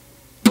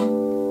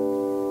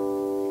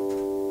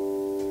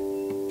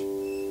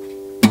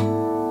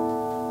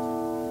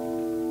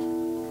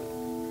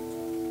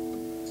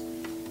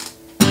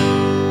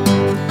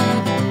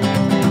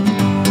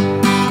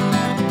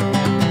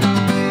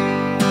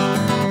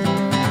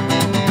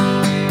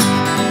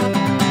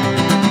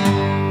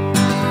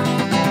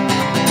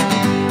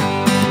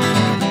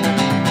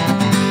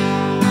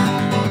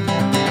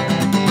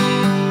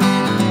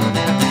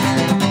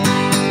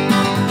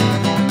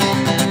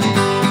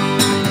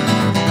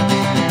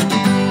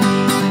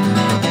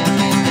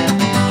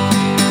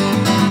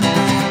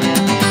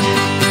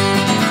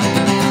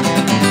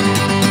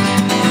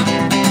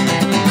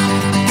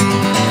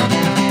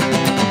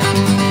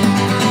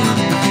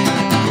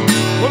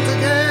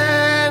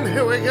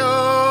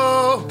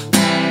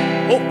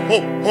Ho, ho,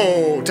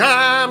 ho,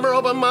 time for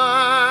open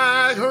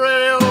mic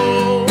radio.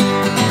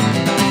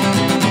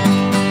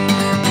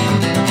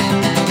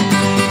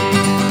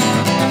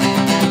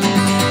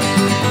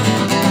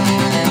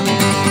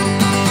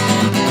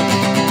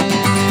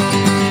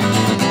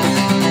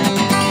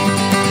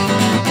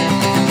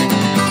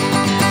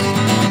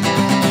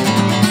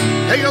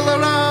 Take a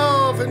load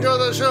off, enjoy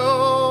the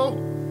show.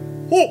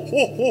 Ho,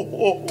 ho, ho,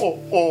 ho, ho,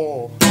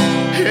 ho.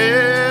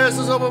 Yes,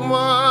 it's open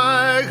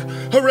mic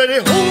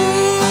radio.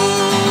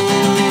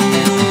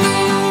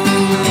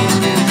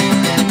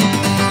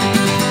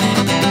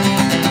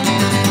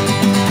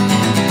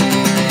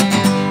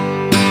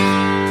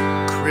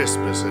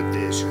 Christmas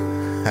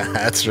edition.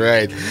 That's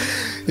right.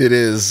 It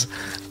is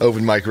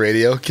Open Mic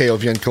Radio,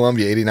 KOPN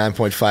Columbia,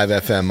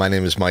 89.5 FM. My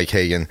name is Mike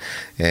Hagan,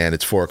 and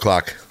it's 4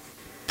 o'clock.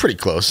 Pretty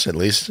close, at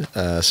least,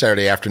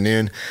 Saturday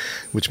afternoon,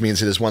 which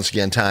means it is once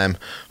again time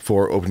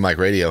for Open Mic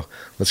Radio.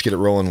 Let's get it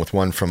rolling with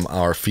one from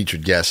our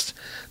featured guest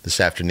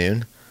this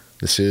afternoon.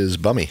 This is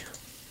Bummy.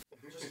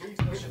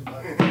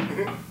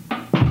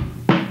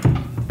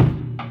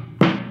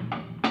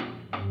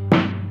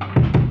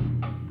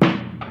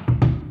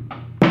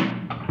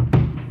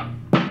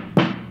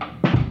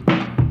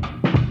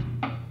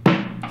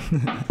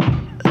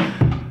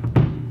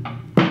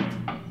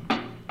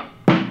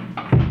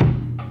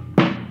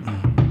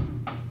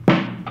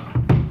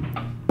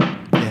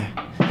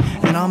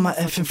 All my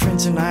effing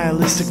friends are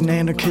nihilistic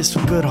anarchists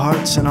with good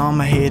hearts, and all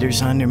my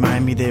haters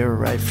undermine me, they were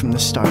right from the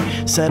start.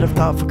 Set of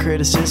thoughtful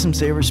criticisms,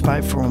 they were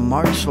spiteful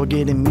remarks, while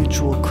getting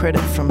mutual credit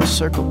from a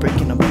circle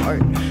breaking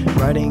apart.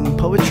 Writing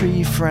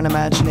poetry for an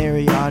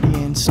imaginary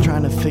audience,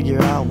 trying to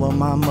figure out what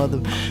my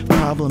mother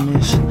problem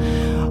is.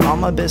 All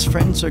my best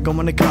friends are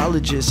going to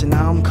colleges, and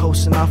now I'm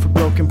coasting off of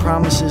broken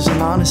promises.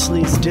 And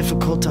honestly, it's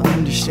difficult to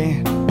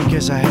understand,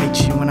 because I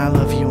hate you and I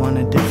love you on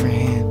a different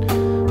hand.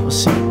 We'll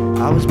see.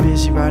 I was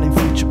busy writing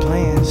future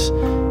plans.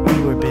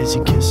 You were busy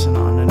kissing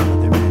on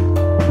another man.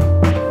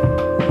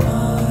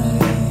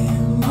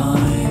 My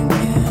mind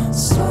can't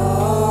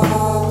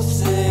stop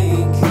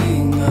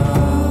thinking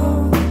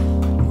of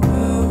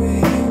where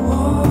we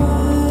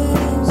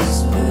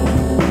once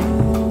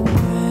been,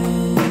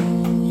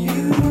 when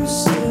you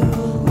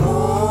still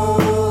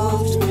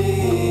loved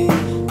me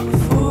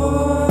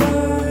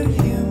before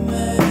you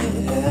met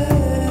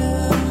him.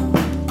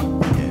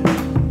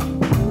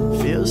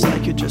 Yeah. Feels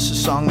like you're just a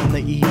song on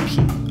the EP,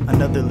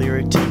 another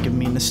lyric taking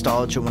me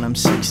nostalgia when I'm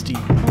 60.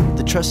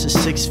 The trust is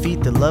 6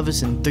 feet, the love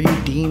is in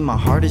 3D, my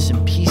heart is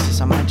in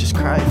pieces, I might just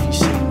cry if you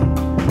see me.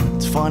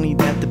 It's funny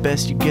that the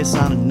best you get's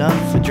not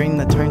enough, a dream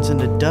that turns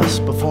into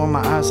dust before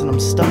my eyes and I'm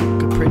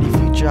stuck. A pretty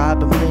future I've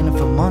been planning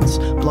for months,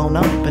 blown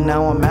up, and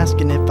now I'm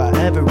asking if I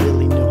ever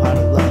really knew how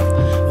to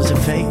love. Was it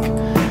fake?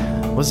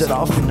 Was it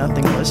all for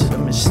nothing? Was it a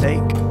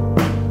mistake?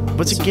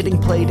 Was it getting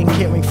played and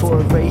caring for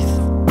a wraith?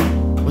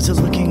 Was it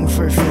looking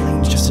for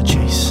feelings just to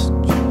chase?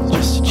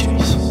 Just to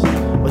chase?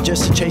 Well,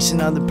 just to chase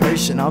another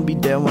person, I'll be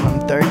dead when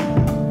I'm 30.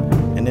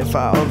 And if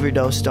I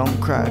overdose,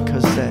 don't cry,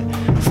 cause that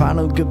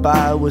final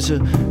goodbye was a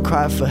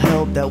cry for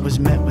help that was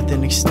met with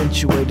an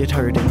extenuated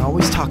hurting.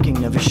 Always talking,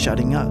 never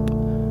shutting up,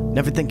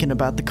 never thinking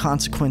about the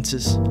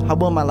consequences. How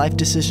will my life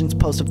decisions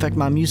post-affect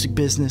my music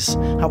business?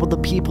 How will the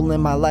people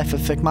in my life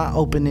affect my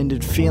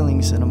open-ended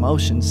feelings and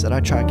emotions that I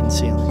try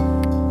concealing?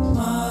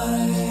 My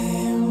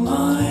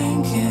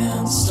mind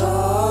can't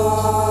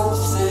stop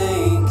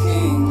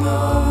thinking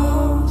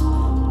of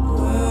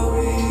where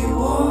we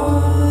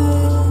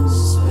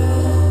once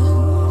been,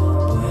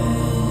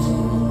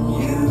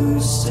 when you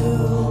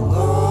still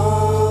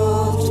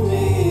loved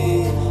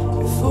me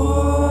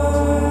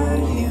before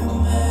you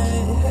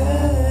met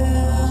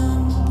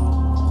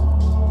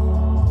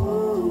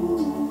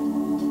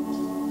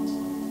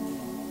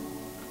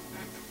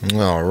him.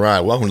 All right,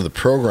 welcome to the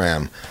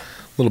program.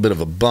 A little bit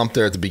of a bump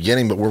there at the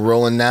beginning, but we're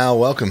rolling now.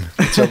 Welcome.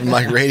 It's Open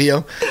Mic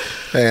Radio.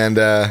 And,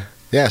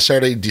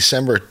 Saturday,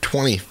 December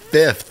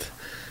 25th.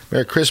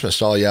 Merry Christmas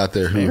to all you out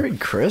there who Merry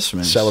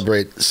Christmas.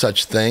 celebrate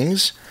such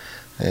things.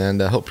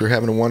 And I hope you're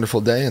having a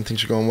wonderful day and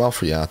things are going well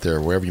for you out there,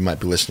 wherever you might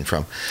be listening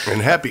from.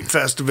 And happy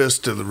Festivus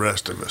to the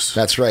rest of us.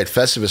 That's right.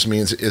 Festivus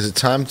means, is it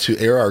time to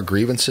air our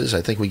grievances?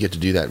 I think we get to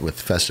do that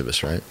with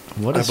Festivus, right?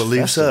 What is I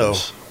believe Festivus?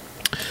 so.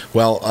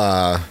 Well,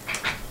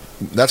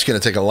 that's going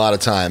to take a lot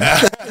of time.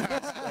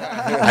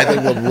 I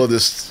think we'll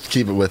just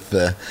keep it with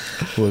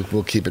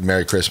we'll keep it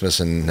Merry Christmas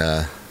and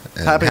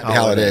happy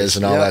holidays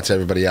and all that to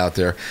everybody out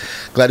there.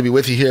 Glad to be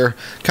with you here.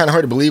 Kind of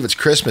hard to believe it's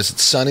Christmas.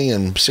 It's sunny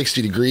and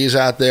 60 degrees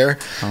out there,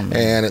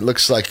 and it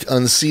looks like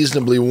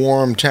unseasonably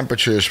warm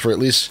temperatures for at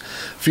least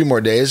a few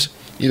more days.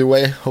 Either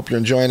way, hope you're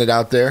enjoying it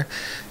out there,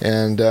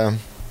 and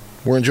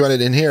we're enjoying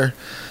it in here.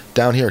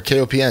 Down here at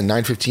KOPN,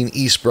 915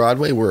 East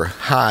Broadway. We're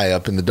high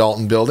up in the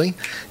Dalton building,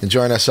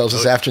 enjoying ourselves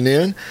this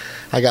afternoon.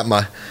 I got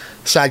my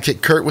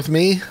sidekick Kurt with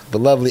me, the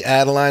lovely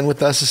Adeline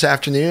with us this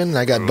afternoon, and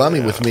I got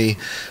Bummy with me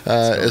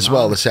as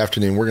well this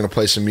afternoon. We're going to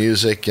play some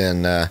music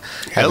and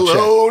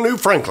hello, New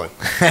Franklin.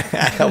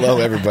 Hello,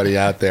 everybody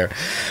out there.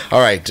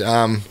 All right,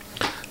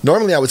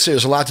 Normally, I would say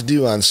there's a lot to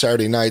do on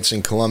Saturday nights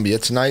in Columbia.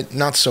 Tonight,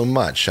 not so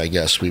much, I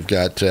guess. We've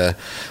got a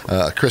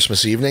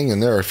Christmas evening,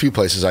 and there are a few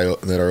places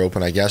that are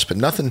open, I guess, but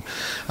nothing,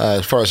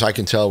 as far as I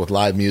can tell, with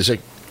live music.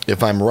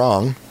 If I'm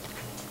wrong,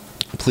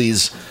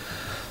 please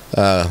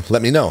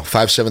let me know.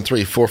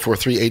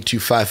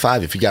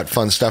 573-443-8255 if you got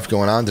fun stuff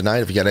going on tonight,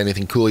 if you got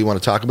anything cool you want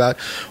to talk about,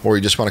 or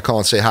you just want to call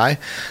and say hi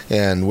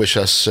and wish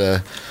us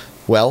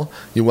well,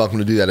 you're welcome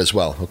to do that as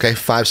well. Okay,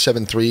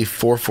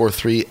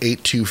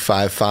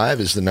 573-443-8255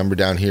 is the number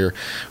down here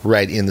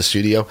right in the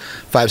studio.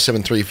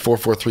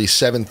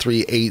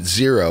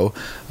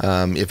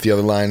 573-443-7380 if the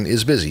other line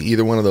is busy.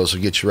 Either one of those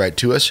will get you right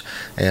to us,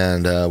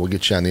 and we'll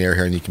get you on the air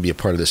here, and you can be a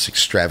part of this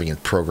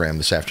extravagant program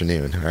this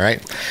afternoon. All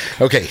right?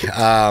 Okay,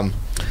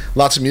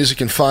 lots of music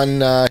and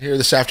fun here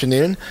this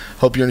afternoon.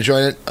 Hope you're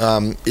enjoying it.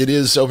 It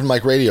is Open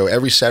Mic Radio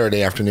every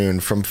Saturday afternoon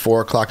from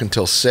 4 o'clock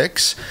until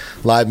 6.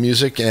 Live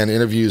music and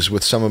interviews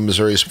with some of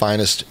Missouri's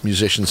finest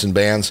musicians and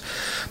bands.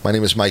 My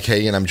name is Mike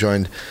Hagan. I'm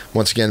joined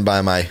once again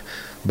by my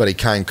buddy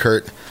Kind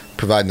Kurt,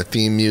 providing the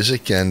theme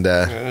music and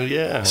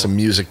some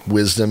music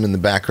wisdom in the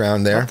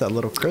background there. Love that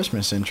little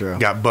Christmas intro.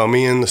 Got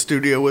Bummy in the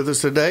studio with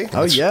us today.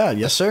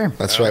 Yes sir.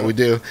 That's right, we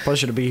do.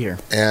 Pleasure to be here.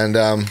 And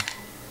I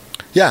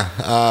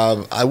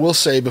will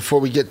say before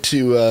we get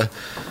too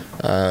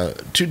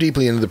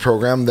deeply into the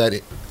program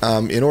that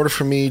in order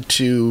for me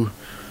to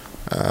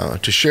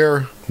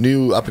share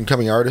new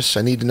up-and-coming artists,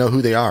 I need to know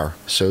who they are.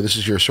 So this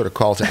is your sort of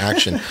call to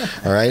action,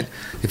 all right?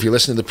 If you're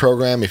listening to the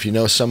program, if you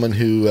know someone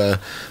who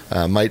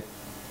might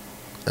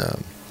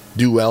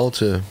do well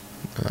to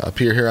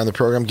appear here on the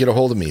program, get a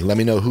hold of me. Let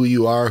me know who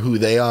you are, who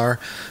they are.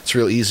 It's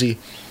real easy.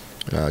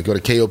 Go to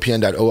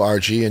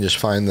kopn.org and just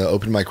find the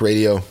Open Mic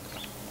Radio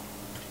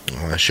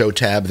show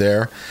tab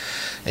there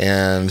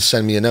and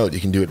send me a note. You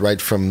can do it right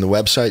from the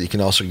website. You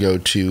can also go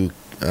to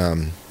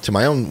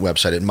my own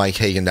website at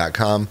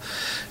mikehagan.com,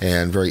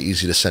 and very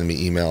easy to send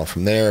me email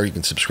from there. You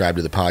can subscribe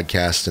to the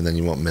podcast, and then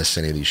you won't miss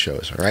any of these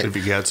shows. All right. If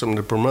you got something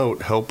to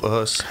promote, help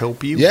us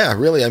help you. Yeah,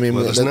 really. I mean,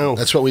 let us know.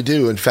 That's what we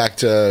do. In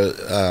fact,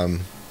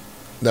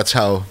 that's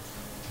how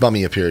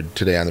Bummy appeared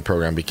today on the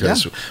program,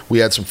 because we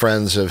had some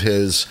friends of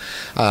his.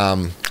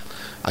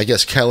 I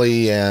guess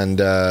Kelly and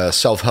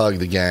Self Hug,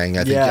 the gang.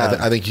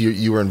 I think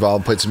you were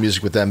involved, played some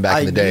music with them back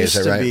in the day. Is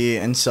that right? I used to be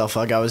in Self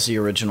Hug. I was the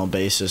original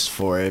bassist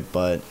for it,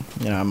 but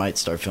I might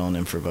start filling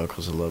in for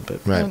vocals a little bit.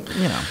 Right.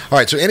 All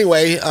right. So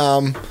anyway,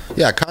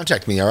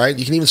 contact me. All right.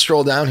 You can even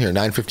stroll down here,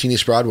 915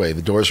 East Broadway.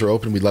 The doors are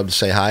open. We'd love to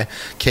say hi.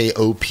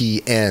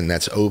 KOPN.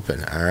 That's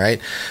open. All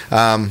right.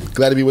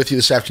 Glad to be with you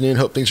this afternoon.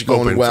 Hope things are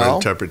going open well.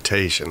 For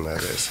interpretation,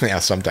 that is. Yeah,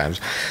 sometimes.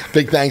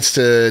 Big thanks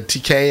to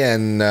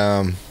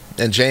TK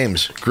and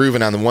James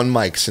grooving on the one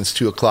mic since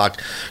 2 o'clock.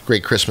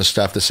 Great Christmas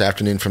stuff this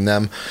afternoon from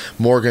them.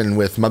 Morgan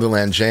with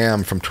Motherland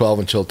Jam from 12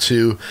 until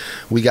 2.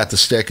 We got the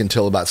stick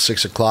until about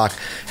 6 o'clock.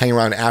 Hang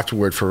around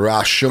afterward for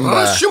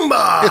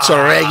Rashumba. It's a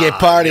reggae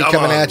party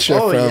coming at you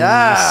from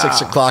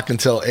 6 o'clock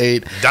until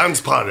 8. Dance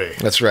party.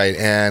 That's right.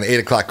 And 8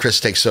 o'clock, Chris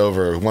takes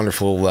over.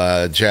 Wonderful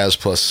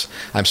blues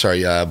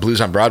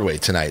on Broadway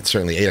tonight.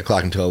 Certainly 8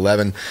 o'clock until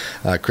 11.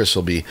 Chris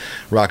will be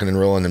rocking and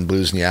rolling and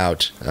bluesing you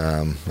out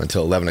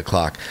until 11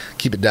 o'clock.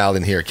 Keep it dialed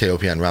in here,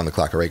 KOPN, round the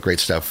clock. All right, great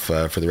stuff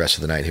for the rest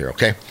of the night here,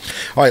 okay?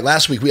 All right,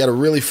 last week we had a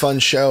really fun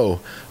show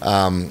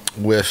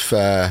with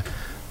the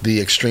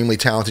extremely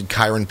talented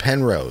Kyron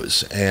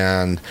Penrose,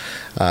 and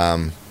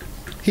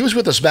he was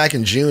with us back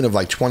in June of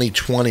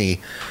 2020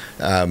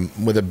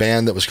 with a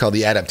band that was called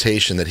The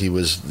Adaptation that he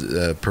was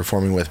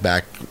performing with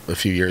back a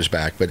few years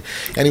back. But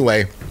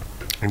anyway...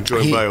 And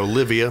joined by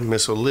Olivia,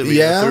 Miss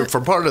Olivia,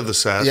 for part of the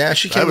set. Yeah,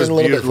 she came in a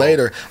little bit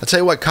later. I'll tell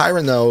you what,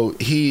 Kyron, though,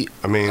 they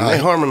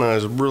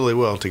harmonize really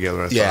well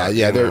together, I thought.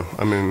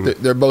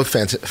 They're both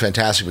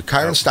fantastic. But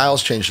Kyron's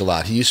style's changed a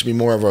lot. He used to be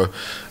more of a...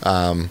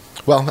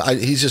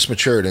 he's just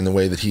matured in the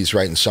way that he's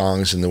writing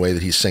songs and the way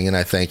that he's singing,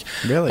 I think.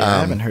 Really? I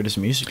haven't heard his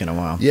music in a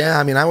while. Yeah,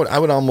 I mean, I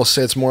would almost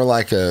say it's more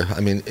like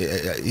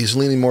he's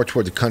leaning more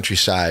toward the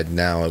countryside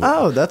now.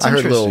 Oh, that's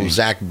interesting. I heard a little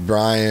Zach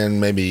Bryan,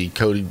 maybe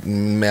Cody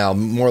Mal,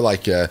 more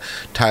like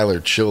Tyler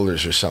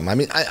Childers or something. I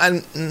mean,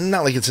 I'm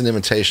not like it's an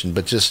imitation,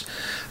 but just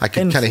I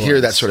can kind of hear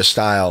that sort of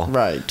style.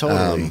 Right,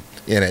 totally.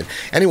 In it.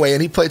 Anyway,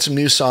 and he played some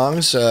new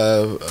songs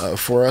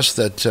for us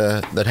that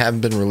haven't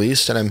been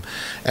released, and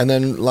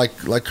then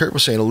like Kurt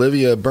was saying,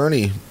 Olivia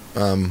Burney,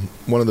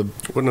 one of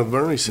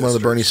the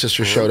Burney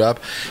sisters showed up,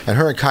 and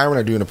her and Kyron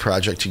are doing a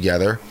project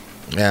together,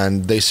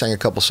 and they sang a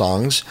couple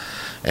songs,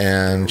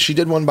 and she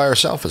did one by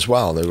herself as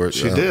well.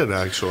 She did,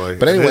 actually.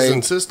 But anyway, his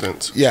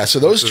insistence. Yeah, so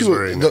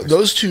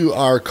those two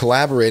are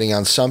collaborating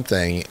on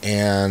something,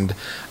 and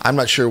I'm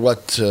not sure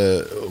what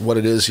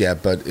it is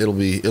yet, but it'll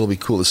be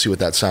cool to see what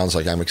that sounds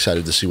like. I'm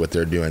excited to see what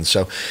they're doing.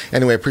 So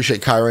anyway, I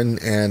appreciate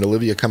Kyron and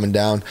Olivia coming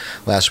down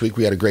last week.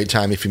 We had a great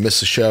time. If you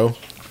missed the show,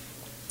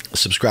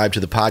 subscribe to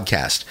the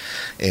podcast,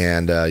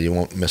 and you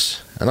won't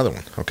miss another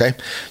one, okay?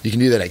 You can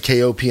do that at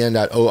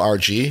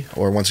kopn.org,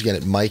 or once again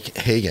at Mike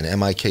Hagan,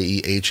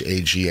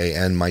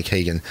 MikeHagan,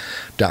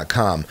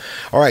 MikeHagan.com.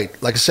 All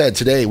right, like I said,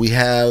 today we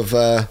have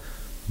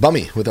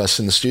Bummy with us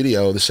in the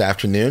studio this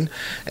afternoon.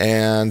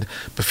 And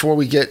before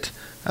we get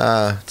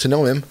to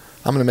know him,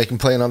 I'm going to make him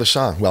play another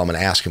song. Well, I'm going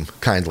to ask him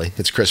kindly.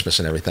 It's Christmas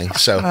and everything.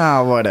 So,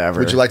 whatever.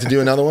 Would you like to do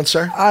another one,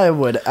 sir? I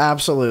would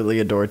absolutely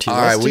adore to.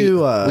 All right,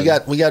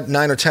 we got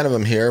 9 or 10 of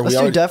them here. Let's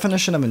do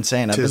Definition of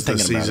Insane. I've been thinking about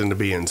it. 'Tis the season to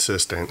be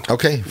insistent.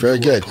 Okay, very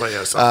good. Play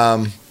us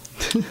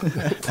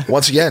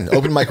Once again,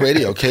 Open Mic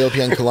Radio,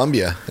 KOPN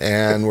Columbia,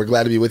 and we're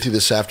glad to be with you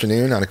this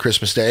afternoon on a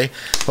Christmas day.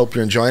 Hope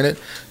you're enjoying it,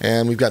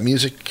 and we've got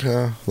music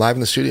live in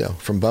the studio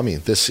from Bummy.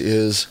 This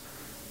is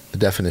The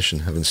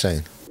Definition of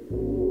Insane.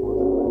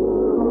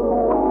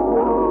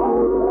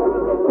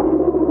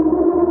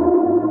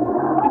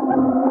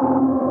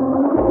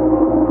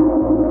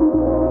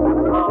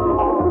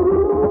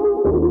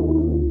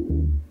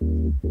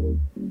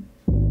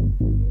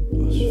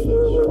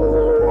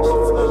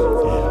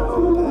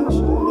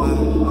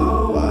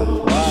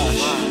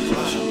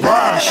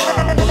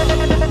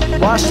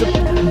 Wash the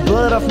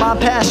blood off my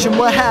passion.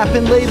 What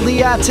happened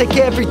lately? I take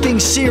everything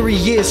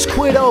serious.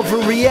 Quit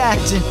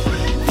overreacting.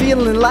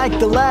 Feeling like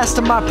the last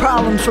of my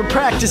problems for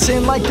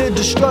practicing. Like the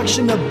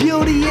destruction of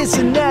beauty is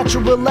a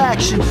natural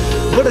action.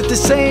 But at the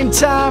same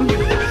time,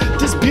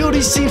 this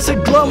beauty seems to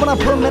glow when I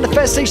put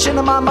manifestation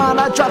in my mind.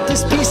 I drop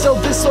this piece, so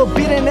this will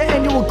be an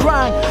annual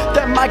grind.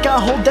 That mic I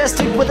hold that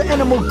stick with an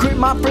animal grip.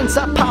 My friends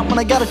I pop when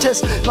I got a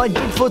test like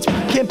Bigfoot's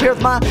can't pair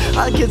with mine.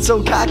 I get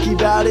so cocky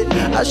about it.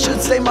 I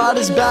should stay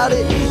modest about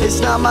it.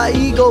 It's not my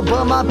ego,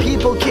 but my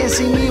people can't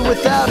see me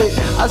without it.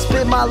 I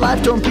spend my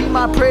life, don't repeat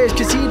my prayers,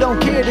 cause he don't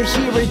care to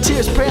hear it.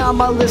 Tears pray on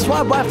my list.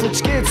 Why wife look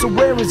scared, so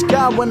where is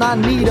God when I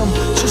need him?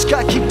 Just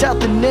got kicked out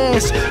the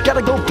nest.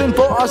 Gotta go fend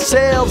for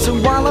ourselves.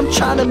 And while I'm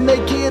trying to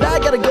make it, I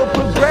gotta go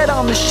put bread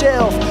on the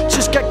shelf.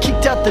 Just got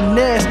kicked out the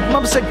nest.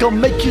 Mama said go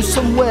make you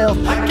some wealth.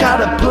 I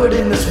gotta put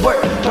in this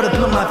work, but I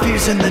put my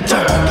fears in the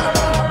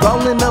dirt.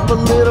 Rolling up a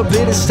little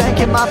bit and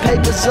stacking my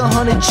papers,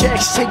 100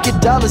 checks. Take your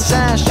dollar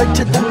sign straight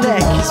to the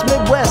neck. It's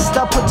Midwest,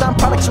 I put down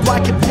products so I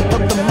can pick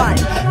up the mic.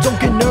 Don't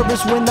get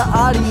nervous when the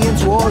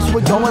audience roars,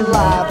 we're going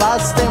live. I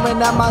was staring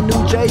at my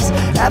new J's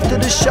after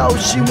the show.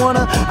 She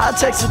wanna, I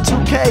text her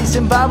 2Ks.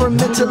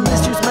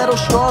 Environmentalist use metal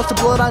straws to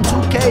blood on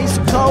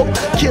 2Ks. Cold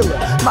killer,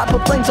 might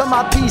put flames on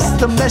my piece.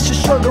 The mess you're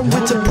struggling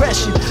with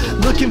depression,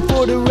 looking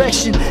for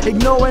direction,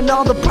 ignoring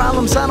all the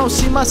problems I don't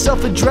see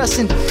myself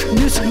addressing.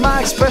 Music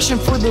my expression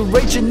for the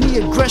rage and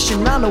the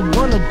aggression. I don't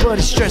want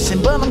nobody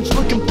stressing, but I'm just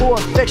looking for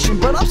affection.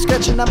 But I'm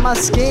sketching at my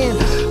skin,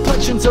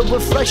 punching's a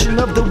reflection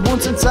of the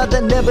wounds inside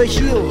that never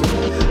healed.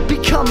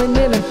 Becoming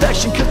an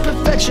infection, cause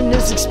perfection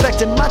is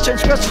expected. My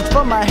transgressions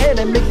from my head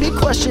and make me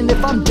question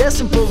if I'm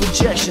destined for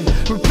rejection.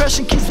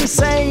 Repression keeps me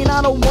sane,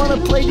 I don't wanna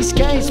play these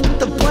games. Put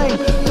the blame,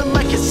 feel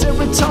like it's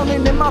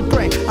serotonin in my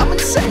brain. I'm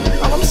insane,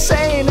 all I'm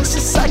saying is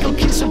this cycle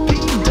keeps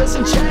repeating,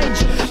 doesn't change.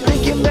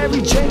 Thinking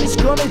Mary Jane is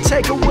gonna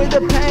take away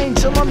the pain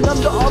till I'm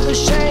numb to all the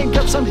shame.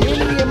 Got some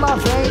Henny in my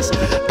veins,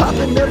 pop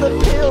another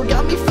pill,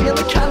 got me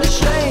feeling kinda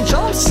strange.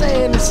 All I'm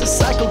saying is this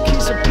cycle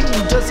keeps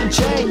repeating, doesn't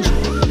change.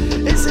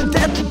 Isn't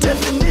that the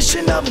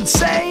definition of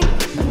insane?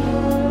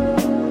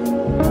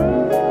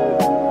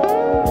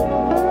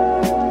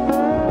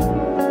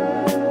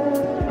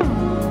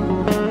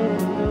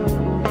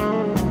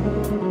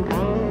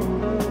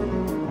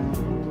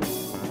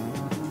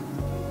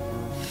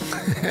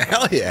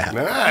 Hell yeah.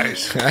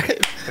 Nice.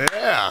 Right?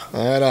 Yeah.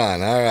 Right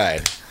on. All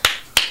right.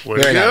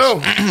 Way to go.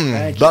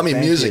 Thank you, Bummy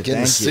thank music you,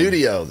 in the thank you.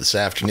 studio this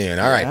afternoon.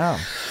 All right. Wow.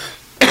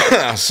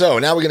 So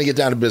now we're going to get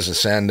down to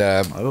business. And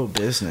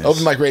Business.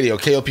 Open Mic Radio,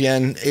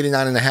 KOPN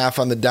 89.5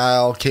 on the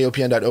dial,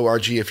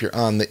 KOPN.org if you're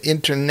on the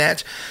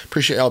internet.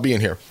 Appreciate y'all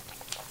being here.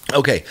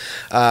 Okay.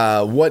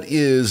 What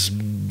is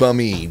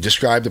Bummy?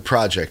 Describe the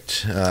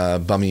project,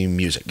 Bummy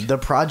Music. The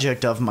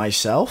project of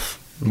myself,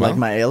 Well- like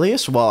my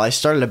alias. Well, I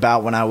started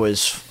about when I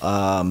was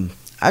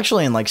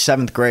actually in like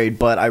 7th grade,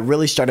 but I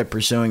really started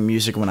pursuing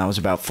music when I was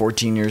about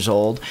 14 years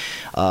old.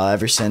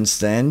 Ever since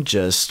then,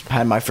 just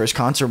had my first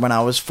concert when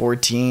I was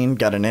 14,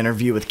 got an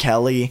interview with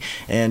Kelly,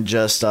 and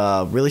just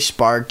really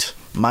sparked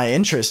my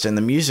interest in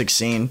the music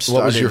scene.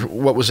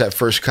 What was that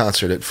first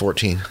concert at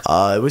 14?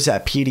 It was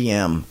at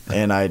PDM,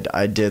 and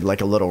I did like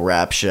a little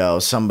rap show.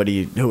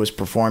 Somebody who was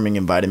performing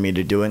invited me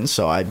to do it, and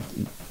so I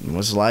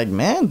was like,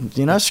 man,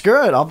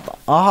 screw it. I'll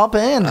hop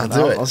in. I'll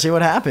do it. I'll see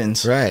what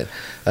happens. Right.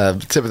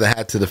 Tip of the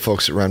hat to the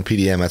folks that run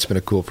PDM. That's been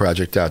a cool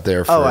project out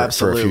there for a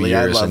few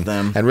years. I love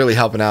them. And really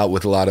helping out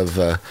with a lot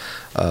of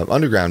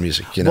underground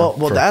music. Well,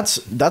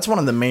 that's one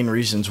of the main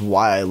reasons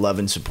why I love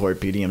and support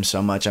PDM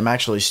so much. I'm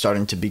actually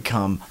starting to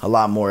become a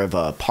lot more of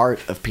a part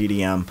of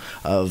PDM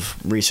of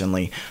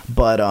recently.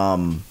 But I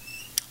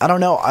don't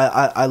know.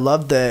 I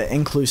love the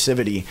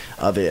inclusivity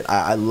of it.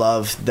 I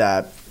love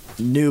that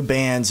new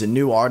bands and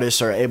new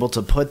artists are able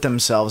to put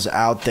themselves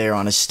out there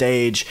on a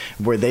stage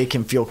where they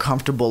can feel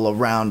comfortable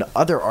around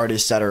other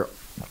artists that are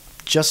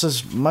just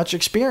as much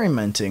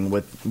experimenting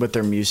with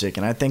their music.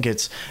 And I think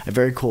it's a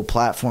very cool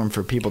platform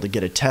for people to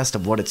get a test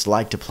of what it's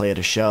like to play at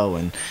a show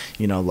and,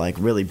 like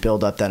really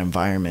build up that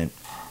environment.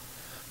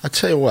 I'll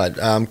tell you what,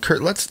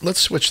 Kurt, let's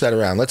switch that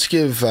around. Let's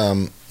give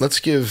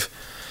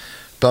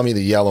spell me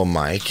the yellow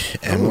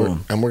mic, and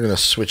we're going to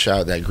switch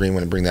out that green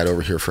one and bring that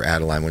over here for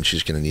Adeline when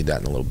she's going to need that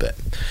in a little bit.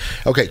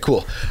 Okay,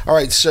 cool. All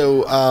right,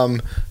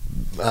 so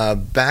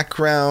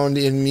background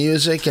in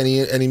music,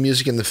 any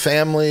music in the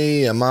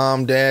family, a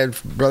mom, dad,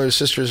 brothers,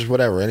 sisters,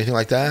 whatever, anything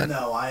like that?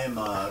 No, I am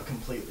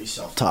completely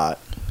self-taught.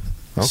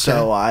 Okay.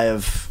 So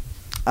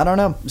I don't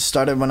know,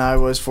 started when I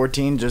was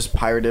 14, just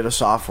pirated a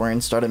software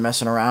and started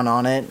messing around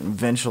on it.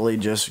 Eventually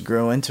just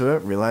grew into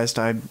it, realized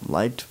I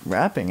liked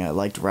rapping, I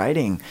liked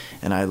writing,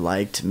 and I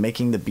liked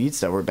making the beats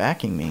that were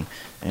backing me.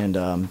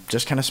 And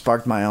just kind of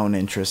sparked my own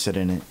interest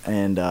in it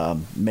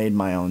and made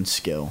my own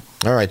skill.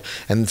 All right.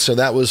 And so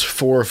that was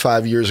 4 or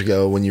 5 years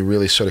ago when you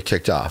really sort of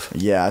kicked off.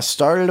 Yeah, I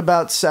started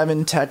about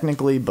 7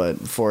 technically,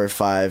 but 4 or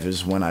 5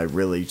 is when I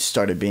really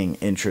started being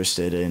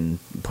interested in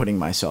putting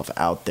myself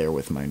out there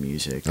with my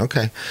music.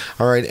 Okay.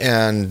 All right.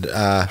 And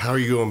how are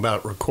you going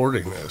about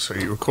recording this? Are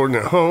you recording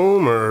at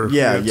home or?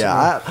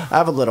 Yeah. I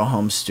have a little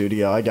home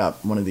studio. I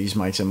got one of these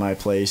mics in my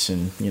place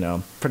and,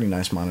 pretty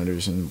nice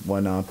monitors and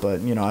whatnot.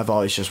 But, I've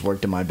always just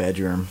worked in my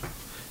bedroom.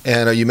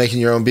 And are you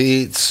making your own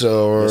beats?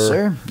 Or? Yes,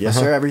 sir. Yes,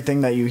 sir.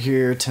 Everything that you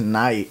hear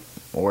tonight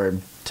or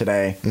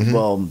today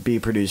will be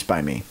produced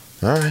by me.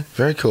 All right.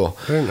 Very cool.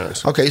 Very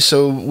nice. Okay,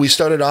 so we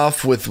started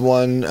off with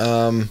one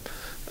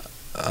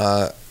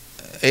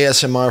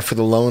ASMR for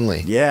the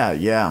Lonely.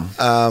 Yeah.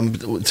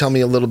 Tell me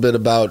a little bit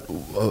about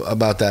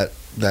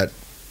that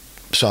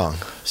song.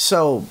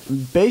 So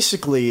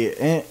basically,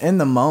 in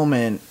the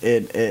moment,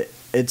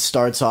 it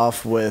starts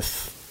off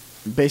with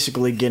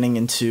basically getting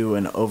into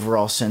an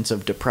overall sense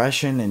of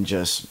depression and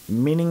just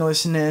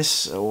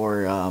meaninglessness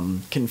or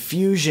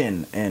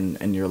confusion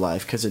in your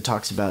life, because it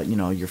talks about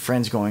your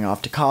friends going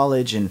off to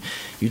college and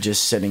you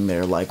just sitting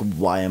there like,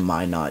 why am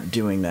I not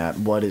doing that?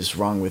 What is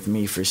wrong with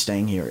me for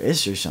staying here?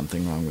 Is there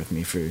something wrong with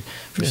me for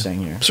staying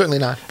here? Certainly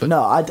not. But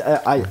no,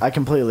 I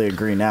completely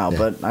agree now. Yeah.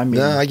 But I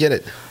mean, no, I get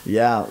it.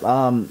 Yeah,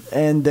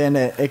 and then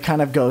it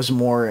kind of goes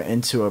more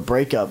into a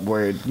breakup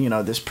where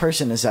this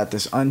person is at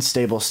this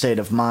unstable state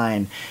of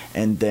mind,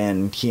 and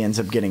then he ends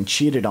up getting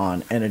cheated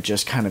on, and it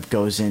just kind of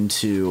goes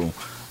into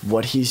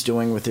what he's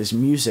doing with his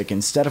music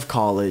instead of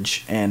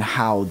college and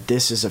how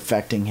this is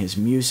affecting his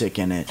music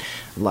in it,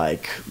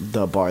 like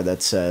the bar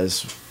that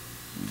says,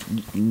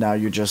 now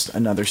you're just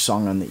another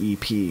song on the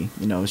EP.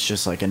 It's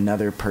just like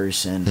another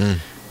person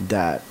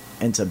that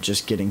ends up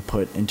just getting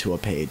put into a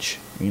page.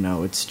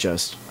 It's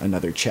just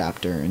another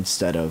chapter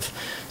instead of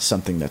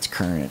something that's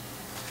current.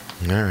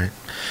 All right.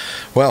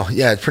 Well,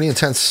 yeah, it's pretty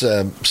intense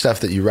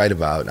stuff that you write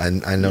about.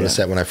 I noticed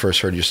that when I first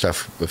heard your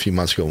stuff a few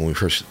months ago when we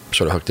first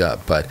sort of hooked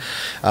up. But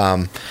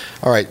all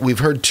right, we've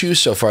heard 2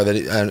 so far that,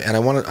 and I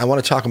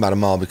want to talk about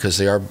them all because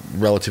they are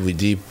relatively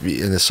deep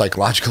in the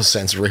psychological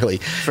sense, really.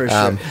 For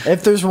sure.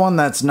 If there's one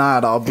that's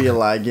not, I'll be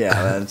like,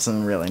 yeah, that's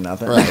really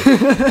nothing.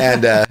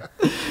 Right.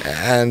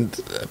 And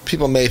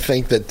people may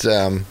think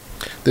that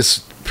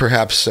this.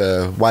 Perhaps,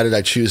 why did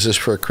I choose this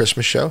for a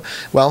Christmas show?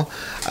 Well,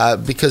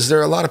 because there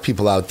are a lot of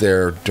people out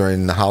there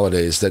during the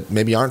holidays that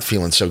maybe aren't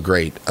feeling so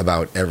great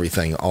about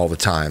everything all the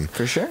time.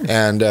 For sure.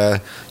 And,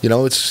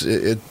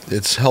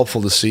 it's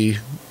helpful to see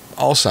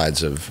all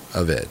sides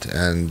of it.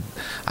 And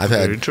I've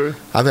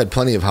had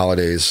plenty of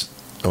holidays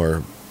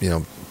or,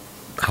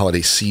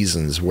 holiday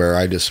seasons where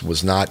I just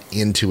was not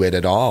into it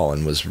at all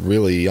and was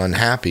really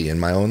unhappy in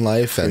my own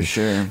life and,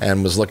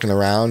 and was looking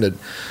around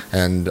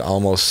and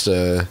almost...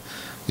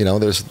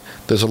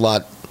 there's a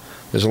lot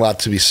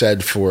to be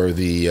said for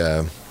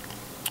the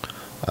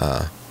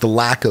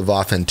lack of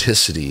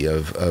authenticity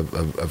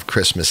of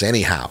Christmas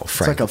anyhow,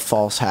 frankly. It's like a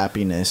false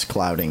happiness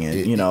clouding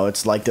it.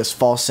 It's like this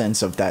false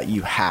sense of that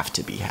you have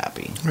to be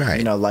happy.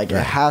 Right. It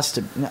has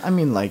to, I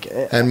mean, like...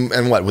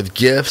 And what, with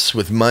gifts,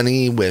 with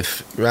money,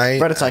 right?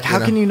 But it's like,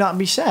 how can you not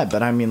be sad?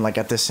 But I mean, like,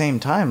 at the same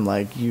time,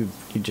 like, you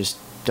just...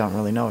 don't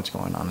really know what's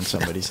going on in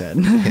somebody's head.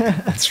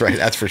 That's right.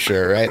 That's for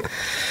sure. Right.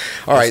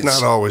 All right. It's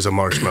not always a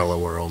marshmallow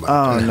world.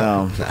 Oh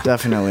no,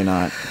 definitely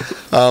not.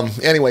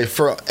 Anyway,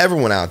 for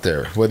everyone out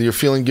there, whether you're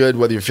feeling good,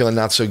 whether you're feeling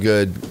not so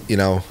good,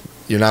 you're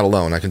not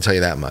alone. I can tell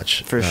you that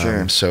much. For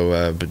sure.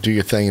 So, but do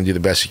your thing and do the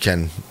best you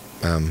can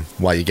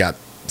while you got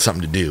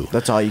something to do.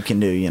 That's all you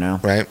can do,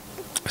 Right.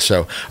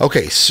 So,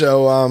 okay.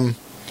 So,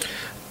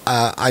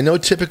 I know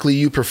typically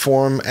you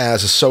perform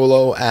as a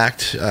solo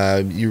act.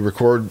 You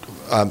record.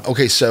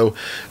 So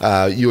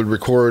you would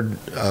record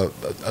a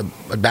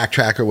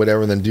backtrack or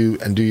whatever, and then do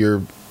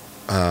your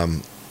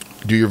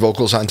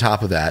vocals on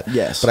top of that.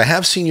 Yes. But I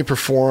have seen you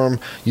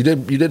perform. You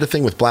did a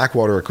thing with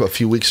Blackwater a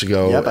few weeks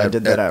ago. Yep, I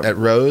did that at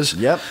Rose.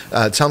 Yep.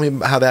 Tell me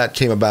how that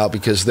came about,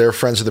 because they're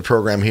friends of the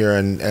program here,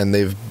 and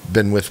they've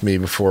been with me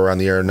before on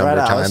the air a number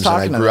of times, and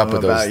I grew up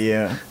with those. About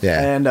you.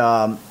 Yeah. And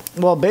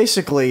well,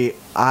 basically,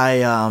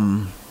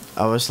 I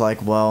was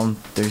like, well,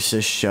 there's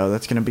this show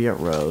that's going to be at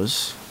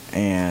Rose,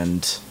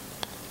 and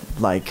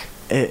like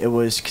it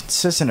was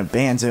consistent of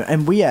bands,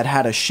 and we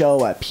had a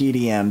show at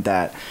PDM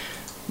that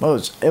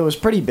it was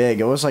pretty big.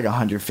 It was like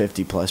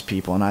 150 plus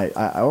people, and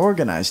I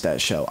organized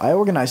that show. I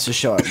organized the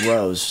show at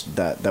Rose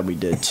that we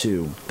did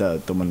too,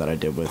 the one that I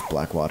did with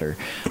Blackwater,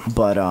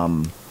 but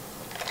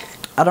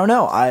I don't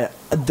know.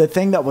 The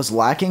thing that was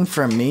lacking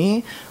for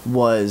me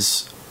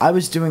was I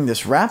was doing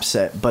this rap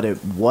set, but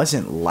it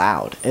wasn't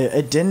loud.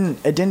 It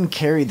didn't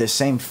carry the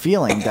same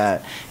feeling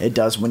that it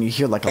does when you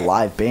hear like a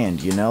live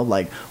band, you know?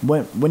 Like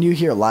when you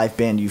hear a live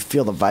band, you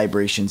feel the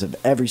vibrations of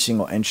every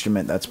single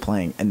instrument that's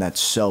playing, and that's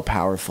so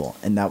powerful.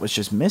 And that was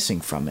just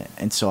missing from it.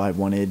 And so I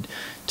wanted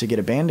to get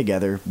a band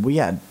together.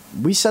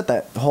 We set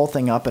that whole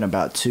thing up in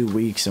about 2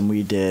 weeks, and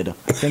we did,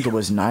 I think it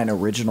was 9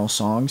 original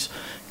songs,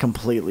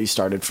 completely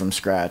started from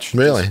scratch.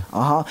 Really?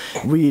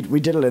 We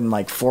did it in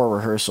like 4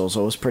 rehearsals.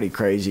 So it was pretty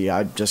crazy.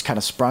 I just kind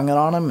of sprung it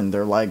on them, and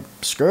they're like,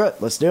 "Screw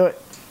it, let's do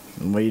it."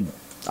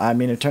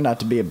 And it turned out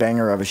to be a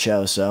banger of a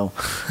show. So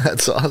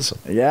that's awesome.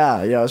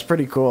 Yeah, it was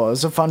pretty cool. It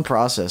was a fun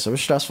process. It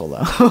was stressful though.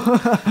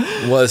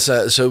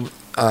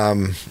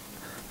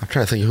 I'm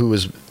trying to think who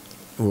was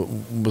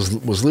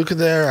Luca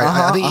there?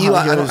 I think Eli.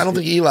 I don't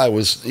think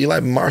Eli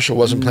Marshall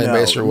wasn't playing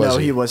bass, or was he?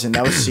 No, he wasn't.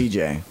 That was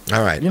CJ.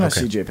 All right, you know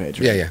CJ Page.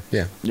 Right?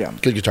 Yeah.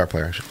 Good guitar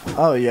player, actually.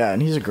 Oh yeah,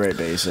 and he's a great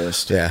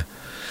bassist. Yeah.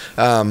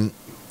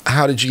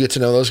 How did you get to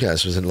know those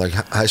guys? Was it like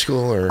high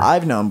school or?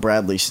 I've known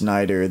Bradley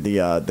Snyder, the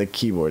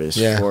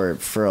keyboardist,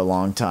 for a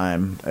long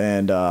time,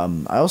 and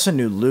I also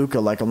knew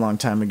Luca like a long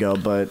time ago,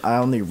 but I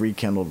only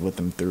rekindled with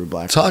him through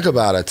Black. Talk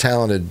about a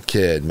talented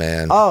kid,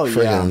 man. Oh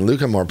yeah,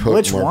 Luca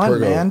Which one,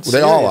 man?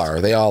 They all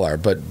are.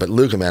 But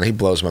Luca, man, he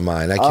blows my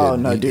mind. That kid, oh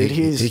no, dude,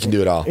 he can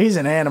do it all. He's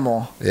an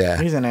animal.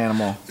 Yeah, he's an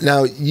animal.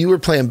 Now you were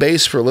playing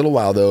bass for a little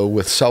while though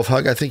with Self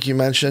Hug, I think you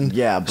mentioned.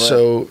 Yeah, but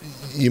so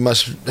you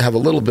must have a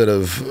little bit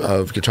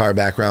of guitar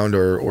background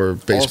or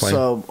bass playing.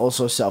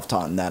 Also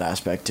self-taught in that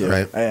aspect too.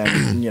 Right.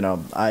 And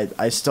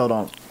I still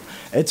don't.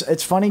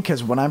 It's funny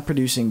because when I'm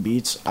producing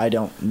beats, I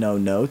don't know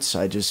notes.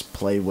 I just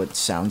play what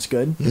sounds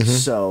good. Mm-hmm.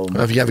 So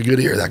if you have a good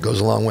ear, that goes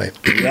a long way.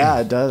 Yeah,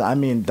 it does. I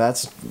mean,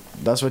 that's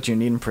what you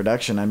need in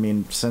production. I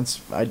mean,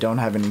 since I don't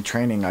have any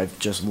training, I've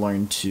just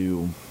learned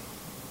to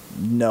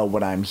know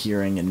what I'm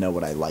hearing and know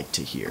what I like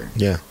to hear.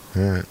 Yeah.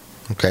 All right.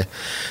 Okay.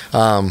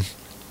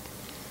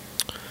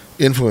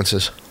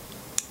 Influences.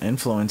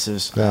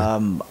 Yeah.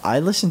 I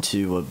listen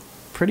to a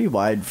pretty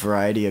wide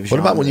variety of genres. What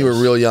about when you were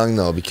real young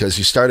though? Because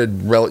you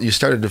started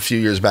a few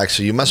years back,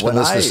 so you must have been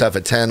listening to stuff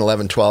at 10,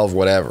 11, 12,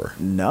 whatever.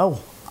 No.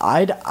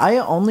 I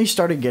only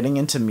started getting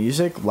into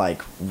music,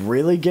 like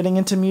really getting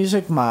into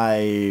music,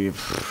 my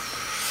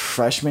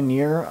freshman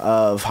year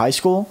of high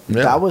school.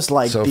 Yeah. That was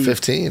like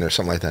 15 or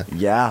something like that.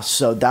 Yeah,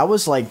 so that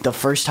was like the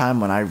first time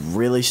when I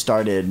really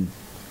started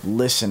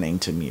listening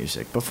to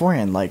music.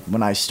 Beforehand, like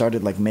when I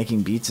started like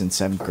making beats in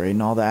 7th grade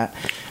and all that,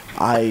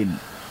 I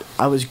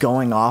was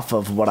going off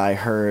of what I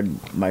heard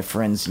my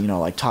friends,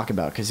 like talk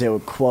about, because they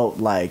would quote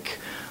like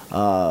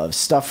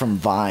stuff from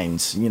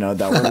Vines,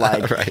 that were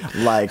like right.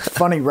 like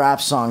funny rap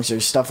songs or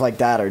stuff like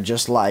that, or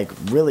just like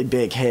really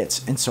big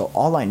hits. And so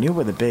all I knew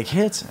were the big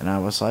hits, and I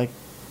was like,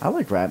 I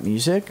like rap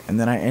music. And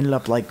then I ended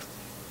up like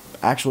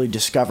actually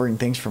discovering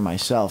things for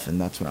myself,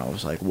 and that's when I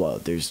was like, whoa,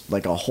 there's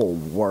like a whole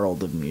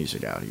world of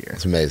music out here.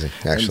 It's amazing,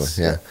 actually.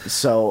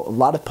 So a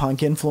lot of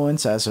punk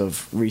influence as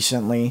of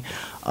recently.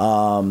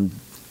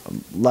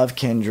 Love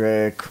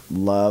Kendrick,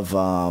 love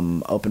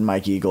Open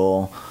Mike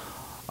Eagle.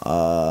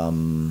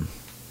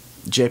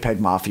 JPEG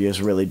Mafia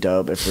is really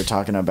dope if we're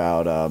talking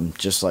about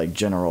just like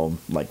general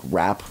like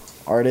rap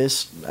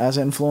artists as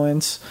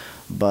influence.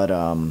 But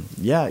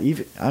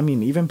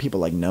even people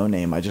like No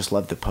Name, I just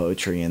love the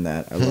poetry in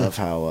that. I love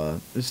how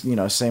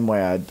same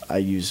way I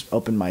use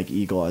Open Mike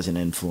Eagle as an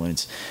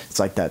influence. It's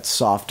like that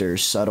softer,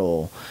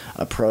 subtle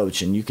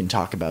approach, and you can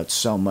talk about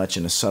so much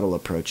in a subtle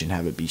approach and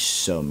have it be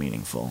so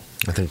meaningful.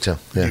 I think so.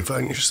 Yeah. Do you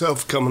find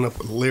yourself coming up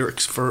with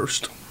lyrics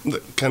first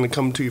that kind of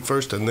come to you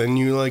first, and then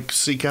you like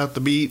seek out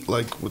the beat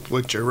like with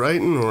what you're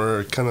writing,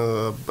 or kind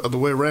of the other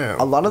way around?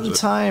 A lot of the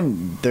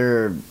time,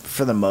 they're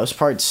for the most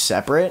part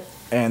separate,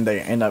 and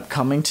they end up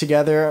coming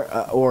together.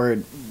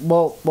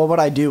 What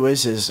I do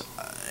is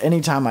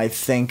anytime I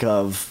think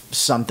of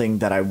something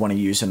that I want to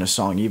use in a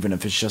song, even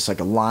if it's just like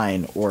a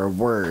line or a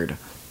word,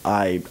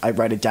 I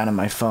write it down on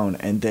my phone,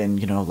 and then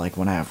like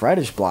when I have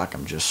writer's block,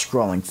 I'm just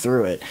scrolling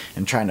through it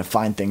and trying to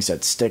find things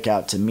that stick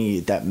out to me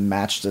that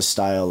match the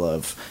style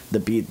of the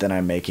beat that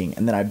I'm making,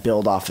 and then I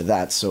build off of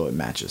that so it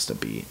matches the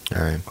beat.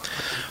 All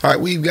right,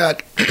 we've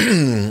got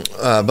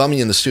Bummy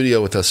in the studio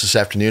with us this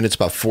afternoon. It's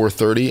about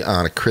 4:30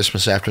 on a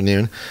Christmas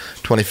afternoon,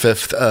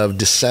 25th of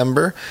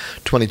December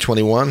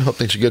 2021. Hope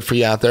things are good for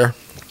you out there.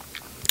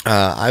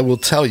 I will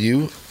tell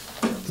you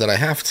that I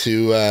have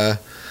to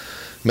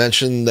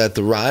mentioned that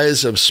the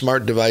rise of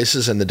smart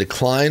devices and the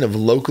decline of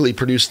locally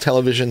produced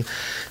television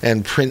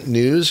and print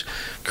news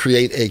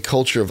create a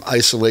culture of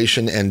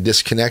isolation and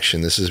disconnection.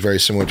 This is very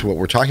similar to what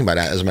we're talking about,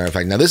 as a matter of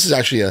fact. Now, this is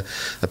actually a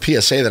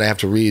PSA that I have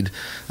to read.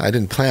 I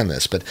didn't plan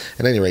this, but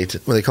at any rate,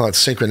 they call it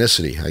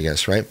synchronicity, I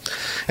guess, right?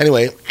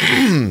 Anyway,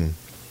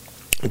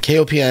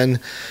 KOPN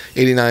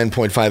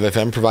 89.5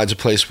 FM provides a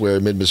place where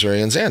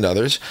Mid-Missourians and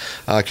others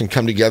can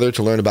come together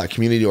to learn about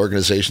community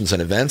organizations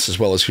and events, as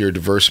well as hear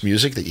diverse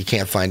music that you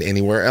can't find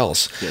anywhere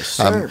else. Yes,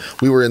 sir.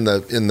 We were in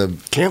the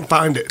Can't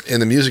find it. in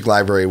the music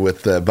library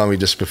with Bummy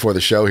just before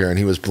the show here, and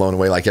he was blown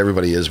away like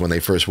everybody is when they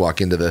first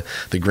walk into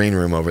the green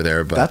room over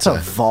there. But That's a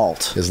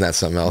vault. Isn't that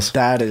something else?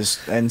 That is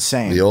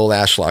insane. The old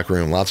Ashlock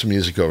room. Lots of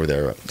music over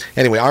there.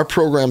 Anyway, our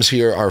programs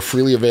here are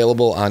freely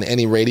available on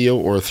any radio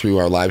or through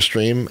our live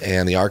stream,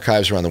 and the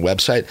archives are on the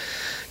website.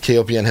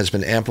 KOPN has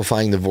been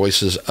amplifying the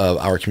voices of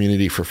our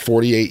community for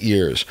 48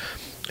 years,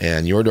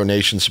 and your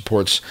donation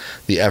supports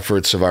the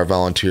efforts of our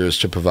volunteers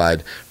to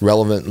provide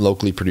relevant,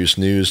 locally produced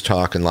news,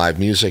 talk, and live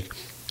music,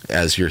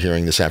 as you're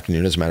hearing this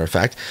afternoon, as a matter of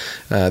fact,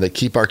 that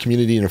keep our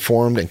community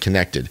informed and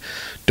connected.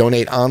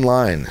 Donate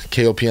online,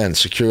 KOPN,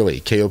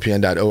 securely,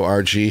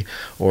 kopn.org,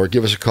 or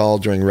give us a call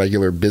during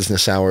regular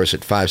business hours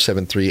at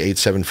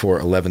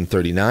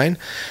 573-874-1139.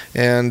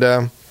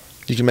 And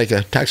you can make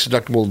a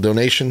tax-deductible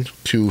donation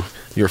to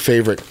your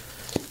favorite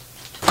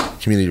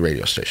community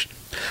radio station.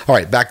 All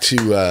right, back to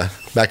the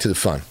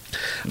fun.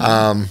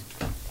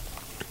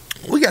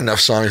 We got enough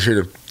songs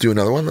here to do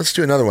another one. Let's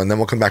do another one, then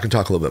we'll come back and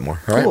talk a little bit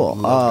more. All right? Cool.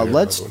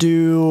 Let's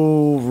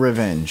do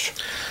Revenge.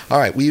 All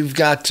right, we've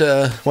got,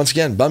 once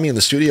again, Bummy in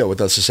the studio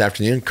with us this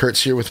afternoon.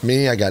 Kurt's here with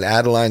me. I got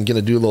Adeline going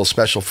to do a little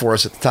special for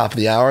us at the top of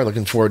the hour.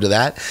 Looking forward to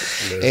that.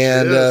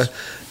 And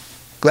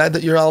glad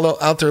that you're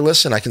all out there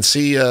listening. I can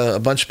see a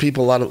bunch of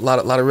people, a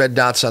lot of red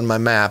dots on my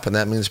map, and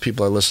that means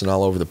people are listening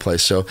all over the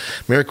place. So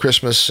Merry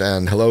Christmas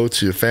and hello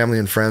to family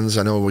and friends.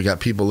 I know we got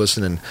people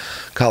listening in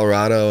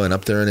Colorado and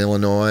up there in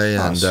Illinois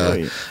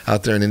and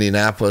out there in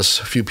Indianapolis.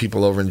 A few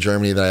people over in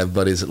Germany that I have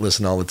buddies that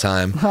listen all the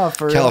time.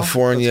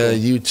 California,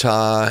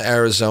 Utah,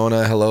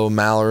 Arizona. Hello,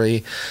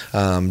 Mallory.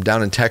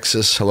 Down in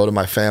Texas, hello to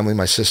my family,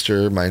 my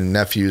sister, my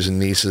nephews and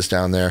nieces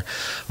down there.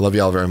 Love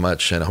you all very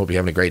much, and I hope you're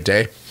having a great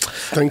day.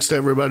 Thanks to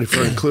everybody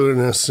for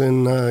including us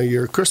in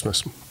your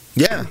Christmas.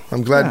 Yeah,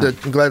 I'm glad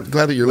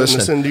that you're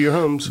listening. Us into your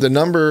homes. The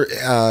number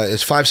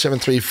is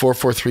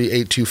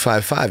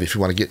 573-443-8255 if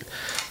you want to get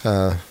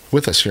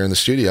with us here in the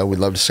studio. We'd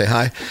love to say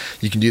hi.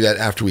 You can do that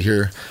after we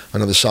hear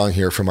another song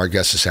here from our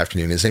guest this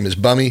afternoon. His name is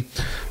Bummy.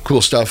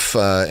 Cool stuff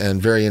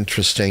and very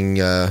interesting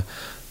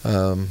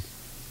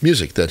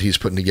music that he's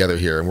putting together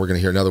here. And we're going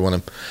to hear another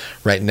one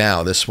right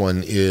now. This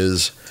one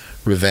is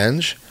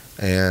Revenge,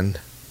 and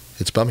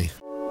it's Bummy.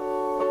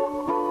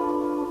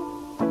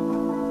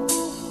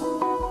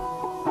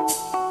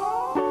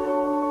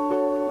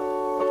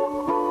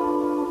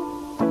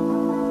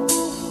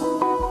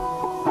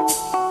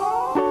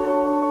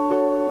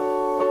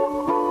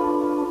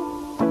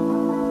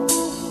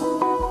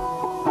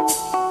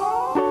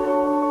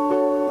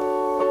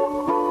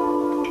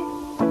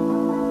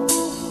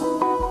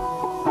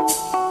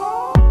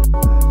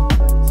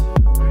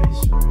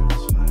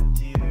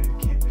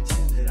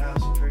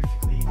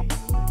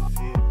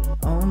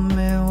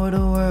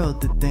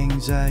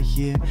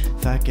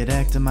 If I could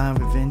act on my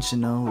revenge, you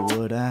know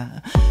would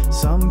I?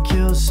 Some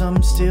kill,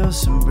 some steal,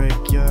 some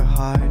break your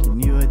heart.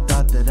 And you had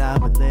thought that I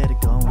would let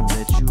it go and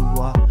let you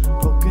walk.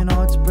 Broken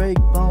hearts break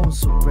bones,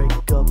 so break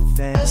up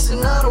fast.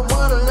 And I don't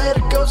wanna let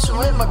it go,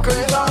 so in my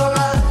grave,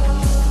 alright.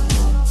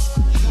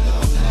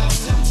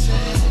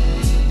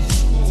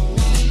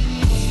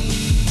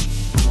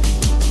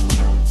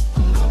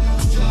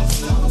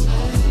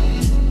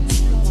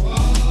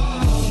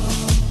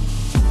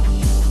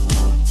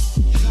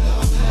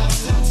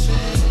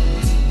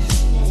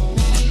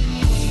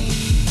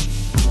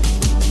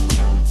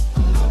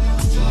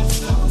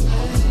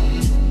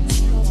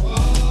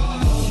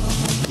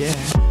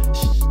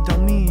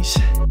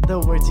 The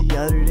words he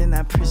uttered in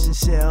that prison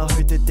cell.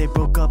 Heard that they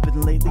broke up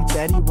and lately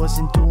that he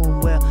wasn't doing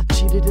well.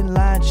 Cheated and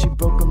lied, she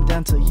broke him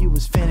down till he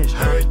was finished.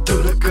 Heard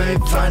through the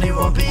grapevine he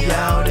won't be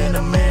out in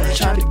a minute.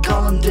 Tried to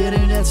call him,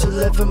 didn't answer,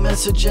 left a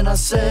message and I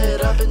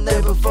said, I've been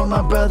there before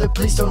my brother,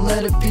 please don't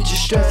let it feed your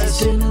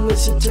stress. He didn't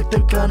listen, took the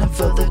gun and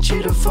filled the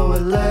cheater for a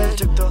leg.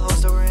 Took the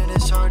holes that were in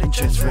his heart and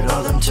transferred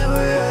all them to her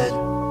head.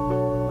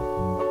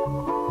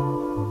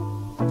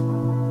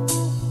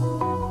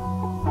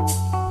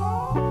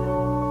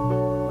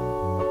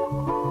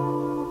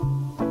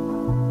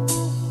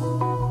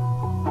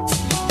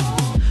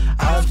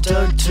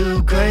 Dug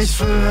two graves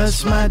for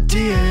us, my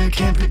dear.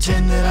 Can't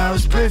pretend that I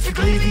was perfect,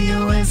 leaving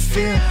you in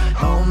fear.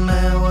 Oh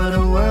man, what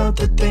a world,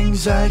 the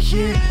things I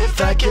hear.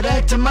 If I could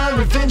act on my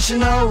revenge, you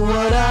know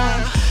what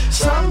I?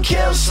 Some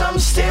kill, some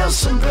steal,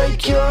 some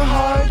break your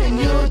heart. And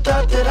you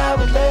thought that I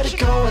would let it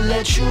go and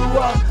let you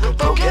walk.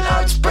 Broken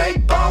hearts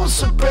break bones,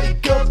 so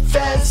break up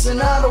fast.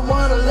 And I don't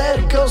wanna let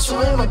it go, so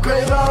in my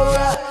grave,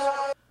 alright.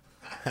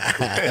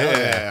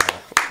 Yeah.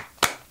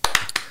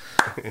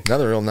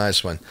 Another real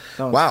nice one.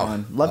 Wow.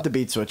 Fun. Love the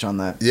beat switch on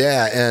that.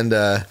 Yeah, and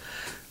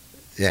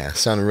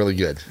sounded really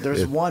good.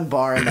 There's one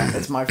bar in that.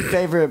 It's my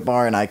favorite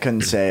bar, and I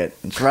couldn't say it.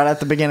 It's right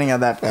at the beginning of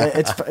that.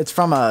 It's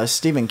from a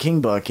Stephen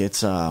King book.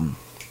 It's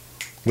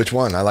Which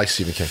one? I like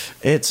Stephen King.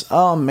 It's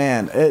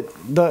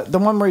the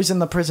one where he's in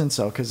the prison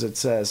cell because it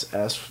says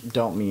S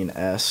don't mean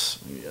S.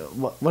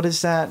 What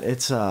is that?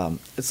 It's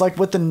like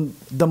with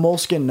the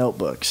Moleskine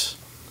notebooks.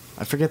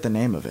 I forget the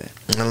name of it.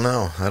 I don't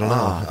know.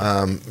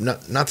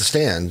 Not The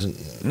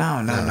Stand.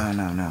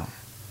 No.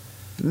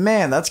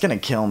 Man, that's gonna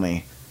kill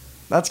me.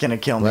 That's gonna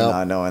kill me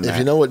not knowing that. If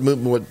you know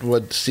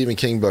what Stephen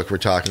King book we're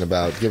talking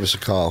about, give us a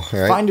call. All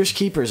right? Finders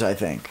Keepers, I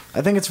think.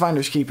 I think it's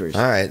Finders Keepers.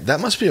 All right,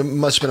 that must have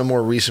been a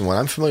more recent one.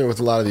 I'm familiar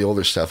with a lot of the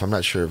older stuff. I'm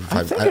not sure if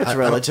I think it's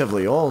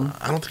relatively old.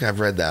 I don't think I've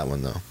read that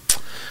one though.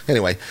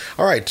 Anyway,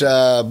 all right.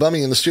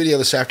 Bumming in the studio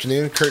this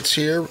afternoon. Kurt's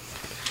here,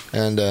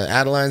 and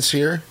Adeline's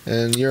here,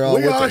 and you're all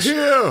with us. We are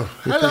here.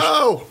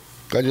 Hello.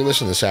 Glad you're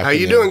listening this afternoon.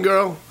 How you doing,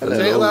 girl? Hello.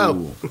 Say hello.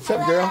 What's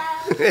up, girl?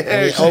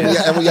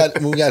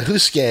 and we got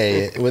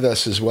Huske with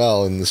us as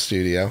well in the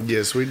studio.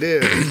 Yes, we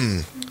did.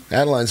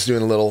 Adeline's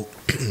doing a little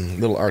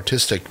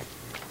artistic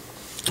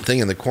thing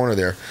in the corner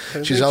there.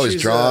 She's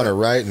always drawing or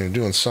writing or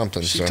doing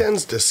something. She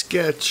tends to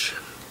sketch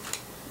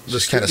the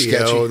Just kind of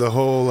studio, sketchy.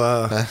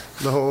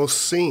 the whole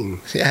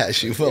scene. Yeah,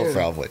 she will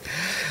probably.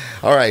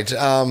 All right,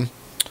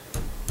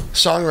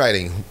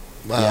 songwriting.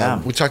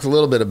 We talked a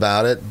little bit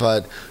about it,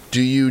 but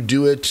do you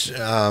do it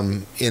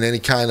in any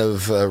kind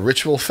of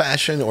ritual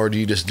fashion, or do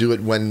you just do it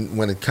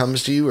when it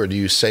comes to you, or do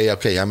you say,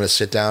 okay, I'm going to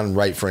sit down and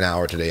write for an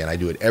hour today, and I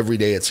do it every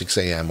day at 6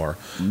 a.m. or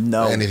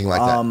anything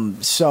like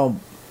that? So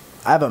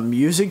I have a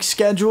music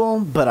schedule,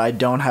 but I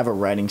don't have a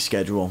writing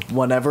schedule.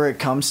 Whenever it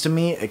comes to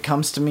me,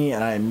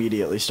 and I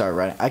immediately start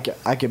writing.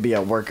 I could be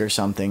at work or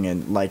something,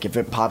 and like if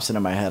it pops into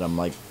my head, I'm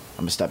like,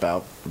 I'm gonna step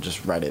out and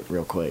just write it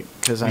real quick.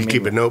 Because you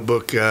keep a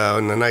notebook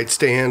on the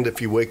nightstand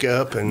if you wake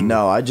up. And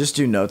no, I just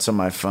do notes on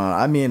my phone.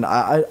 I mean,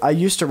 I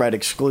used to write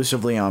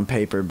exclusively on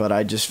paper, but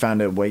I just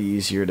found it way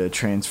easier to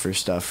transfer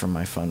stuff from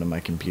my phone to my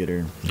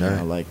computer. You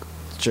know, like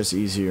it's just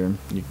easier.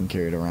 You can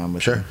carry it around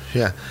with you.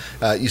 Sure,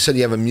 yeah. You said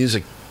you have a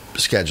music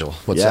schedule.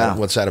 What's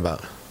that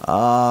about?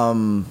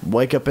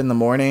 Wake up in the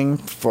morning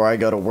before I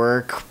go to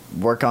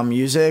work on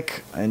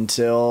music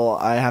until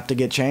I have to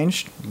get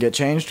changed,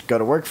 go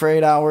to work for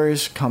 8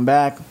 hours, come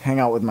back, hang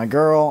out with my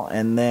girl,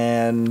 and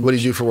then... What do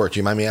you do for work? Do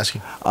you mind me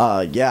asking?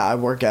 Yeah, I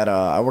work at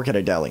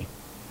a deli.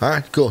 All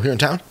right, cool. Here in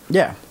town?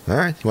 Yeah. All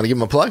right. You want to give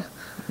him a plug?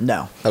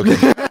 No. Okay.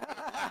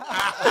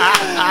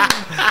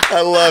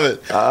 I love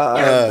it.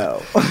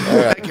 No. All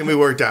right. That can be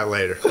worked out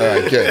later. All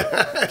right,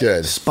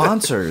 good.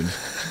 Sponsored.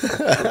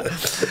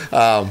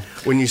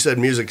 When you said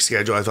music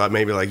schedule, I thought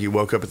maybe like you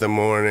woke up in the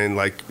morning,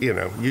 like, you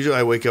know, usually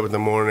I wake up in the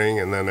morning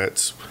and then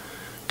it's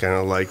kind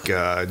of like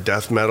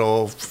death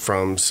metal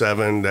from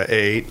 7 to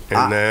 8,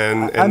 and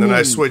then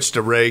I switch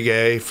to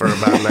reggae for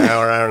about an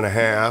hour and a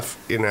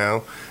half, you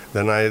know.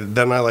 Then I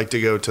like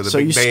to go to the big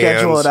bands. So you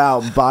schedule it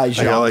out by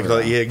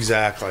genre. Yeah,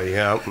 exactly,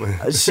 yeah.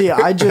 See,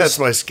 that's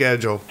my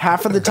schedule.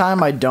 Half of the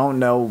time I don't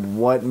know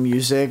what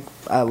music,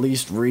 at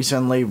least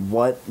recently,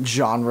 what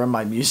genre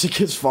my music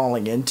is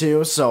falling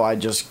into, so it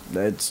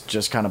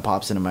just kind of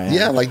pops into my head.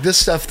 Yeah, like this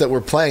stuff that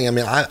we're playing,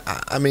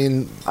 I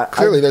mean,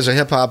 clearly there's a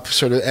hip-hop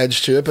sort of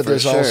edge to it, but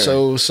there's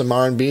also some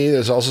R&B,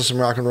 there's also some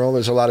rock and roll,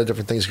 there's a lot of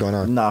different things going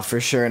on. No,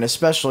 for sure, and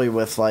especially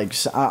with, like,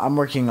 I'm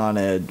working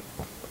on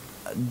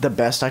the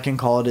best I can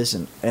call it is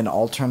an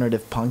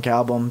alternative punk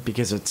album,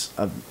 because it's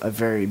a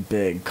very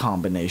big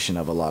combination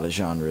of a lot of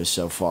genres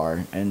so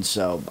far. And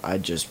so I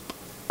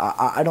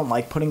don't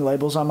like putting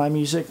labels on my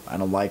music. I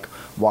don't like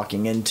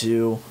walking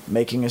into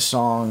making a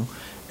song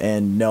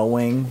and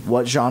knowing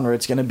what genre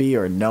it's going to be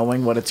or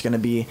knowing what it's going to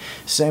be.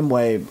 Same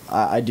way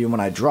I do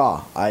when I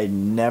draw. I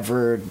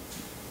never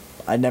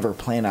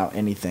plan out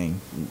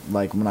anything.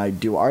 Like when I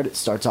do art, it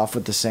starts off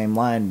with the same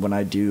line. When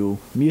I do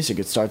music,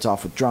 it starts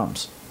off with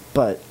drums.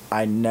 But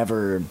I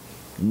never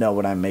know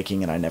what I'm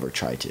making, and I never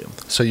try to.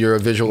 So you're a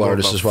visual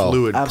artist as well?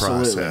 Fluid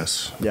Absolutely.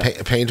 process.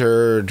 Yeah.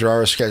 Painter,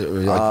 drawer, sketch. You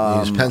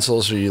use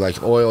pencils, or you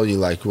like oil?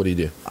 What do you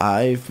do?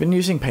 I've been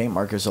using paint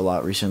markers a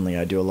lot recently.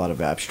 I do a lot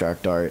of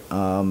abstract art,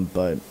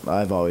 but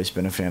I've always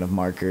been a fan of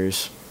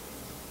markers.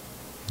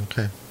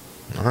 Okay.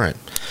 All right.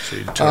 So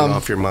you turn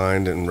off your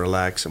mind and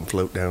relax and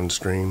float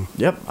downstream.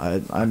 Yep.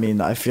 I mean,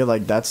 I feel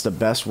like that's the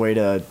best way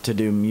to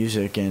do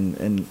music in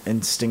an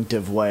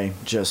instinctive way.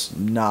 Just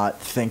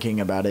not thinking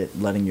about it,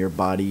 letting your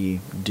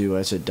body do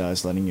as it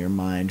does, letting your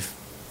mind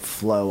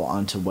flow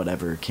onto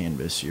whatever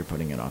canvas you're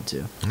putting it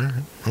onto. All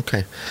right.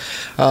 Okay.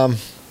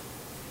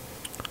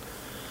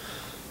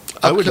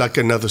 I would like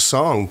another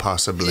song,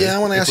 possibly. Yeah, I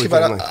want to ask you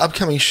about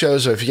upcoming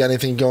shows, or if you got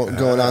anything going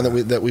on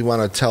that we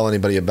want to tell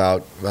anybody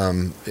about.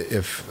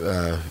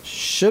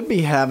 Should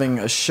be having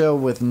a show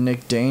with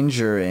Nick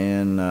Danger,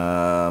 and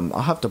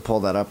I'll have to pull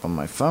that up on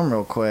my phone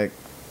real quick.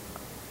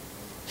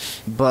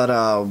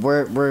 But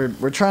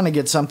we're trying to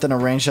get something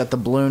arranged at the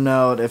Blue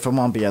Note. If it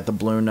won't be at the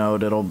Blue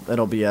Note,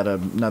 it'll be at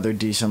another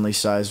decently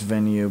sized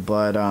venue.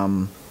 But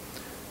I'm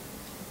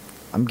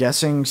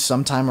guessing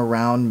sometime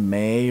around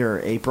May or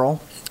April.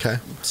 Okay.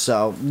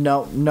 So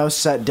no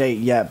set date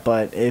yet,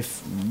 but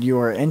if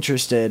you're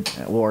interested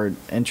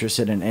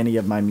in any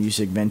of my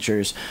music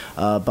ventures,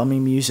 Bummy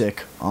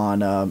Music on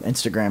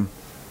Instagram.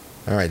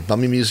 All right,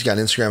 Bummy Music on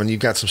Instagram, and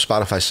you've got some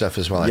Spotify stuff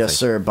as well, I think. Yes,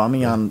 sir.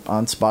 Bummy on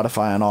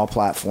Spotify on all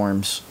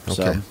platforms.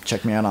 So Okay.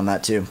 check me out on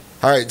that too.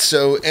 All right,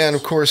 so, and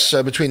of course,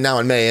 between now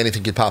and May,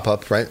 anything could pop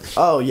up, right?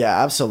 Oh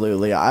yeah,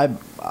 absolutely. I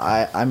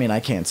mean, I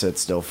can't sit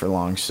still for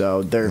long,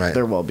 so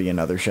there will be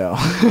another show. All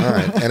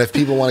right, and if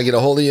people want to get a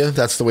hold of you,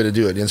 that's the way to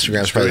do it.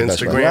 Instagram's probably the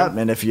best way. Yep,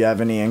 and if you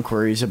have any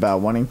inquiries about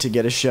wanting to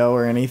get a show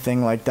or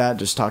anything like that,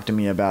 just talk to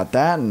me about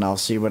that, and I'll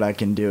see what I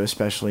can do,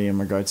 especially in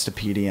regards to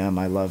PDM.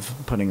 I love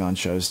putting on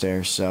shows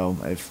there, so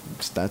if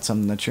that's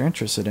something that you're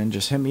interested in,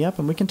 just hit me up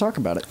and we can talk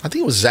about it. I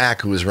think it was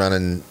Zach who was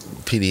running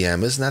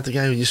PDM. Isn't that the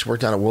guy who used to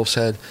work down at Wolf's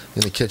Head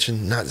in the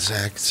kitchen? Not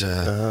Zach.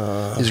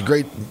 He's a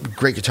great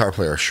guitar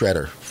player,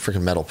 shredder,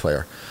 freaking metal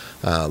player.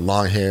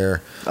 Long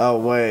hair. Oh,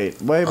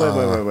 wait.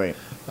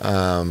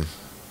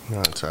 No,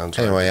 it sounds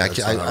anyway, right.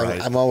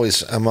 Right. I'm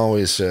always.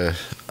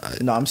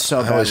 No, I'm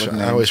so bad with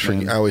names,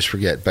 I always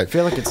forget. But I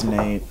feel like it's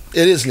Nate.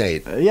 It is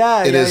Nate.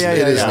 Yeah, it is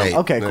Nate.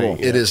 Okay, cool.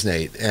 It is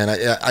Nate, and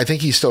I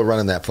think he's still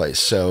running that place.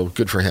 So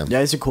good for him.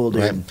 Yeah, he's a cool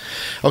dude. Right?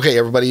 Okay,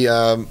 everybody.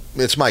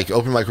 It's Mike,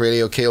 Open Mic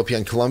Radio,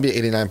 KOPN Columbia,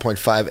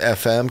 89.5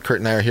 FM. Kurt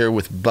and I are here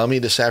with Bummy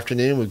this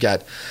afternoon. We've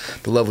got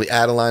the lovely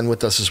Adeline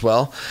with us as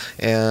well,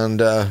 and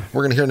we're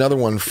going to hear another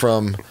one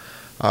from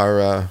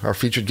our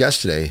featured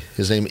guest today.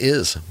 His name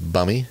is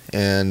Bummy,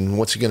 and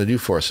what's he going to do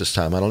for us this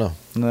time? I don't know.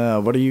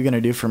 What are you going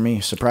to do for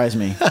me? Surprise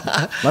me.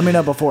 Let me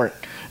know before it.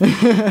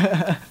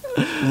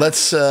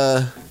 Let's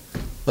do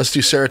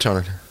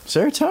Serotonin.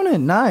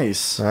 Serotonin,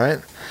 nice. All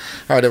right,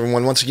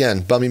 everyone. Once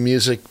again, Bummy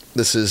Music.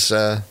 This is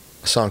a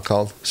song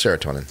called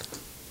Serotonin.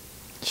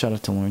 Shout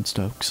out to Lauren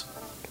Stokes.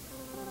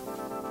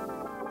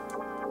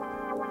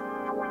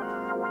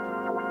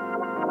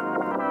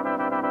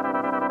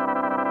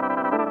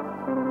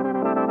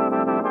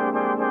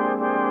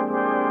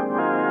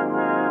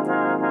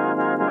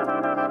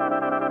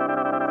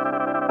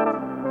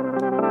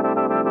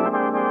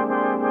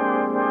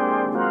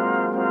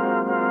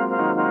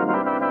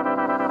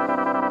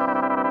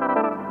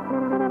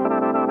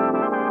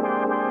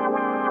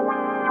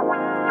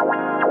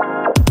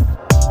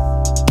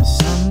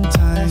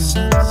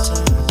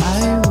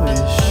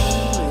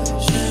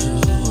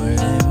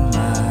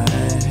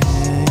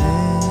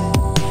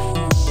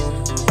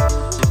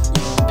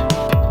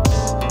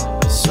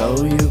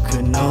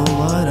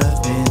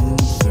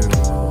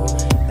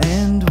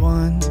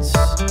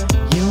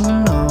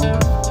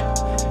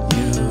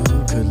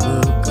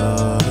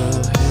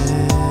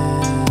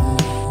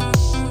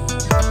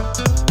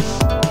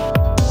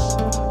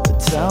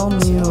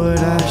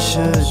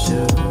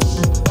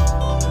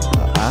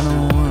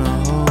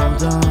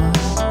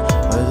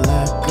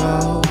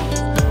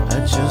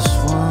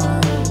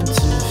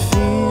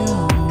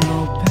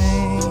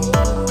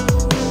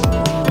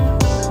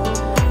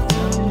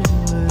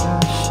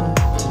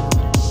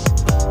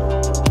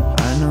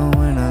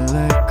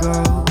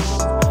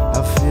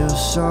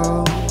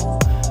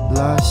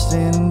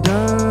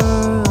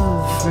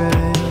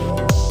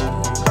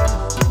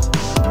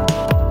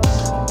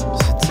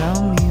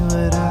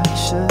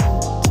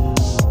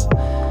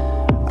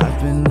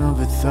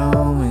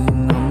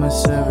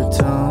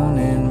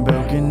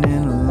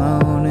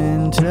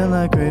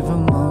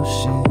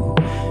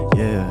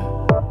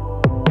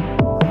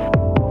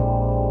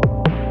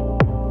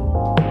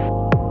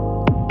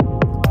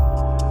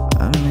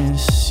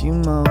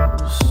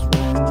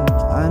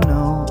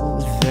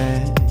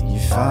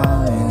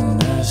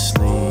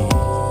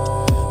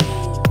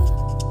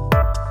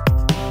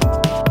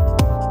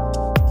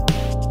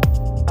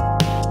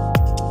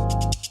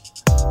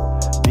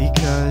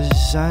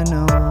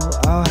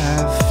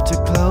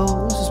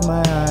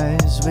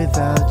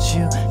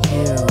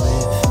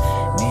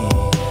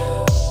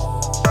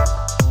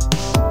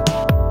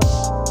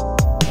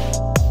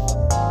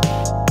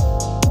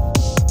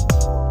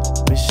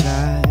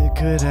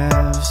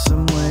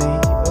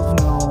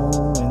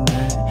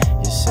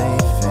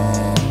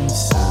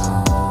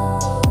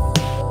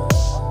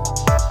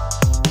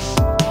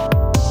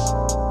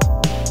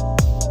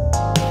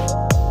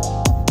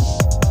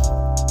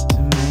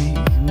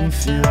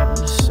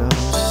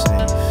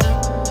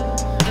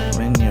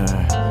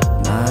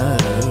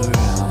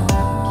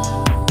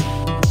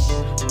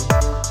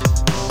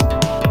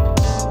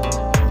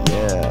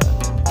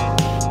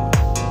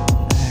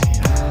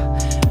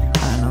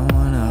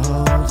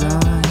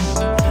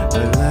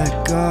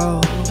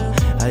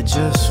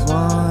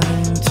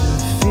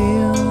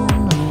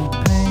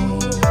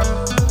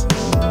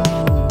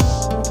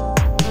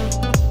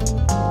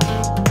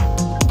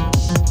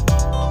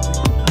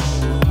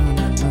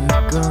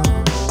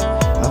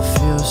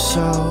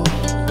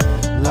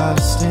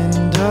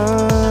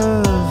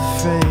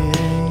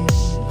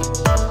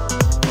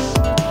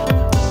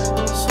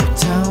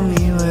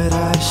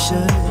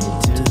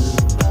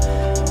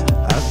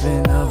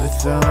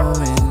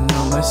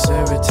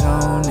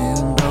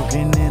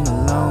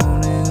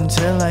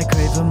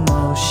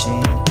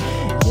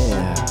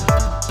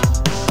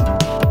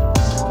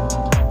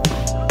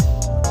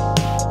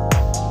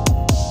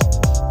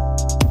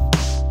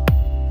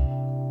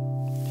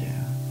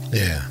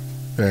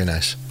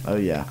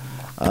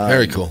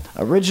 Very cool.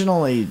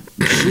 Originally,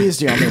 she is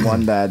the only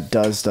one that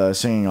does the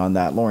singing on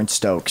that, Lauren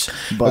Stokes.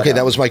 But, okay,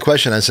 that was my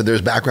question. I said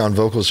there's background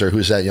vocals there.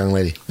 Who's that young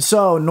lady?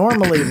 So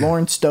normally,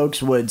 Lauren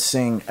Stokes would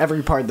sing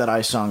every part that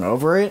I sung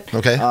over it.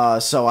 Okay.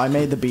 So I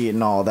made the beat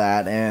and all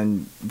that,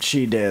 and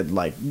she did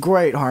like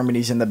great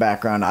harmonies in the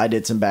background. I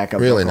did some backup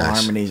really vocal nice.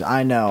 harmonies.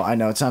 I know.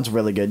 It sounds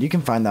really good. You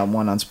can find that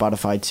one on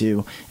Spotify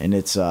too, and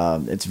it's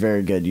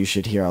very good. You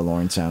should hear how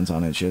Lauren sounds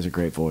on it. She has a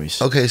great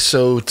voice. Okay,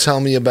 so tell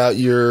me about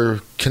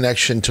your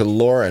connection to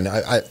Lauren.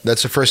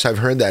 That's the first I've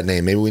heard that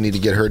name. Maybe we need to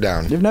get her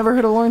down. You've never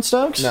heard of Lauren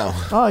Stokes? No.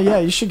 Oh yeah,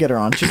 you should get her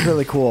on. She's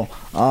really cool.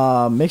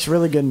 Makes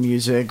really good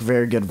music,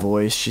 very good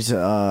voice. She's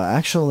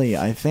actually,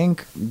 I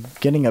think,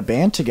 getting a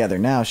band together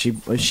now.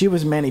 She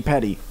was Manny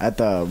Petty at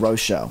the Rose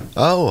Show.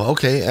 Oh,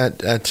 okay.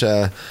 At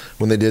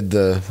when they did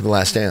the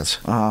Last Dance.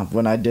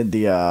 When I did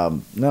the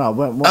when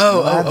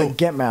I had the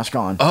Get mask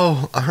on.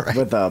 Oh, all right.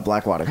 With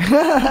Blackwater. All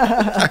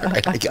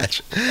right, I got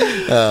you.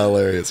 Oh,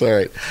 hilarious. All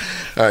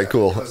right,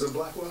 cool. Was it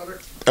Blackwater?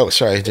 Oh,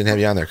 sorry, I didn't have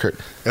you on there, Kurt.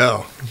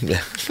 Oh,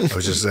 yeah. I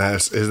was just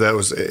asked.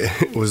 Was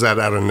that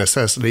out of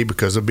necessity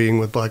because of being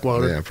with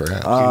Blackwater? Yeah,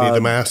 perhaps. Do you need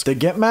the mask? The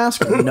Get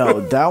mask? No,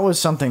 that was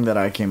something that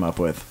I came up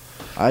with.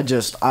 I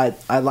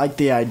like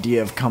the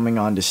idea of coming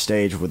onto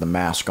stage with a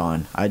mask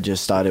on. I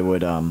just thought it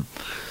would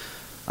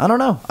I don't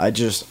know. I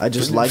just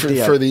like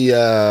the for the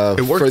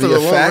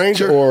effect,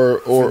 effect,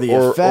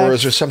 or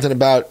is there something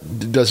about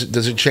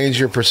does it change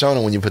your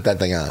persona when you put that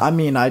thing on? I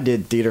mean, I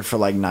did theater for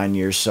like 9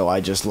 years, so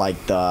I just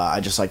like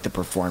the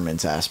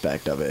performance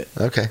aspect of it.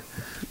 Okay,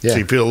 yeah. So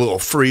you feel a little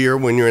freer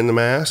when you're in the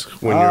mask.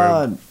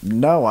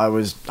 No, I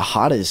was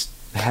hot as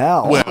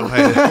hell. Well,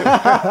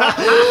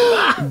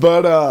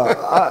 but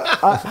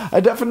I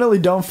definitely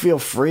don't feel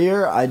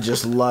freer. I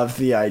just love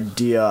the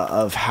idea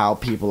of how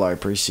people are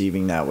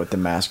perceiving that with the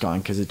mask on,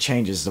 because it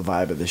changes the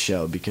vibe of the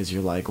show, because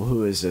you're like, well,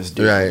 who is this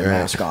dude with the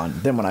mask on?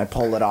 Then when I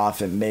pull it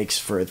off, it makes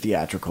for a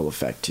theatrical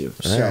effect too.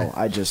 So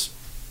I just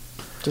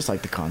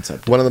like the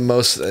concept. One of the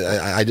most,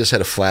 I just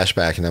had a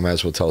flashback, and I might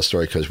as well tell a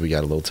story because we got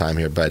a little time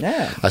here. But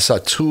I saw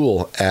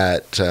Tool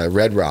at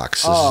Red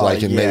Rocks. This is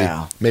like in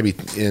maybe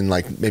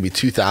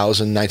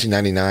 2000,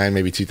 1999,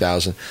 maybe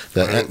 2000.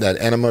 That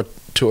Enema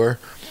tour,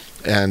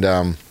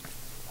 and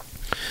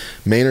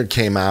Maynard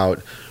came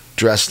out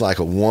dressed like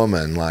a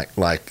woman, like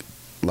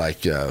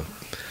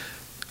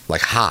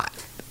hot.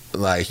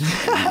 Like,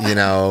 you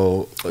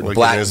know,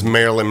 black, his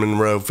Marilyn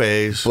Monroe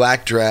face,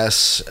 black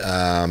dress,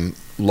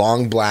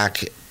 long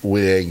black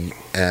wig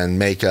and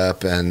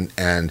makeup, and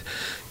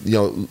you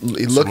know,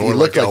 he looked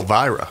like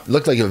Elvira.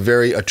 Looked like a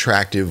very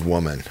attractive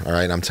woman. All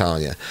right, I'm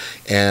telling you.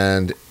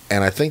 And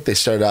I think they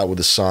started out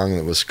with a song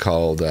that was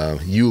called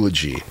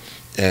Eulogy.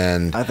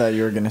 And I thought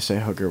you were going to say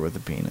Hooker with a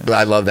Penis. But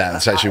I love that.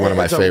 It's actually one of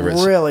my favorites.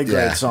 It's a really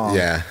great song.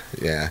 Yeah.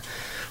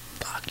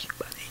 Fuck you,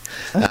 buddy.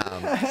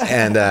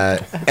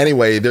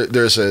 Anyway,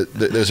 there's a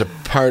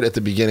part at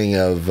the beginning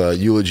of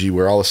Eulogy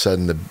where all of a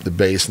sudden the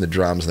bass and the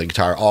drums and the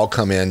guitar all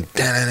come in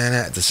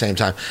at the same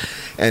time,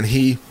 and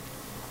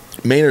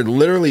Maynard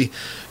literally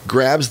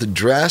grabs the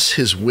dress,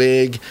 his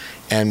wig,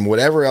 and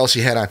whatever else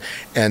he had on,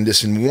 and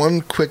just in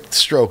one quick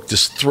stroke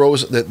just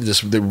throws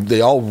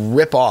they all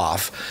rip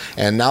off,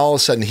 and now all of a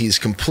sudden he's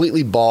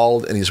completely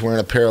bald, and he's wearing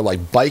a pair of like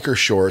biker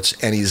shorts,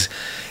 and he's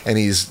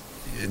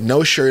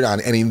no shirt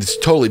on, and he's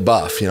totally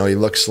buff. You know, he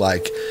looks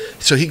like,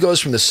 so he goes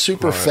from the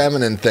super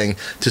feminine thing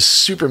to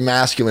super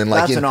masculine,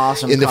 like an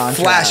awesome in the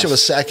contrast. flash of a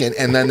second,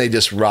 and then they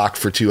just rock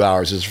for 2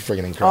 hours. It's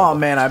freaking incredible. Oh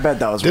man, I bet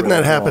that was. Didn't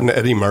really that happen to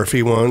Eddie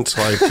Murphy once?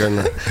 Like,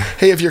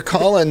 hey, if you're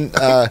calling,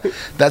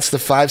 that's the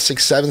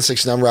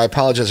 5676 number. I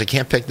apologize, I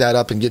can't pick that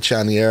up and get you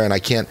on the air, and I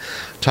can't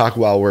talk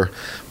while we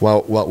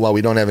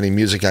don't have any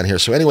music on here.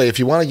 So anyway, if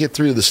you want to get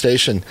through to the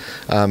station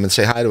and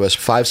say hi to us,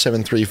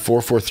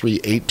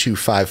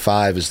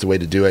 573-443-8255 is the way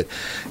to do it,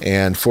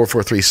 and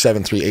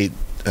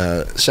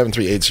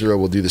 443-738-7380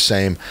 will do the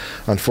same.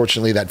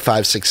 Unfortunately, that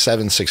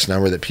 5676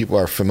 number that people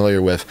are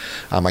familiar with,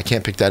 I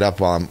can't pick that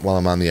up while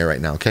I'm on the air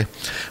right now. Okay,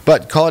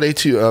 but call it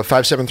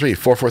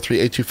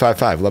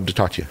 573-443-8255. Love to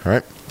talk to you. All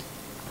right.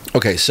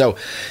 Okay, so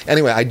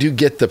anyway, I do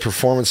get the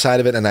performance side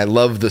of it, and I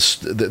love this.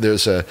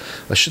 There's some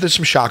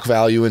shock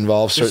value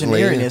involved.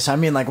 Certainly, there's an eeriness. I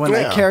mean, like when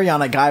they carry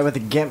on a guy with a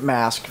gimp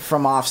mask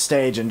from off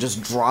stage and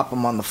just drop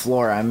him on the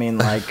floor. I mean,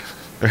 like,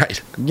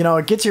 right? You know,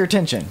 it gets your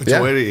attention. It's a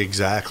way to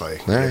exactly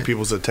get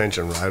people's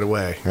attention right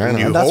away. Right. And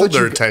you hold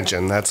their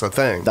attention. That's the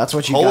thing. That's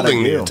what you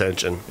holding gotta do. the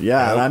attention.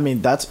 Yeah, and I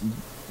mean that's.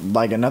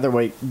 Like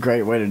another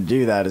great way to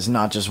do that is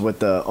not just with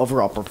the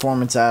overall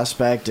performance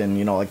aspect and,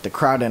 you know, like the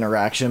crowd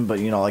interaction, but,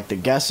 you know, like the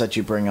guests that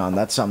you bring on.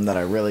 That's something that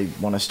I really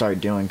want to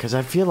start doing, because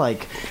I feel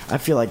like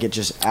it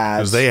just adds.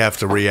 Because they have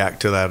to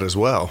react to that as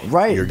well.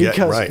 Right.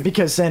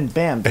 Because then,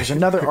 bam, there's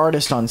another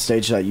artist on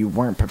stage that you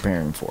weren't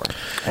preparing for.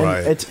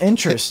 And it's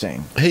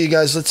interesting. Hey, you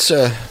guys, let's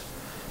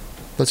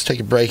take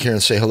a break here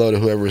and say hello to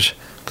whoever's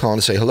calling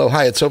to say hello.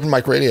 Hi, it's Open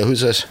Mic Radio. Who's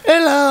this?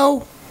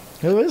 Hello.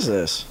 Who is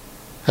this?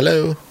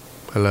 Hello.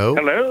 Hello?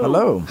 Hello.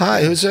 Hello.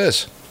 Hi, who's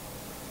this?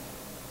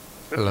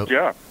 Hello.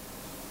 Jeff.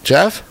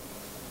 Jeff?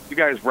 You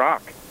guys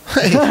rock.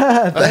 Hey,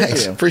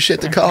 thanks.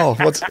 Appreciate the call.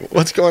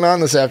 What's going on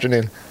this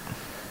afternoon?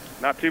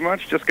 Not too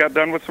much. Just got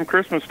done with some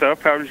Christmas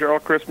stuff. How's your all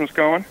Christmas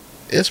going?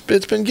 It's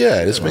been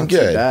good. It's been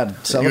good.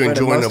 You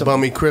enjoying a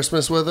bummy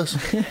Christmas with us?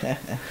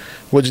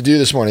 What'd you do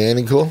this morning?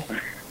 Anything cool?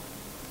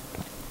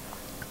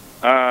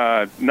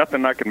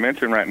 Nothing I can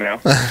mention right now.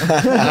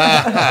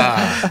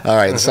 All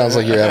right. It sounds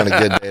like you're having a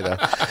good day, though.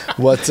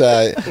 What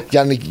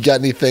got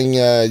anything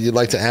you'd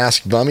like to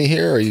ask Bummy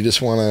here, or you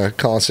just want to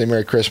call and say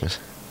Merry Christmas?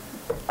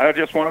 I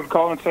just wanted to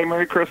call and say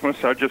Merry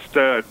Christmas. I just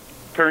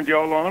turned you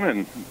all on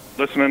and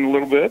listening a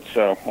little bit,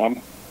 so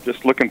I'm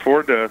just looking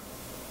forward to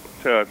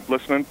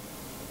listening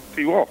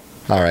to you all.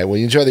 All right. Well,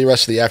 you enjoy the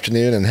rest of the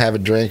afternoon and have a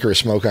drink or a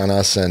smoke on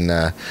us, and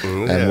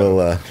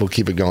we'll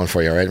keep it going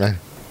for you. All right, man.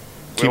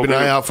 Keep an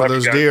eye out for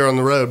those deer on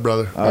the road,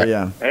 brother. Oh,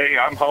 yeah. Hey,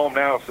 I'm home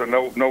now, so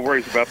no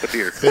worries about the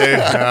deer.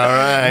 Yeah, all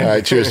right. All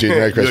right. Cheers, dude.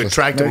 Merry You Christmas.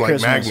 attract them Merry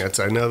like Christmas. magnets.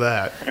 I know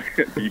that.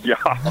 Yeah.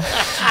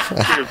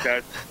 Cheers,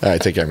 guys. All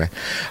right, take care, man.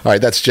 All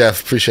right, that's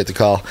Jeff. Appreciate the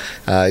call.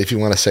 If you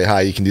want to say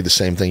hi, you can do the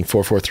same thing,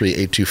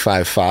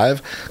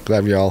 443-8255.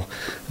 Glad you're all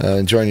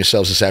enjoying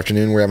yourselves this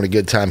afternoon. We're having a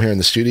good time here in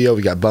the studio.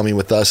 We got Bummy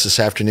with us this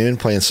afternoon,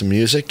 playing some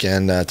music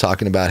and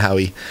talking about how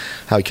he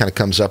kind of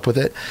comes up with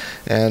it.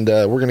 And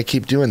we're going to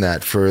keep doing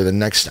that for the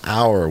next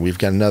hour. We've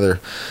got another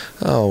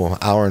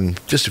hour and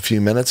just a few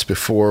minutes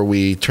before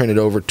we turn it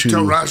over to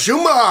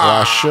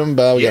Rashumba.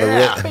 Rashumba. We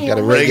got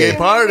a Reggae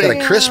party. Got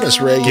a Christmas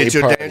reggae Get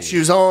your party. dance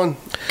shoes on.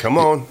 Come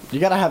on. You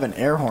got to have an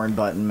air horn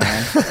button,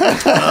 man.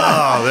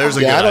 Oh, there's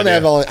a good I don't idea.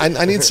 have all.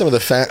 I need some of the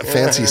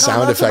fancy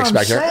sound That's what effects I'm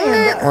back there.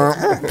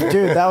 saying.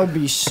 Dude, that would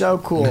be so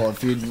cool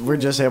if you were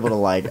just able to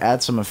like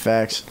add some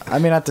effects. I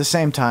mean, at the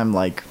same time,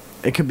 like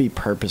it could be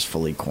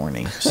purposefully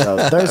corny. So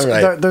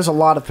Right. there's a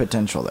lot of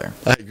potential there.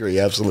 I agree,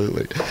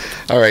 absolutely.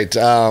 All right,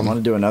 Want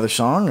to do another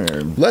song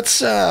or?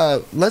 let's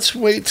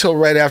wait till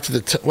right after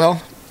the.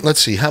 Well, let's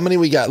see how many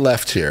we got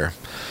left here.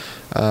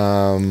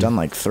 Done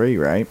like 3,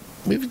 right?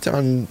 We've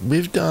done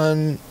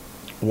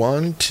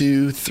 1,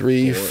 2,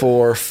 3,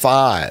 4,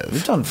 5.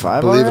 We've done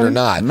 5. Believe it already? or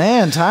not.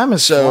 Man, time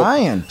is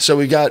flying. So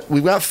we've got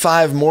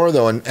 5 more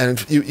though, and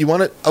if you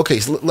want to. Okay,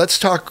 so let's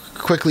talk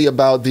quickly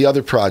about the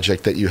other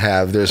project that you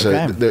have. There's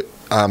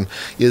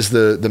is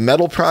the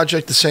metal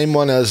project the same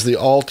one as the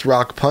alt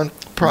rock punk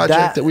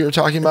project that we were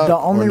talking about? The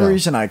only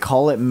reason I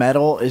call it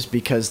metal is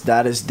because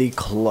that is the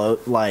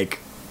like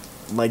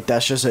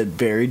that's just a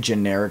very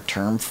generic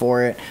term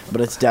for it, but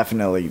it's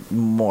definitely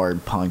more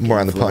punk. More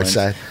on the punk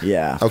side?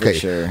 Yeah, Okay. for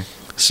sure.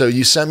 So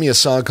you sent me a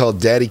song called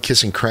 "Daddy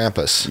Kissing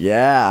Krampus."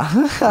 Yeah,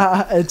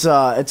 it's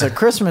a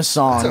Christmas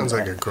song. Sounds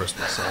like a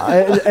Christmas song.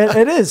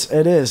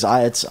 It is.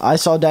 I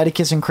saw Daddy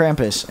Kissing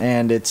Krampus,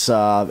 and it's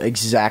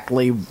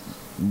exactly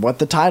what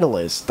the title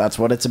is. That's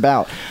what it's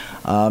about.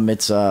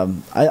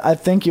 I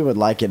think you would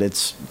like it.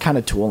 It's kind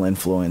of Tool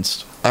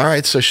influenced. All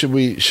right, so should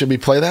we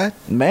play that?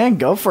 Man,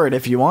 go for it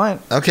if you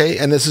want. Okay,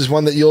 and this is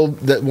one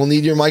that we'll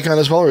need your mic on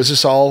as well, or is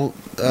this all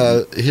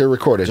here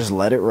recorded? Just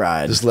let it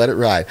ride. Just let it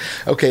ride.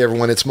 Okay,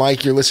 everyone, it's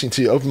Mike. You're listening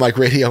to Open Mic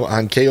Radio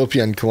on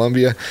KOPN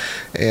Columbia,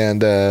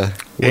 and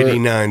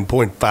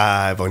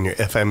 89.5 on your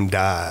FM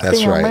dial.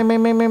 that's right.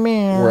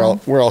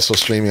 We're also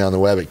streaming on the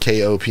web at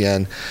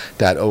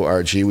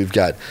kopn.org. We've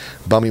got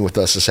Bummy with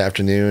us this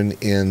afternoon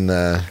in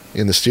the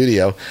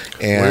studio,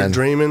 We're and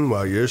dreaming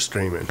while you're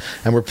streaming.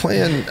 we're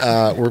playing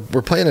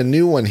we're playing a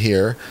new one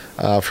here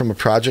from a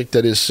project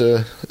that is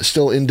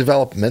still in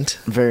development.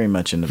 Very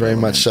much in the Very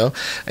much so.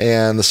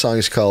 And the song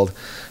is called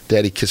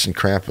Daddy Kissing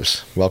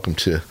Krampus. Welcome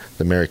to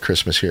the Merry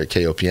Christmas here at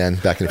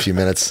KOPN. Back in a few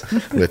minutes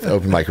with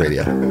Open Mic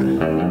Radio.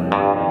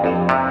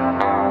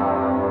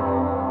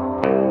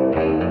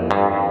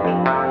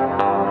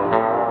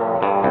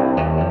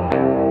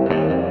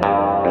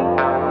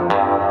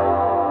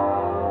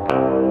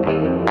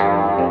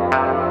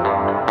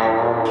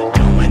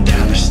 Going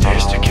down the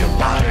stairs to get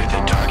water,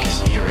 the dark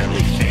is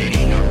eerily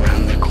fading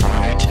around the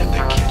corner to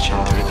the kitchen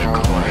through the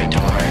corridor.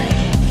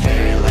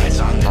 Fairy lights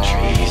on the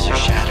trees, or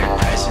shattered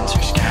presents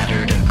are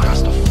scattered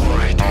across the floor.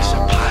 There's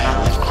a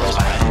pile of clothes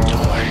by the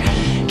door.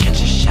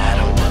 Catch a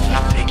shadow of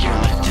a figure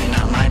lifting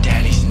up my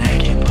daddy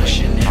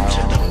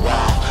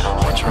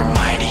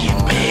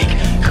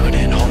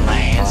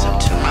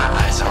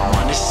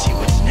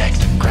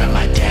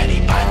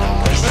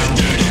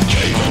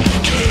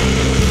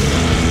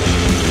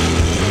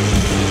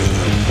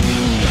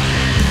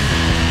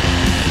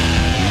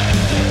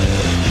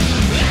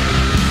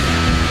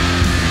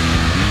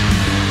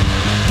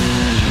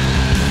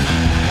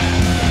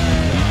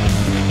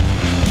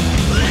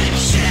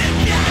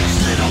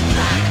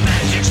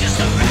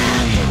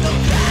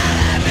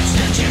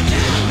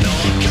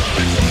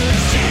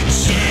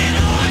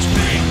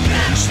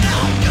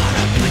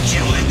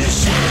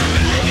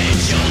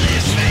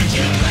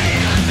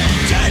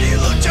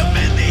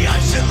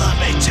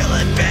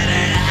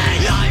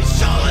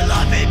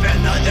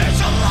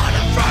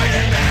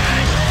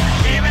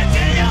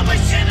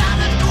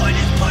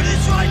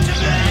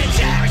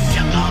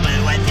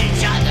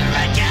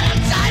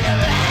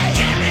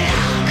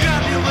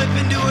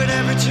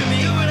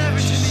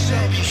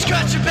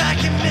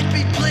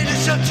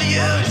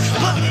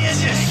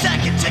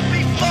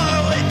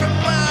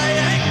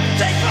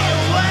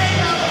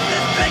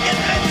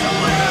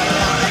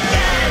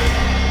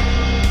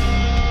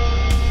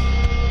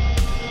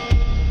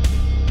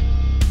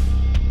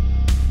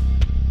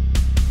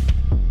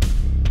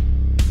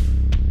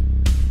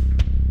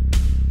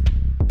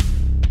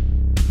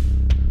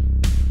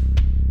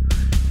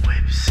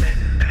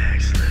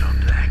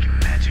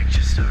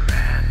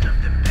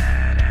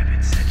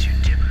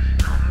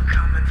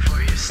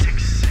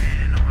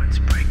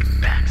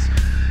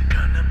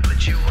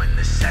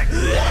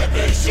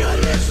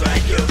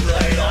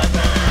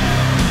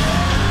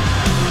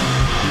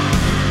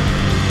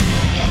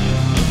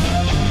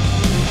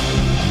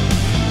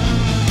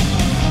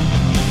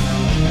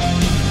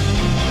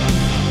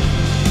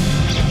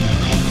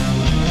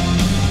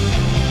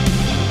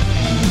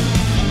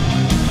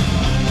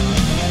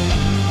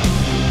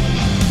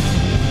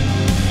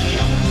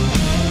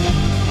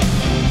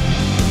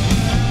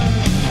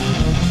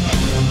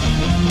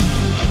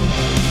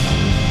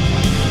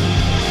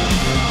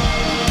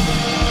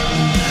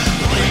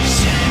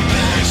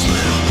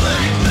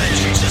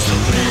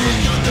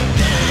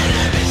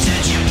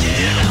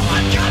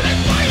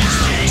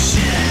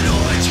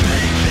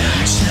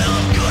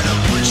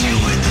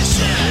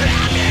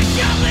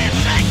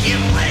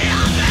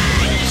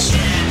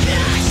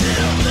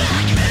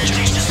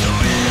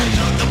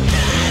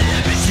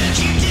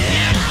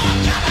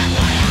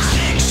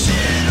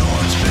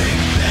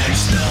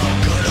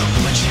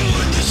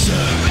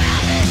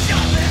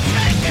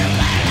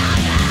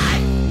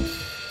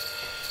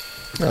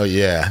Oh,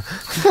 yeah.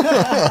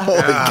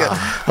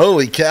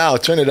 Holy cow.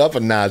 Turn it up a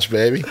notch,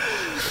 baby.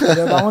 Yeah,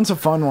 that one's a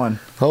fun one.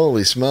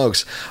 Holy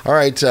smokes. All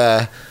right.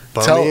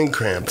 Bonnie and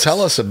Krampus.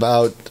 Tell us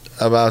about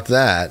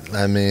that.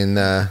 I mean...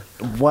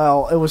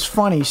 Well, it was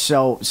funny.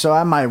 So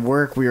at my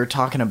work, we were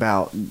talking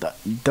about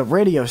the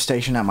radio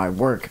station at my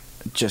work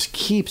just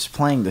keeps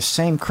playing the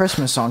same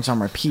Christmas songs on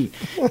repeat.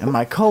 And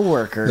my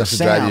coworker,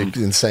 Sam, drive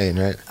you insane,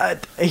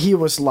 right? He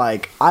was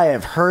like,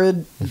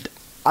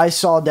 I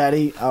saw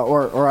Daddy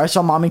or I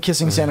saw Mommy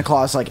kissing Santa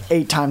Claus like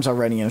 8 times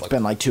already, and it's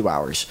been like 2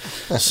 hours.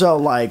 So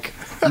like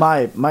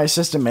my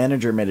assistant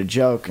manager made a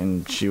joke,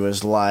 and she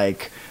was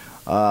like,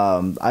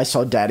 I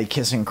saw Daddy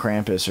kissing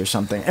Krampus or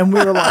something, and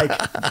we were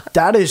like,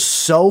 that is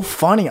so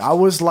funny. I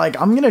was like,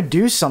 I'm gonna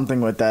do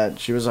something with that.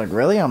 She was like,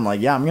 really? I'm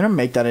like, yeah, I'm gonna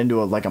make that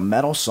into a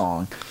metal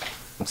song.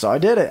 So I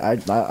did it.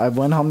 I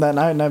went home that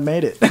night and I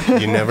made it.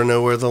 You never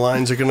know where the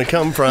lines are going to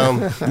come from.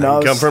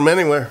 No, come from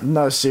anywhere.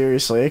 No,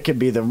 seriously, it could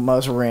be the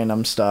most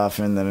random stuff,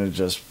 and then it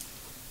just.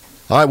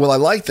 All right. Well, I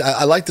like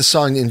the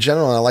song in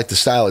general, and I like the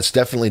style. It's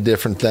definitely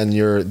different than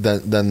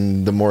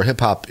than the more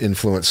hip hop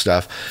influenced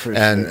stuff,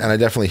 and I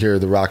definitely hear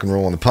the rock and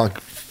roll and the punk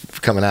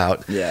coming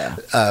out. Yeah.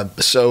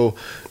 So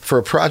for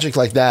a project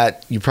like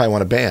that, you probably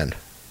want a band.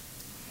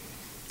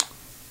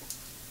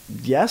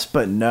 Yes,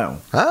 but no.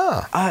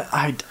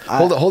 I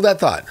hold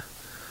that thought.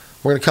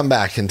 We're going to come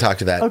back and talk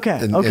to that.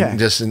 In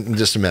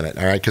just a minute,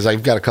 all right? Because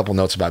I've got a couple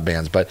notes about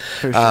bands, but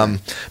sure.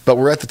 But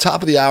we're at the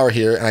top of the hour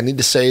here, and I need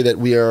to say that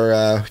we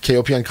are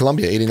KOPN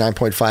Columbia,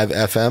 89.5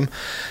 FM,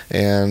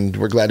 and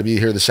we're glad to be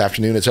here this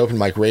afternoon. It's Open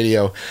Mic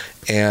Radio,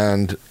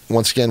 and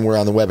once again, we're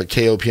on the web at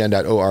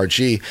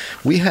kopn.org.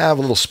 We have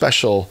a little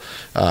special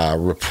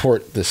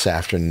report this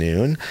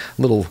afternoon,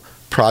 a little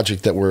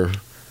project that we're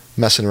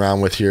messing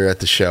around with here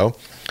at the show.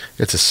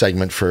 It's a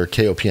segment for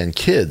KOPN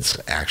Kids,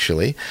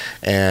 actually.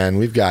 And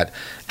we've got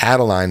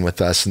Adeline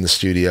with us in the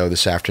studio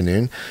this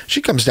afternoon.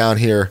 She comes down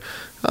here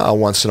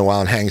once in a while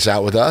and hangs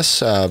out with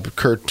us.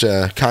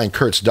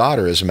 Kurt's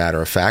daughter, as a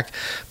matter of fact.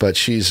 But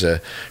she's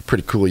a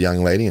pretty cool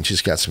young lady, and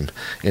she's got some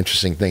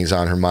interesting things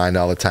on her mind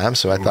all the time.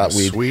 So I thought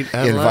we'd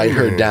invite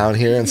her down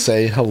here and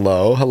say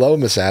hello. Hello,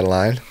 Miss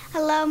Adeline.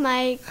 Hello,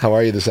 Mike. How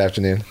are you this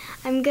afternoon?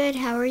 I'm good.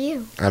 How are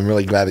you? I'm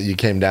really glad that you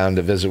came down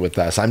to visit with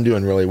us. I'm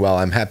doing really well.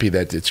 I'm happy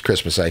that it's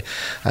Christmas.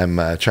 I'm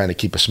trying to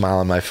keep a smile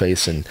on my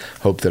face and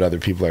hope that other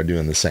people are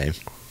doing the same.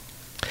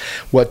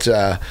 What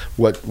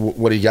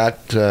do you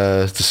got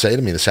to say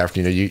to me this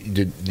afternoon?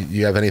 Did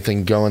you have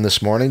anything going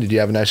this morning? Did you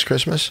have a nice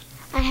Christmas?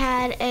 I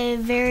had a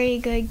very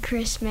good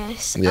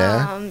Christmas.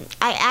 Yeah?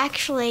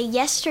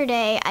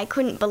 Yesterday, I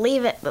couldn't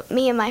believe it, but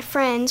me and my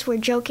friends were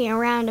joking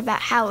around about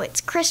how it's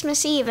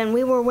Christmas Eve and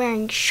we were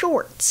wearing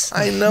shorts.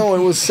 I know, it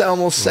was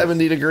almost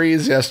 70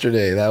 degrees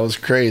yesterday. That was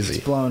crazy.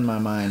 It's blowing my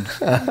mind.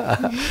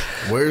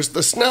 Where's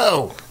the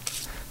snow?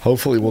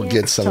 Hopefully we'll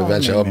get some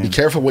eventually. Me, be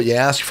careful what you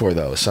ask for,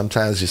 though.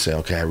 Sometimes you say,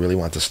 okay, I really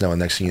want the snow, and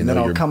next thing you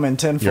know, you're come in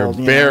tenfold,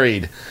 you're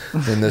buried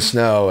in the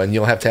snow, and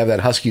you'll have to have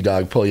that husky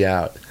dog pull you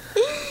out.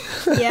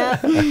 Yeah.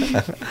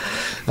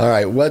 All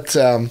right.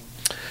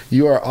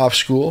 You are off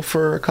school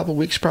for a couple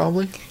weeks,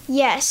 probably?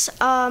 Yes.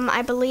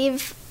 I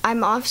believe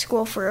I'm off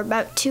school for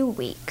about 2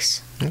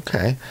 weeks.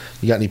 Okay.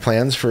 You got any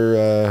plans for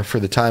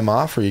the time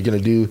off? Are you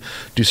going to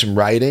do some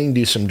writing,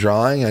 do some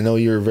drawing? I know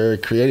you're a very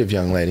creative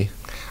young lady.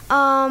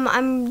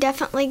 I'm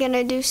definitely going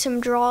to do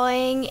some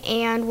drawing,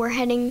 and we're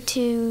heading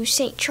to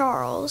St.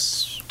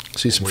 Charles.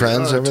 See some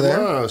friends over there?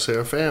 Tomorrow, see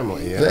our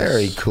family, yes.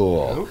 Very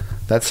cool. Yep.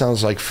 That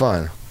sounds like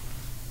fun.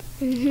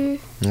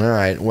 Mm-hmm. All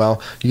right.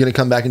 Well, you going to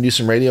come back and do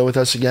some radio with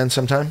us again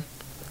sometime?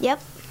 Yep.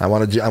 I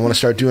want to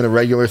start doing a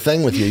regular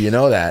thing with you. You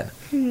know that.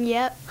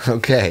 Yep.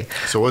 Okay.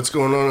 So what's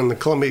going on in the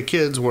Columbia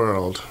Kids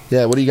world?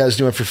 Yeah, what are you guys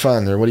doing for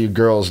fun? Or what are you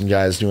girls and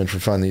guys doing for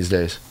fun these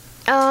days?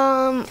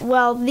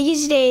 Well,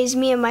 these days,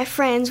 me and my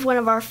friends, one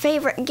of our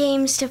favorite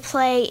games to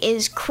play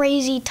is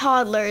Crazy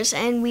Toddlers,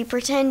 and we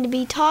pretend to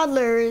be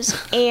toddlers,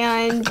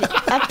 and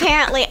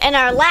apparently in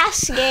our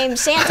last game,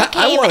 Santa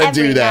came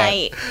every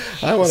night.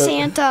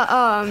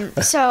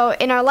 So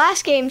in our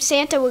last game,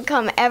 Santa would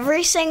come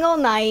every single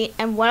night,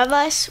 and one of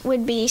us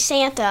would be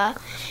Santa,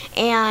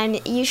 and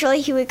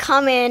usually he would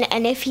come in,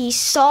 and if he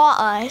saw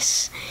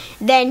us,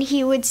 then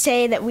he would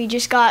say that we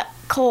just got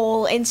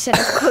coal instead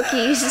of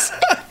cookies.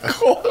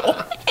 Coal.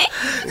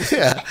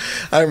 Yeah,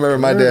 I remember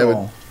my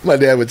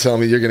dad would tell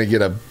me you're going to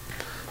get a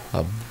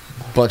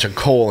bunch of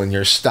coal in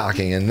your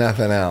stocking and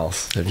nothing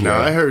else.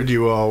 I heard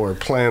you all were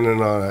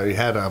planning on you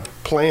had a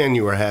plan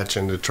you were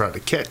hatching to try to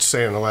catch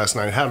Santa last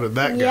night. How did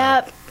that go?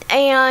 Yep,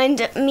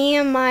 and me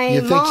and my mom...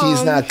 You think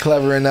he's not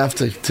clever enough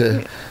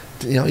to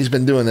he's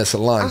been doing this a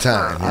long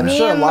time. I'm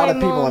sure a lot of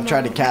people have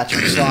tried to catch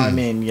him. So I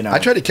mean, I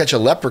tried to catch a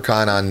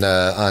leprechaun on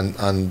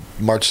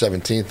March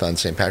 17th on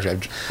St.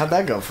 Patrick's. How'd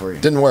that go for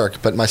you? Didn't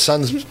work, but my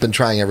son's been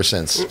trying ever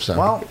since. So.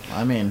 Well,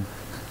 I mean,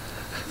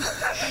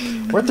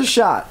 Worth a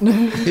shot.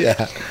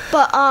 Yeah.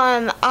 But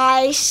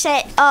I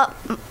set up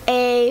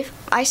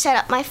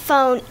my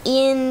phone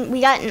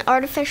we got an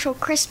artificial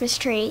Christmas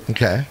tree.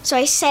 Okay. So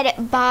I set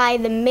it by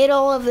the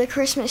middle of the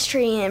Christmas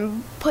tree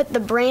and put the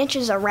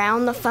branches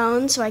around the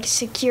phone so I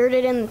secured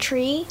it in the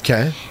tree.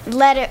 Okay.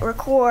 Let it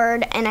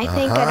record, and I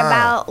think at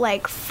about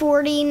like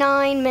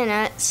 49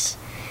 minutes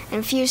and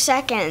a few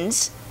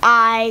seconds,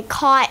 I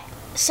caught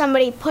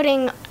somebody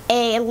putting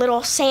a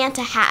little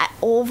Santa hat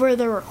over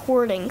the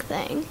recording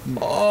thing.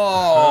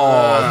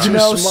 Oh, too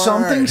smart.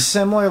 Something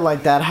similar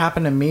like that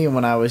happened to me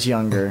when I was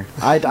younger.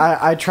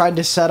 I tried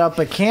to set up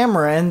a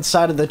camera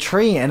inside of the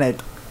tree, and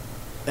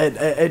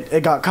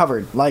it got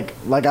covered. Like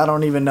I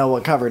don't even know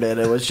what covered it.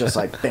 It was just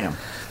like, bam.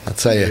 I'll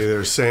tell you.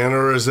 Either Santa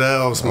or his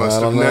elves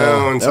must have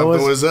known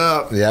something was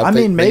up. Yeah, I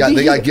mean, maybe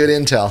they got good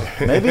intel.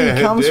 Maybe he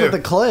comes with a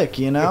clique,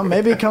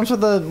 Maybe he comes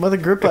with a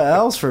group of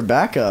elves for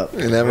backup.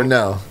 You never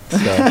know. So,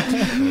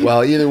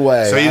 well, either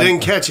way. So you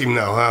didn't catch him,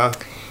 though, huh?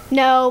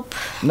 Nope.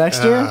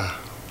 Next year?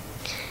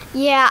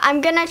 Yeah, I'm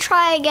gonna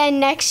try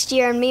again next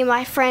year, and me and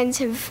my friends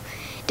have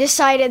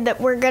decided that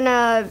we're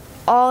gonna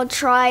all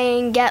try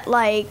and get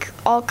like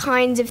all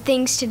kinds of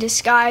things to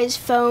disguise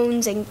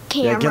phones and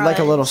cameras. Yeah, get like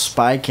a little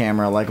spy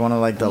camera, like one of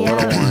like the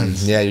little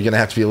ones. Yeah, you're gonna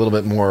have to be a little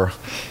bit more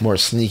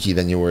sneaky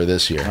than you were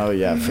this year. Oh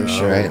yeah, for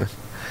sure. Right?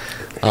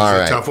 It's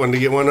a tough one to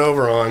get one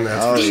over on,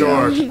 that's for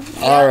sure.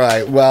 All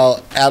right.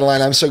 Well,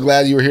 Adeline, I'm so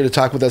glad you were here to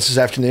talk with us this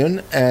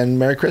afternoon, and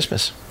Merry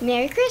Christmas.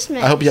 Merry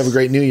Christmas. I hope you have a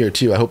great New Year,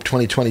 too. I hope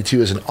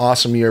 2022 is an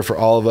awesome year for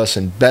all of us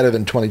and better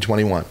than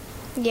 2021.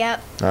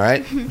 Yep. All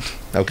right?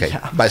 Okay.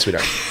 Yeah. Bye,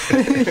 sweetheart.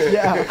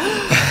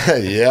 Yeah.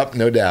 Yep,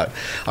 no doubt.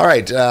 All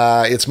right.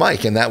 It's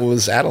Mike, and that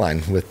was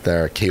Adeline with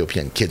our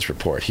KOPN Kids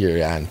Report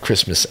here on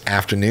Christmas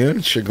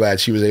afternoon. Sure glad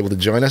she was able to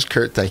join us.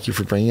 Kurt, thank you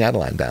for bringing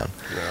Adeline down.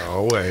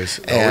 Always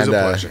a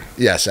pleasure.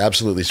 Yes,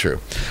 absolutely true.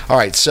 All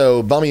right,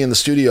 so Bummy in the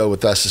studio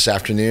with us this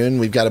afternoon.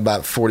 We've got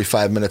about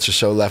 45 minutes or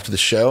so left of the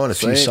show and a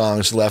few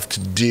songs left to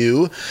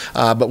do.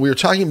 But we were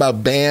talking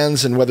about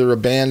bands and whether a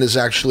band is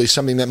actually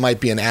something that might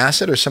be an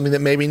asset or something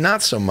that maybe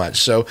not so much.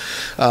 So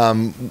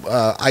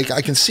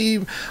I can see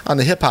on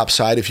the hip hop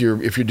side, if you're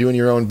doing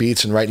your own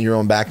beats and writing your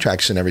own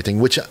backtracks and everything,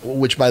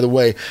 which by the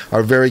way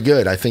are very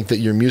good. I think that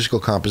your musical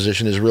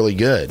composition is really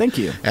good. Thank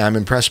you. And I'm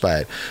impressed by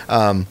it.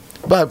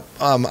 But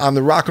on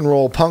the rock and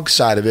roll punk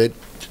side of it,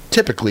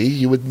 typically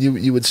you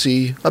would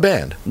see a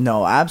band.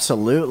 No,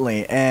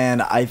 absolutely,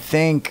 and I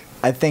think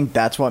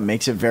that's what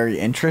makes it very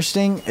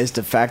interesting is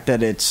the fact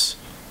that it's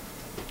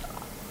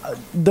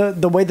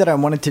the way that I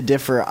want it to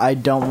differ. I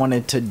don't want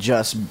it to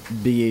just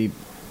be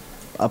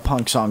a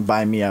punk song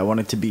by me. I want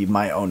it to be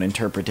my own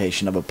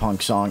interpretation of a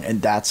punk song,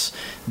 and that's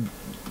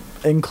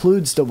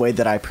includes the way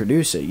that I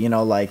produce it.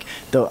 Like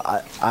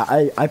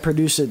I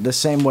produce it the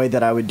same way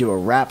that I would do a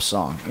rap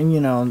song,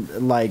 and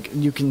like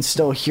you can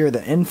still hear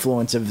the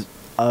influence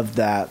of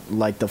that,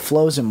 like the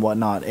flows and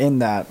whatnot in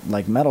that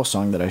like metal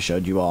song that I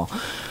showed you all.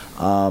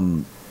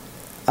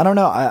 I don't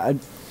know.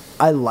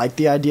 I like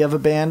the idea of a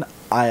band.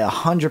 I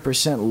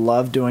 100%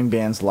 love doing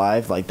bands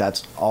live. Like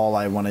that's all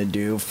I want to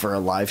do for a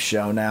live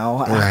show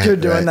now after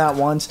doing that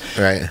once.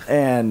 Right.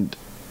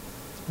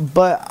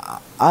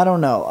 But I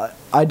don't know.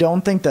 I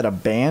don't think that a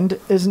band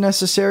is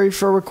necessary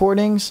for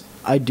recordings.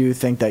 I do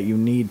think that you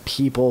need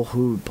people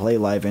who play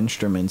live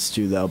instruments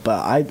too, though.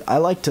 But I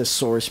like to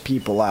source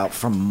people out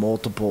from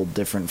multiple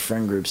different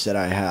friend groups that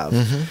I have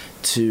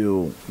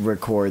to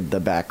record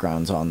the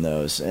backgrounds on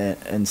those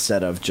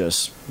instead of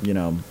just,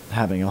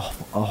 having a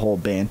whole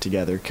band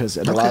together, because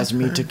it allows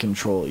me to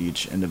control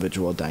each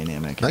individual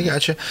dynamic. I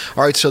gotcha.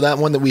 All right, so that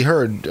one that we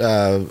heard,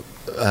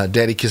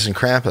 Daddy Kissing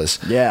Krampus.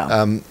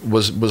 Yeah.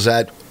 Was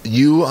that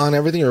you on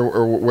everything,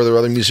 or were there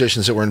other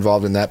musicians that were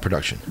involved in that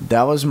production?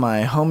 That was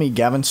my homie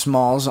Gavin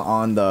Smalls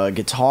on the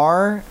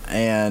guitar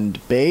and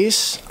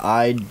bass.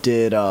 I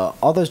did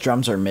all those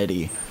drums are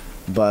MIDI,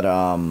 but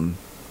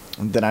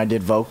then I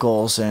did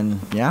vocals,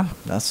 and yeah,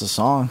 that's the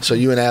song. So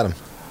you and Adam?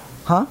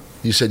 Huh?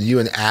 You said you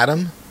and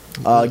Adam?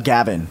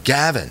 Gavin.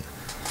 Gavin.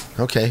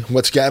 Okay.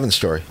 What's Gavin's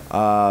story?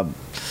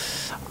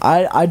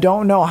 I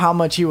don't know how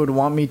much he would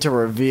want me to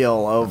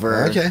reveal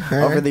over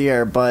the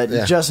air,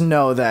 but just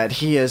know that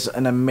he is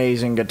an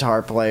amazing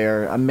guitar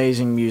player,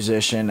 amazing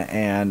musician,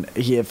 and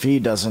if he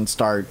doesn't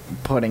start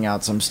putting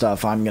out some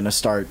stuff, I'm going to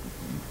start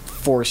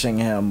forcing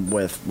him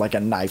with like a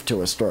knife to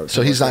his throat.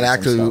 So he's not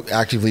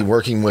actively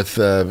working with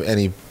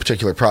any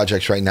particular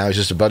projects right now. He's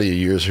just a buddy of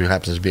yours who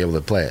happens to be able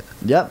to play it.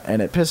 Yep,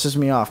 and it pisses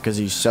me off because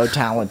he's so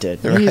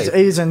talented. Right.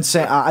 He's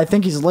insane. I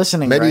think he's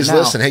listening. Maybe he's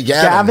listening. Hey,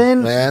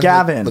 Gavin, man,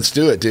 Gavin, let's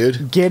do it,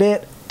 dude. Get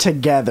it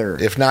together.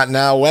 If not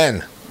now,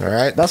 when? All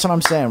right. That's what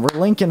I'm saying. We're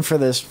linking for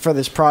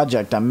this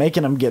project. I'm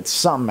making him get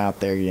something out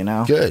there, you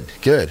know? Good.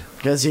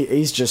 Because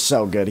he's just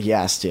so good. He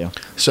has to.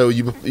 So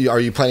are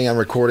you planning on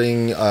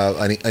recording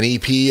an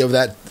EP of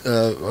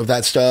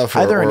that stuff,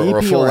 either an EP or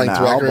a full length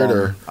record?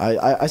 Or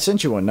I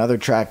sent you another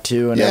track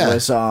too, and it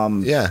was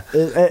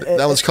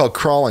that one's called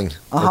Crawling.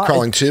 Or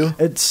Crawling 2.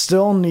 It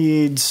still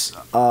needs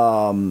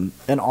an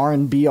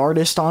R&B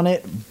artist on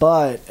it,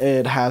 but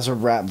it has a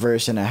rap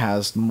verse and it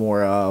has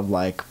more of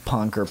like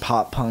punk or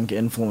pop punk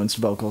influenced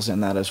vocals in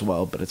that as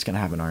well. But it's gonna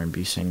have an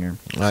R&B singer.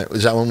 All right.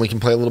 Is that one we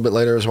can play a little bit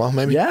later as well?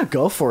 Maybe. Yeah,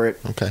 go for it.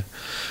 Okay.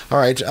 All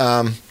right.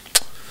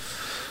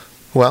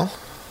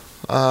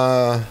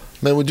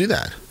 Maybe we'll do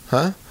that,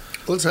 huh?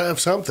 Let's have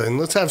something.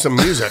 Let's have some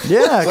music.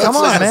 Yeah, come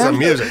on, man. Some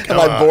music. Am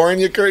I boring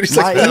you, Kurt? He's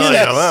My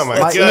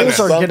ears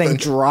are Something. getting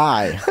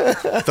dry.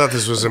 I thought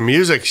this was a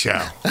music show.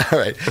 All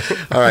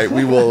right.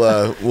 We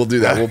will. We'll do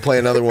that. We'll play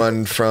another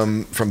one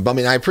from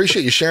Bummy. And I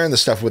appreciate you sharing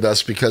this stuff with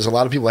us because a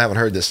lot of people haven't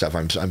heard this stuff.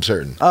 I'm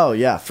certain. Oh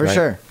yeah, for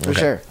sure.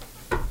 Sure.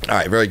 All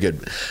right. Very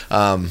good.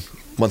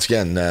 Once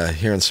again,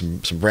 hearing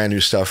some brand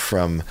new stuff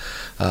from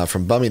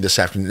Bummy this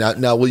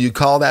afternoon. Now, will you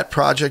call that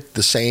project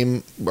the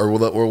same, or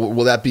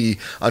will that be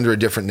under a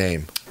different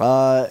name?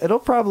 It'll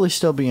probably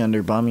still be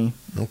under Bummy.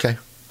 Okay.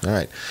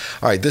 All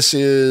right. This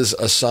is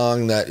a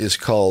song that is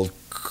called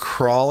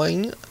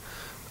Crawling.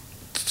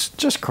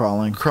 Just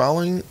Crawling.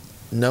 Crawling.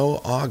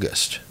 No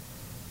August.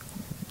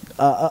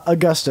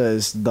 Augusta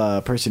is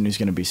the person who's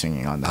going to be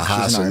singing on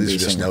that. So these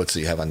are just notes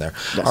that you have on there.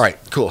 Yes. All right.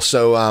 Cool.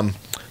 So.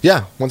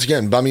 Yeah, once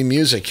again, Bummy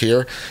Music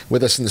here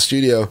with us in the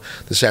studio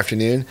this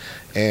afternoon,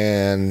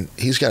 and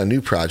he's got a new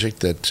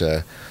project that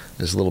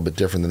is a little bit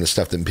different than the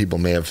stuff that people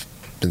may have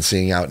been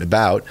seeing out and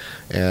about,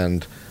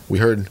 and we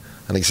heard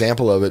an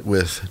example of it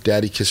with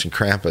Daddy Kissing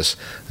Krampus,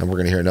 and we're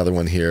going to hear another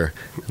one here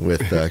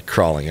with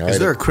Crawling. All right? Is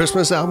there a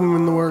Christmas album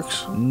in the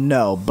works?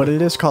 No, but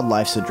it is called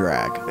Life's a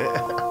Drag.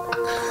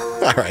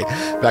 All right,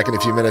 back in a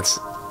few minutes,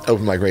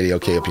 Open Mic Radio,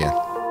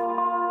 KOPN.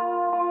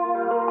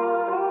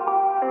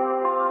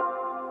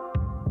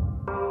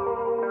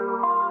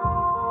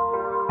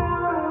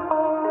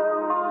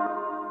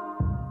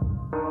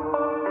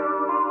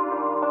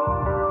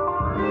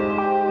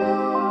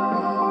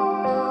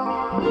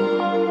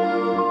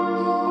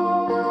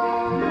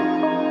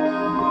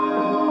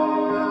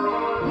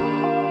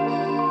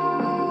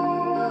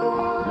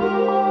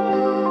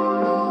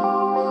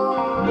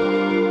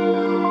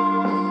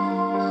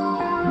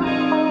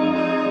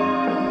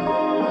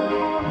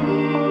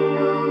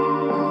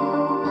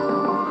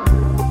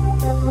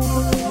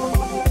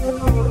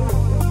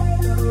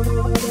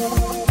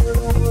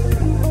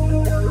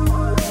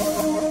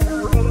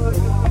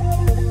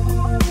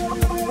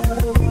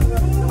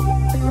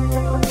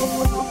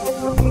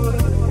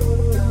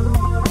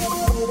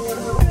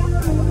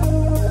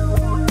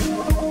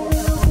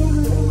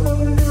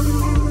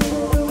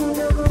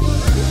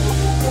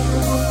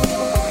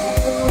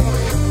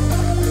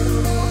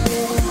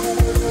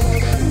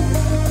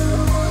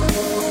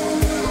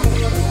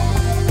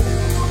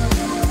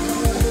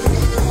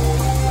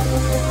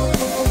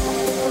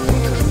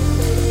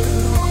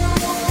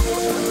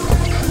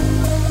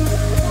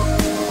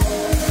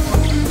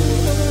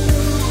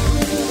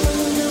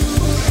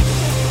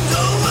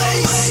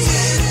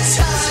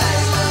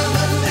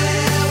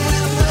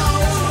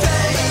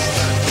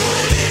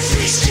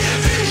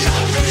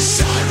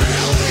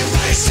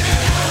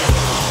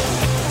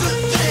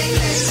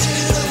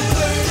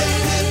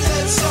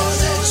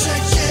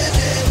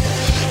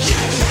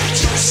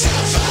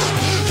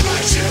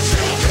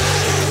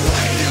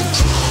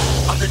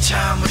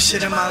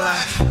 wasted in my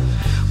life?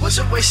 Was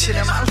it wasted?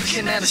 Am I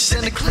looking at it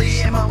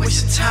cynically? Am I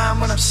wasting time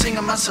when I'm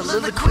singing my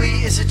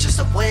soliloquy? Is it just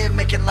a way of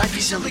making life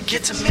easier to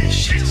get to me?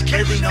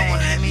 Lately no one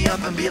hit me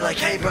up and be like,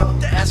 hey bro,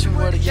 they ask me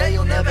where to yeah,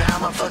 you'll never how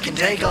my fucking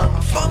day go.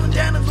 I'm falling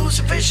down and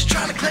losing faces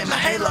trying to claim my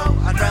halo.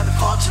 I'd rather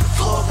fall to the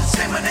floor than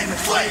say my name in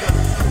Fuego.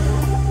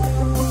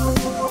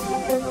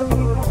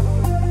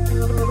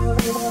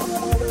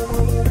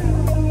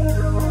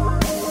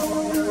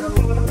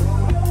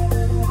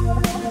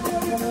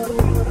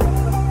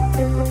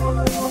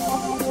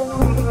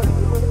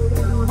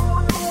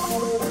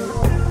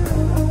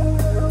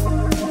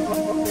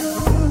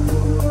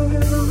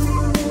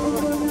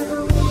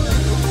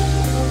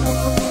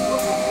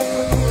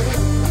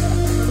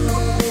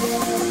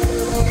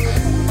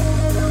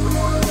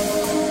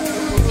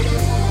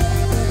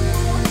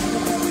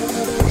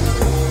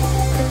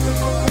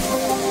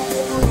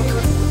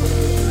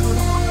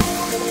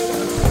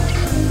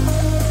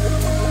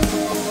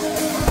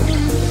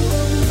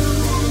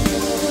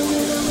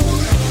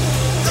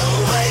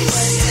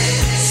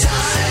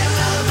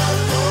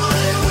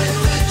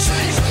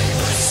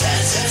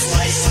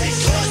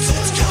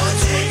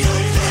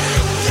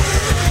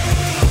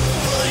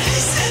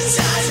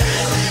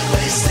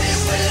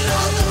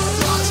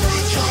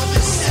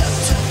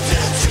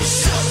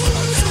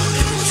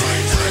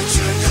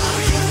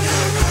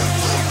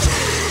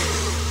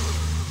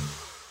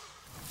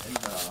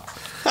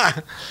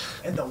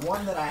 And the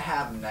one that I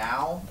have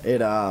now,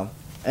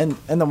 And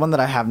the one that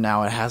I have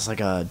now, it has like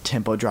a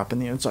tempo drop in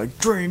the end. It's like,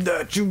 dream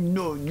that you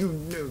know you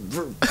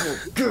never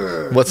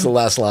forget. What's the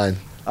last line?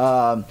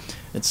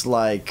 It's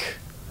like,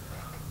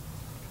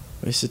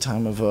 waste the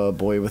time of a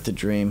boy with a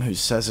dream who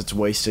says it's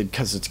wasted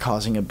because it's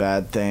causing a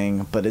bad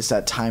thing. But is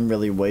that time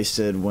really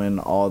wasted when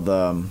all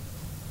the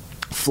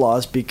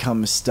flaws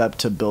become a step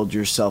to build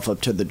yourself up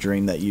to the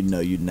dream that you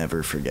know you'd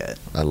never forget?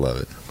 I love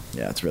it.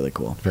 Yeah, it's really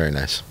cool. Very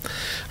nice.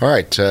 All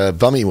right,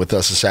 Bummy with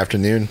us this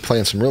afternoon,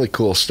 playing some really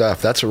cool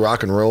stuff. That's a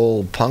rock and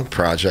roll punk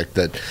project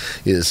that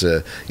is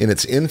in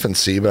its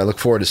infancy, but I look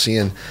forward to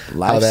seeing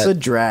Life's a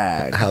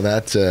drag. How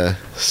that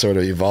sort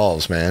of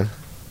evolves, man.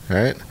 All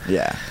right.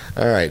 Yeah.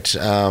 All right.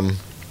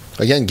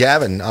 Again,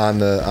 Gavin on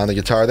the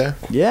guitar there.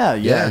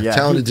 Yeah.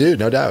 Talented dude,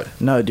 no doubt.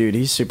 No, dude,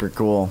 he's super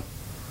cool.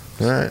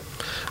 All right.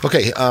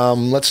 Okay.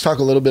 Let's talk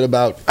a little bit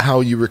about how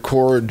you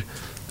record.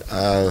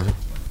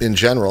 In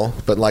general,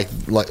 but like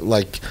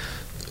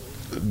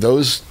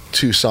those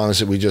two songs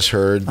that we just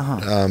heard,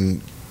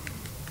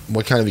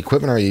 what kind of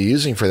equipment are you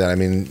using for that? I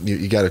mean,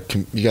 you got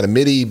a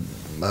MIDI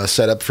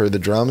set up for the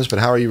drums, but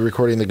how are you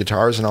recording the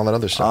guitars and all that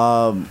other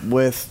stuff?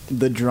 With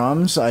the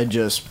drums, I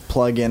just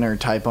plug in or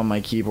type on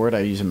my keyboard. I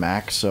use a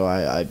Mac, so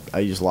I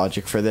use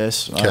Logic for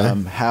this.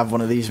 Okay. Have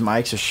one of these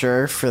mics, a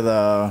Shure for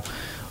the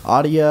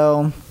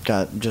audio.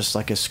 Got just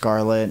like a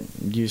Scarlett.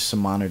 Use some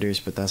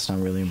monitors, but that's not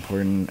really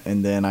important.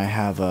 And then I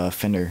have a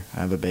Fender. I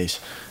have a bass.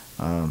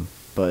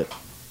 But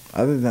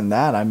other than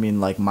that, I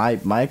mean, like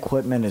my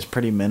equipment is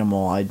pretty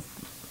minimal.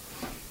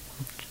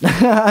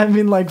 I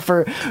mean, like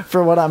for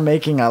what I'm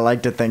making, I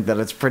like to think that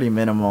it's pretty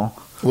minimal.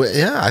 Well,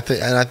 yeah, I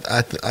think, and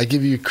I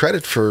give you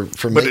credit for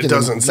but making it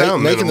doesn't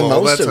sound making the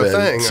minimal. most That's of the it.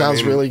 thing. It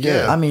sounds really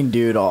good. I mean,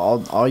 dude,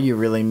 all you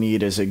really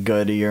need is a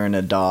good ear and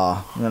a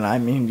DAW, and I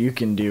mean, you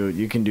can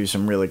do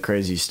some really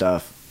crazy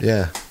stuff.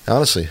 Yeah,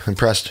 honestly,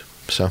 impressed.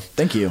 So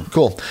thank you.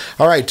 Cool.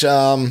 All right,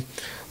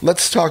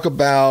 let's talk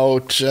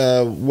about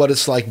what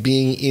it's like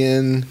being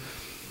in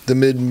the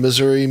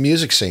Mid-Missouri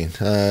music scene.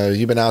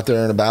 You've been out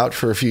there and about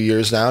for a few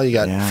years now. You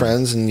got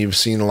friends and you've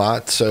seen a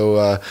lot.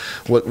 So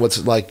what's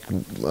it like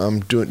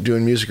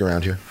doing music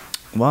around here?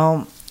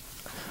 Well,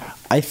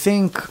 I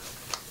think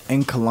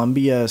in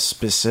Columbia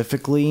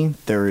specifically,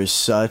 there is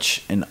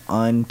such an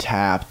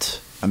untapped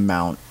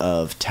amount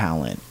of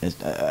talent.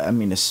 I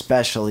mean,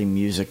 especially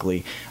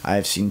musically.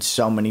 I've seen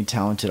so many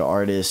talented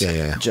artists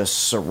just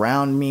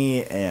surround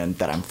me and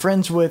that I'm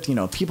friends with. You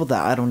know, people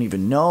that I don't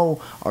even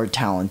know are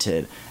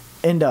talented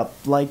end up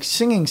like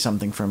singing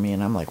something for me,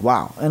 and I'm like,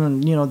 wow.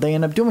 And you know, they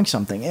end up doing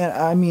something, and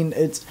I mean,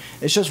 it's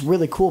just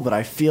really cool. But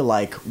I feel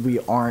like we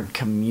aren't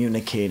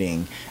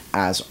communicating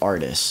as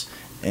artists,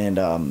 and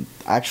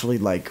actually,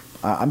 like,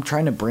 I'm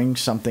trying to bring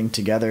something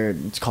together.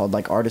 It's called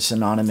like Artists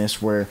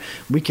Anonymous, where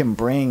we can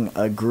bring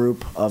a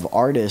group of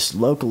artists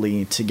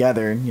locally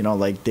together. You know,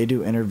 like they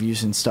do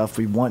interviews and stuff.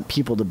 We want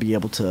people to be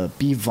able to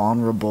be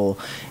vulnerable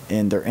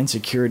in their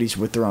insecurities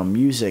with their own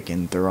music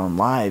and their own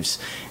lives,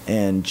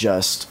 and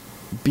just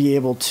be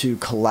able to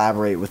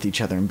collaborate with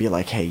each other and be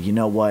like, hey, you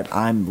know what?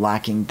 I'm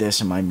lacking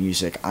this in my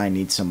music. I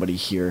need somebody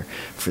here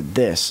for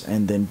this.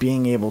 And then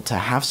being able to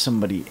have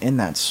somebody in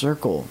that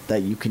circle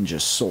that you can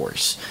just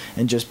source,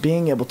 and just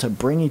being able to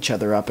bring each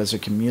other up as a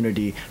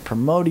community,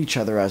 promote each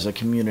other as a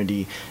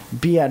community,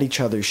 be at each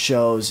other's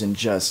shows, and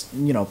just,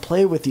 you know,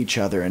 play with each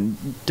other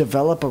and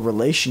develop a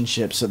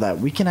relationship so that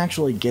we can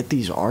actually get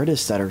these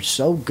artists that are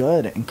so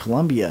good in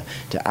Columbia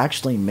to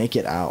actually make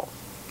it out.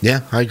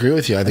 Yeah, I agree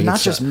with you. I think not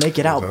just make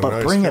it out, but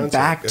nice bring concept. it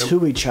back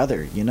to each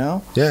other, you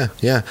know?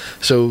 Yeah.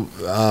 So,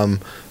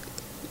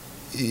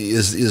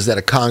 is that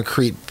a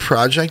concrete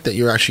project that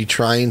you're actually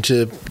trying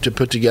to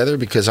put together?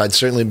 Because I'd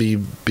certainly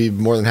be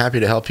more than happy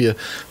to help you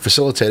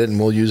facilitate it, and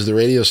we'll use the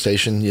radio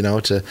station, you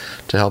know, to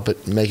help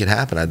it make it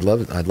happen. I'd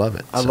love it.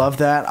 I love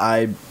that.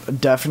 I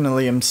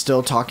definitely am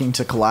still talking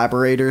to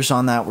collaborators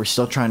on that. We're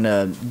still trying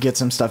to get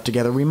some stuff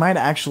together. We might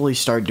actually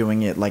start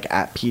doing it like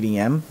at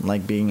PDM,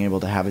 like being able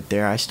to have it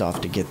there. I still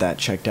have to get that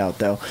checked out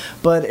though.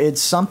 But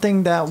it's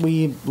something that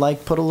we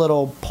like put a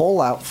little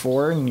poll out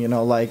for, and you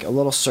know, like a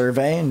little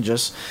survey, and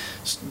just,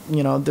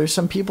 you know, there's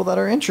some people that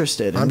are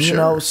interested. And, I'm sure. You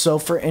know, so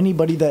for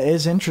anybody that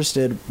is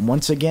interested,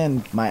 once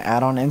again, my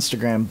ad on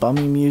Instagram,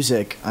 Bummy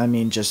Music. I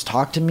mean, just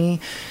talk to me.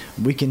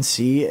 We can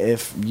see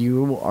if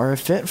you are a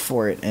fit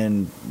for it,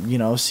 and, you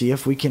know, see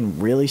if we can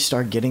really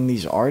start getting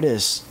these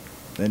artists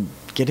and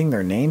getting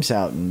their names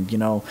out, and, you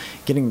know,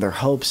 getting their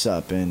hopes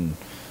up, and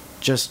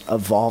just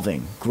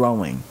evolving,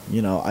 growing.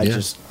 You know, I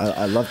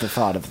love the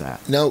thought of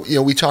that. Now, you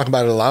know, we talk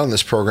about it a lot on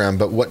this program,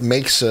 but what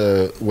makes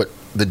the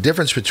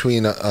difference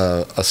between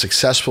a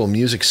successful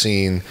music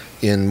scene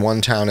in one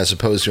town as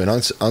opposed to an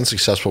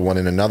unsuccessful one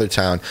in another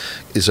town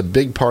is a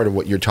big part of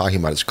what you're talking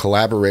about. It's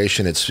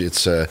collaboration. It's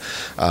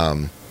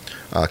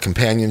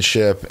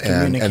companionship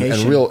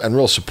and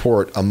real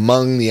support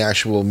among the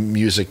actual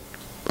music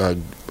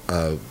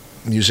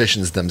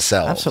musicians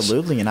themselves.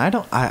 Absolutely, and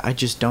I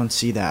just don't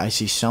see that. I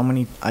see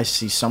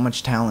so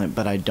much talent,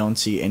 but I don't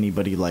see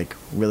anybody like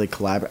really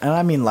collaborate. And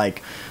I mean,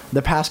 like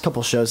the past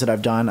couple shows that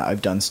I've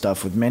done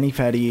stuff with Manny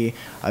Fetty,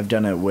 I've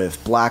done it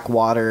with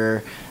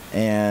Blackwater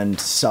and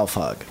Self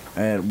Hug,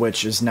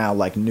 which is now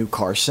like New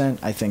Car Scent.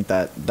 I think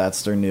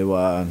that's their new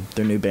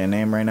band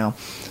name right now.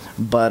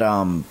 But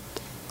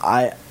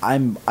I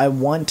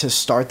want to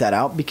start that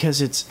out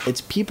because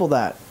it's people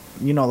that,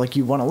 you know, like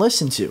you want to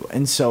listen to.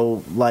 And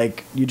so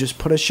like you just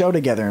put a show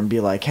together and be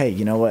like, hey,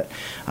 you know what,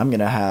 I'm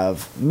going to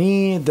have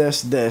me,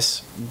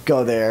 this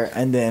go there.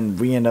 And then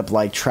we end up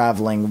like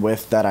traveling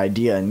with that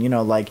idea. And, you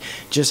know, like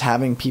just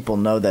having people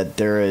know that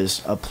there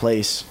is a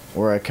place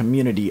or a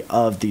community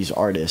of these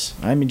artists.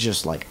 I mean,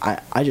 just like,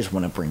 I just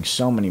want to bring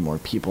so many more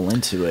people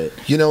into it.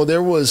 You know,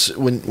 there was,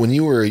 when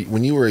you were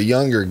a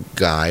younger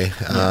guy,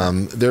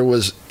 there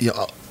was, you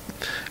know,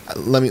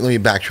 let me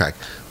backtrack.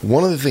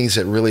 One of the things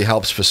that really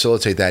helps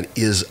facilitate that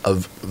is a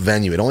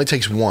venue. It only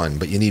takes one,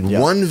 but you need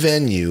one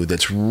venue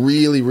that's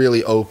really,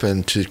 really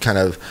open to kind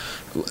of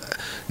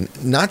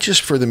not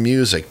just for the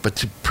music, but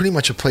to pretty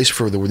much a place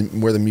for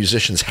where the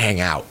musicians hang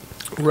out.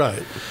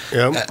 Right.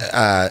 Yep.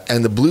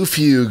 And the Blue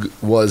Fugue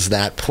was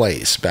that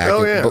place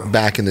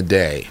back in the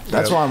day.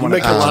 That's why I'm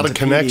make a lot of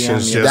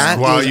connections just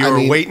while you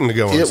were waiting to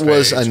go on stage. It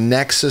was a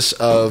nexus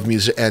of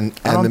music, and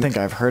I don't think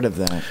I've heard of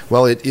that.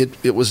 Well,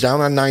 it was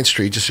down on 9th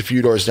Street, just a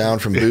few doors down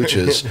from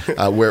Booch's,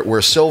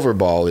 where Silver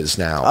Ball is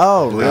now.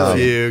 Oh, really?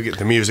 Blue Fugue,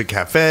 the Music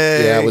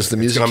Cafe. Yeah, it was the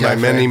Music Cafe. It's gone by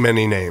many,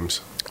 many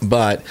names.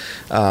 But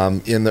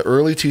in the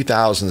early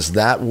 2000s,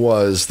 that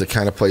was the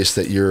kind of place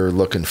that you're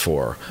looking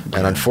for,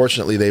 and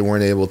unfortunately, they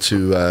weren't able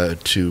to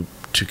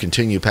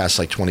continue past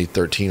like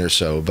 2013 or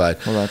so. But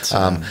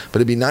but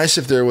it'd be nice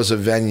if there was a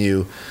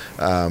venue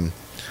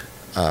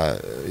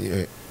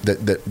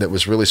that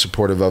was really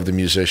supportive of the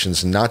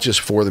musicians, not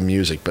just for the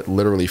music, but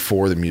literally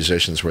for the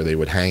musicians, where they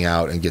would hang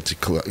out and get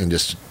to and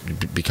just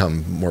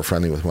become more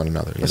friendly with one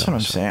another. That's what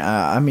I'm saying.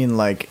 I mean,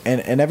 like,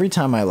 and every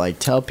time I like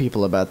tell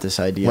people about this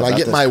idea, when I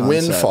get my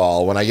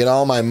windfall, when I get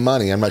all my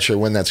money, I'm not sure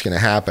when that's going to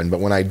happen,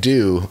 but when I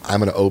do, I'm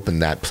going to open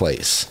that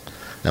place.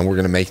 And we're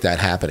going to make that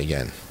happen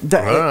again. All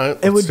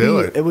right, let's do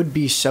it. It would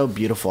be so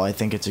beautiful. I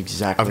think it's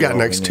exactly. I've got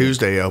next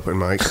Tuesday open,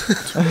 Mike.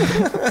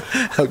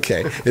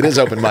 Okay, it is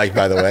open mic,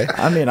 by the way.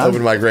 I mean,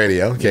 open mic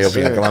radio,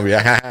 KOPN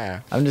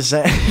Columbia. I'm just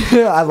saying.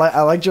 I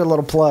liked your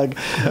little plug,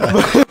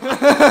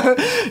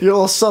 your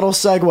little subtle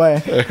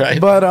segue.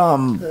 Right. But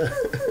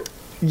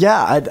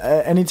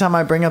yeah, anytime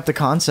I bring up the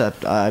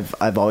concept,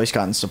 I've always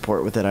gotten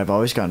support with it. I've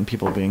always gotten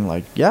people being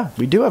like, "Yeah,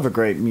 we do have a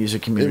great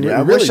music community."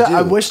 I wish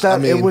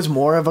that it was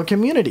more of a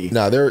community.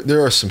 No,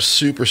 there are some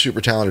super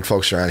talented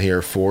folks around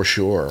here for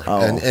sure,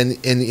 and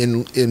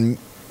in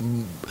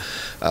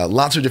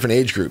lots of different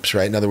age groups.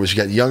 Right. In other words, you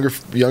got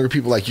younger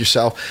people like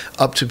yourself,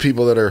 up to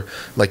people that are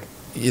like.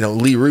 You know,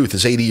 Lee Ruth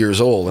is 80 years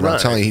old, and I'm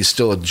telling you, he's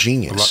still a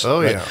genius.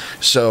 Oh, yeah.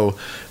 So,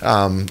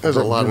 there's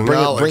a lot of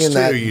knowledge,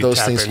 bringing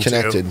those things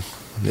connected.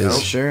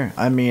 Sure.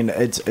 I mean,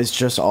 it's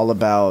just all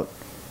about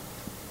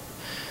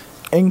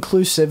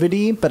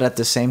inclusivity, but at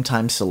the same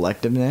time,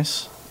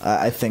 selectiveness.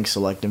 I think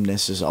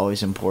selectiveness is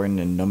always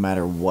important, and no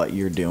matter what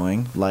you're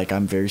doing, like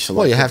I'm very selective.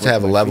 Well, you have to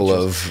have a level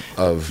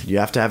of you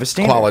have to have a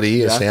standard,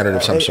 quality, a standard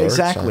of some sort.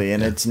 Exactly, so,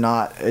 and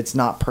it's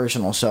not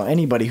personal. So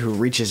anybody who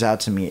reaches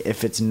out to me,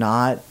 if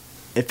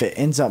it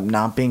ends up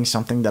not being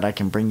something that I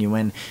can bring you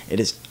in, it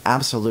is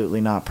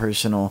absolutely not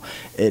personal.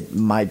 It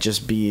might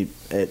just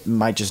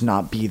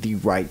not be the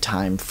right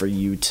time for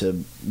you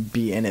to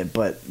be in it,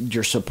 but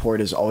your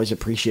support is always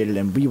appreciated,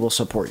 and we will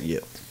support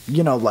you.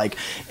 You know, like,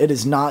 it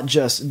is not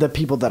just the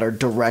people that are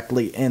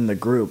directly in the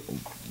group.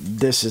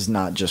 This is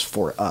not just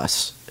for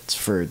us. It's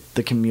for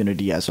the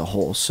community as a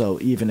whole. So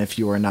even if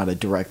you are not a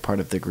direct part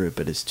of the group,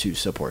 it is to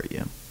support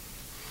you.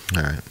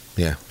 All right.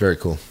 Yeah, very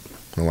cool.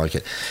 I like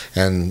it.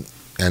 And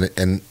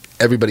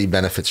everybody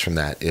benefits from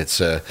that. It's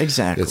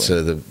exactly. It's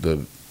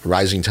the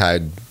rising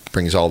tide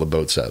brings all the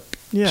boats up.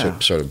 Yeah.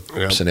 Sort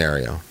of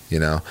scenario, you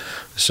know.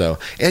 So,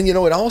 and you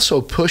know, it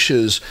also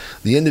pushes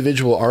the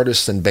individual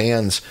artists and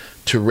bands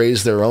to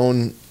raise their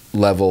own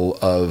level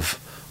of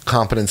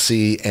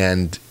competency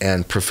and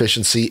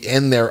proficiency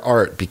in their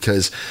art,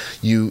 because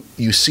you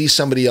see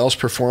somebody else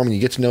perform and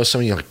you get to know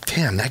somebody, you're like,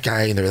 damn, that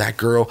guy and that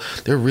girl,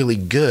 they're really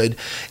good,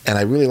 and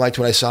I really liked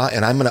what I saw,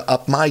 and I'm going to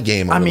up my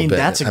game a little bit.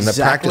 That's exactly I'm going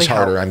to practice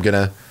harder. I'm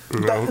going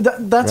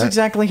to. That's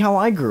exactly how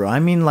I grew. I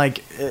mean,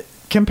 like,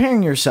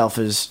 comparing yourself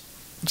is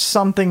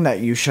something that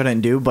you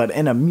shouldn't do, but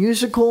in a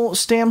musical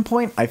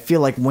standpoint, I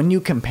feel like when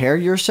you compare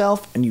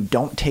yourself and you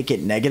don't take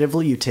it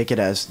negatively, you take it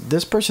as,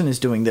 this person is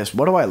doing this,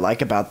 what do I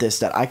like about this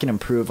that I can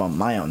improve on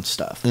my own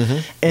stuff?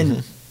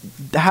 And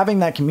having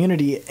that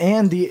community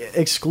and the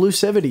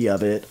exclusivity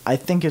of it, I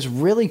think is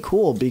really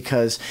cool,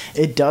 because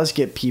it does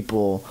get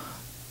people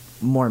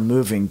more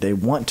moving. They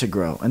want to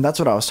grow, and that's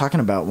what I was talking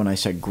about when I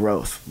said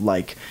growth.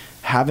 Like,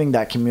 having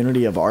that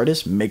community of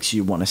artists makes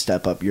you want to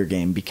step up your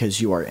game,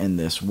 because you are in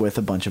this with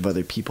a bunch of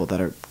other people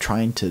that are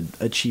trying to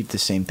achieve the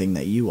same thing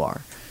that you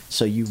are.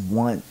 So you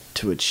want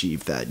to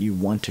achieve that. You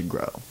want to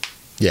grow.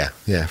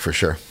 Yeah, for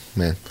sure,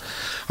 man.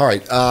 All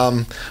right,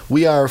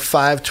 we are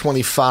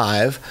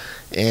 5:25,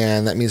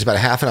 and that means about a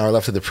half an hour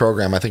left of the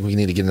program. I think we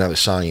need to get another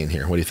song in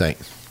here. What do you think?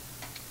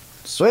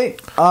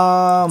 Sweet.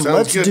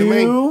 Let's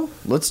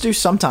do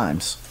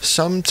Sometimes.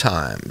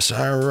 Sometimes.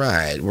 All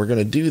right, we're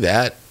gonna do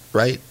that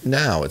right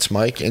now. It's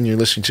Mike, and you're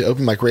listening to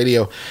Open Mic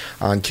Radio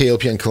on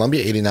KOPN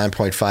Columbia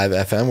 89.5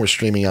 FM. We're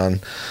streaming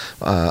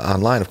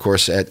online, of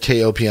course, at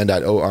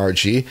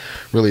kopn.org.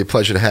 Really a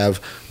pleasure to have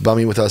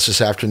Bummy with us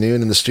this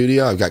afternoon in the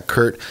studio. I've got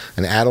Kurt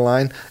and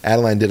Adeline.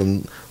 Adeline did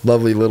a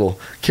lovely little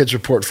kids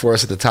report for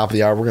us at the top of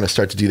the hour. We're going to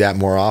start to do that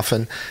more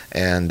often,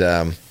 and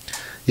I'm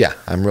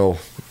real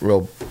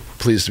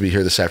pleased to be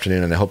here this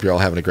afternoon, and I hope you're all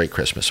having a great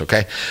Christmas.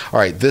 Okay, all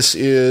right. This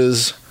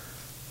is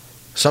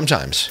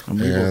Sometimes. And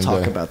we will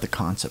talk about the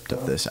concept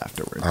of this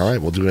afterwards. All right,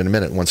 we'll do it in a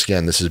minute. Once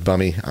again, this is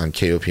Bummy on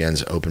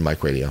KOPN's Open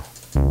Mic Radio.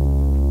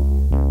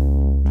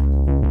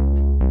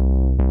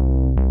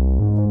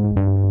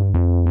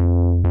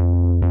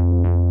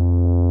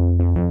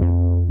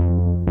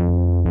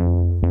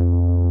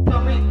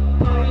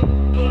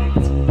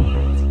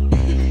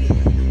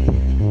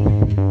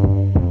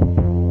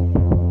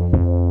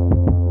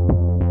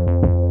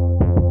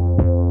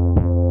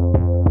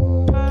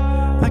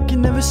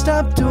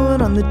 Stop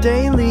doing on the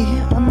daily.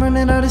 I'm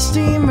running out of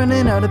steam,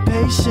 running out of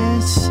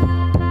patience.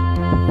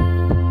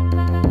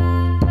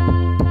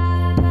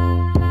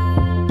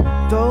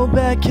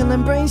 Throwback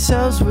killing brain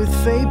cells with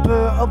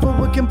vapor.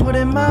 Overworking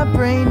putting my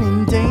brain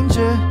in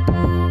danger.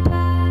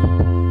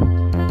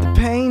 The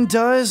pain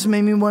does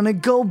make me wanna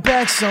go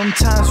back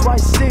sometimes. White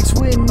sticks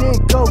with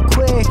Nick, go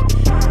quick.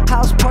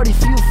 House party,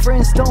 few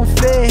friends don't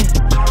fit.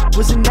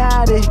 Was an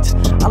addict,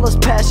 I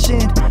lost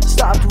passion,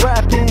 stopped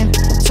rapping,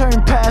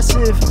 turned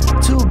passive.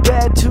 Too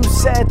bad, too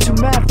sad, too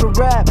mad for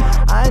rap.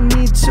 I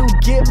need to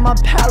get my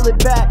palate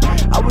back.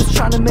 I was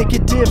trying to make a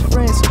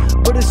difference,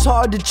 but it's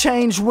hard to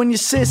change when your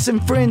sis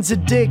and friends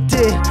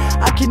addicted.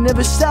 I can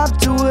never stop,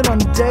 do it on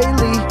the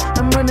daily.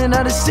 I'm running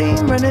out of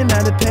steam, running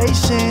out of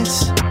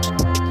patience.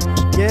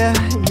 Yeah.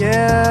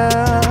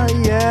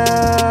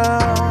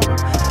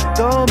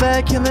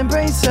 Throwback killing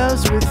brain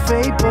cells with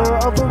vapor.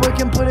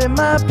 Overworking putting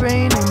my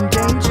brain in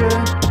danger.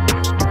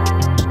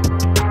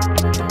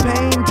 The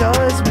pain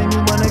does make me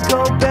wanna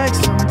go back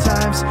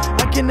sometimes.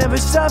 I can never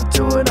stop,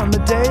 do it on the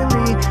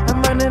daily.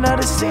 I'm running out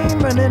of steam,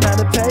 running out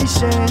of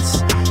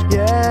patience.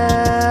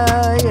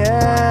 Yeah.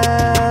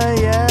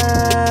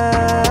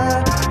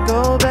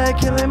 Throwback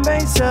killing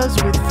brain cells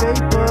with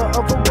vapor.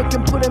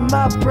 Overworking putting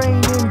my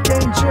brain in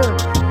danger.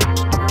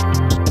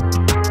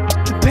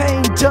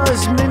 Pain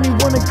does make me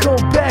wanna go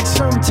back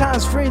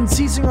sometimes. Friends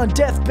seizing on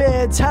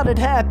deathbeds, how'd it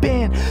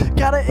happen?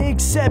 Gotta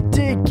accept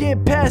it,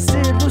 get past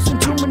it. Losing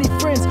too many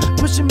friends,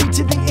 pushing me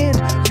to the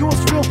end. You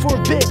was real for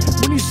a bit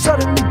when you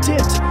suddenly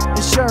dipped.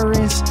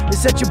 Insurance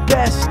is at your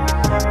best.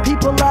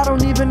 People I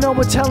don't even know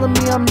are telling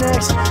me I'm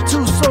next.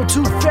 Too slow,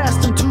 too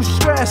fast, I'm too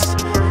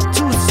stressed.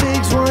 2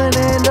 6 1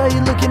 and are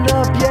you looking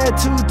up? Yeah,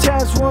 2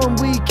 tabs 1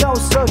 week. I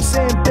was stuck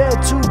in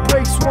bed. 2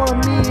 breaks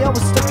 1 me. I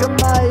was stuck in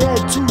my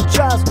head. 2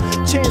 jobs,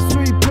 chance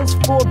 3 pills,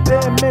 4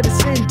 bed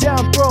medicine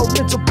down throat.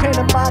 Mental pain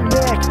in my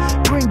neck.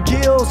 Bring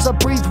gills, I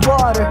breathe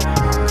water.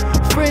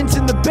 Friends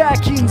in the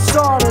back eating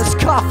sawdust,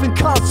 coughing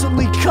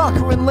constantly,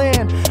 conquering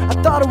land. I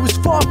thought it was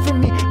far from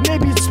me.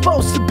 Maybe it's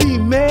supposed to be,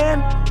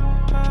 man.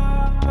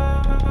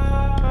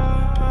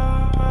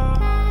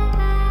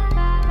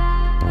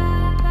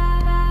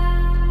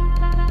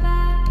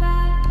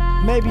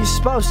 Maybe you're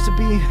supposed to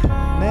be,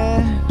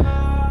 man.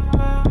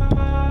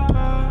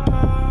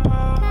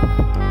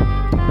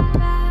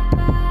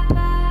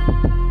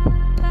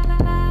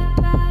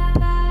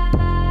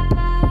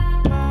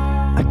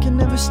 I can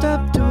never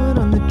stop doing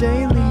on the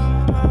daily.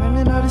 I'm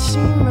running out of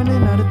steam,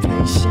 running out of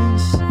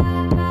patience.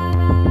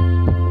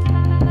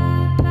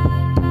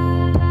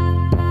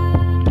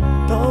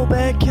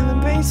 Throwback killing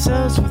brain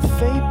cells with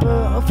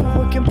vapor.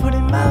 Overworking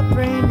putting my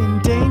brain in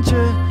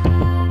danger.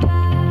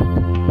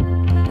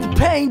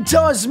 Pain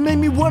does make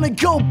me wanna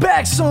go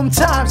back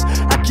sometimes.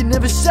 I can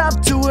never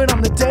stop, do it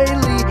on the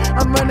daily.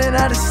 I'm running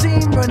out of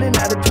steam, running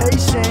out of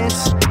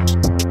patience.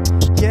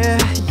 Yeah.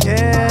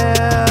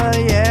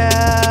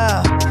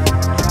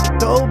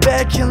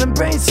 Throwback killing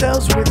brain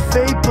cells with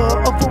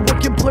vapor.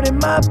 Overworking putting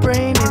my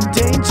brain in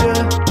danger.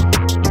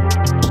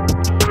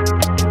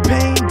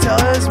 Pain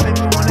does make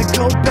me wanna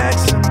go back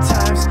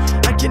sometimes.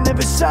 I can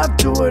never stop,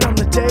 do it on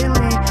the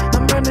daily.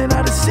 I'm running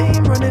out of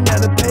steam, running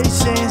out of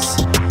patience.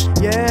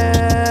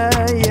 Yeah.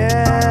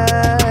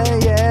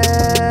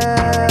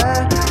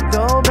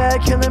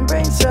 Throwback killing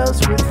brain cells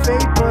with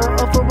vapor.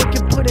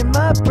 Overworking putting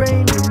my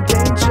brain in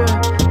danger.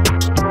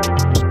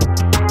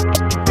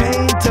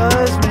 Pain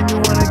does make me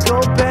wanna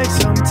go back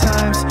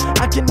sometimes.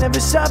 I can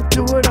never stop,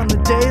 do it on the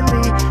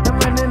daily. I'm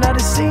running out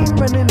of steam,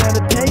 running out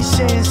of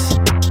patience.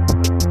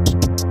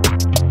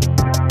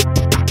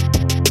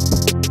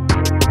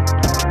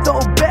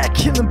 Throwback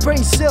killing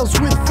brain cells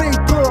with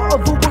vapor.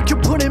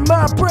 Overworking putting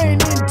my brain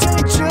in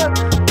danger.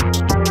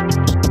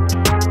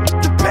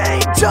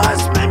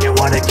 Does make me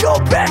wanna go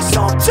back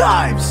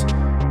sometimes.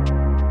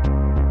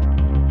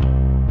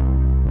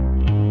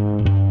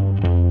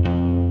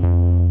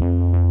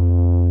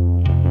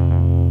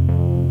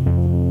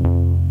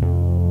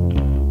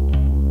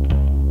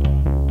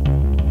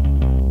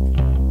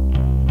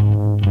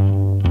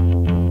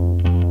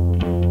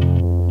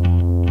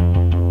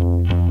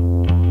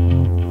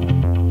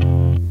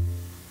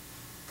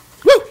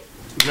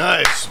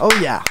 Oh,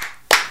 yeah.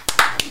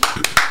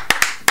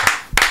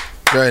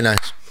 Very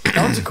nice.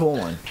 That was a cool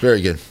one.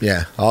 Very good.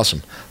 Yeah,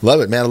 awesome.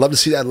 Love it, man. I'd love to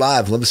see that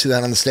live. Love to see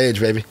that on the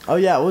stage, baby. Oh,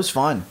 yeah, it was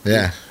fun.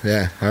 Yeah.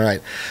 All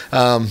right.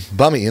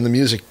 Bummy in the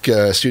music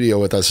studio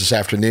with us this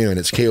afternoon.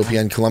 It's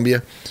KOPN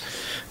Columbia,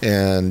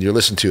 and you're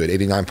listening to it,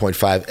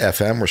 89.5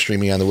 FM. We're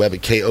streaming on the web at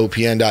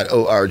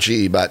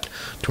kopn.org. About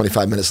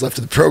 25 minutes left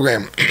of the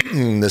program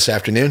this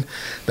afternoon.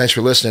 Thanks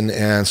for listening,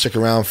 and stick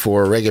around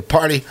for Reggae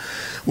Party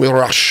with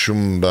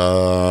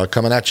Rashumba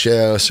coming at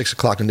you 6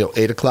 o'clock until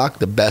 8 o'clock.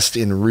 The best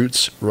in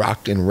roots,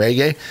 rock, and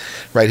reggae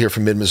right here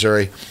from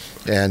mid-Missouri.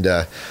 And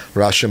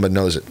Rashumba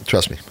knows it.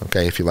 Trust me.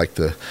 Okay, if you like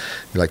the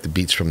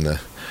beats from the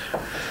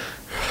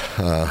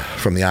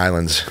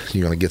islands,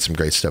 you're going to get some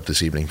great stuff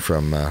this evening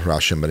from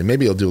Rashumba. And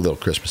maybe he'll do a little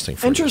Christmas thing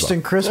for Interesting you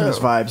as well. Christmas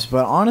vibes,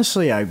 but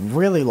honestly, I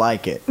really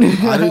like it.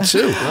 I do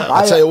too.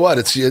 I'll tell you what,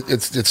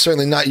 it's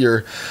certainly not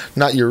your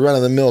run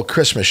of the mill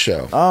Christmas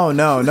show. Oh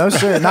no,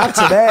 sir, not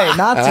today,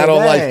 not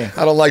today.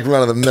 I don't like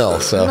run of the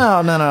mill. So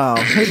no.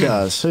 Who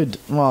does?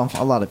 Well,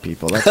 a lot of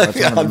people. That's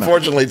yeah,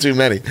 unfortunately, too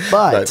many.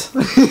 But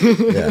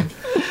yeah.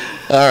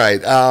 All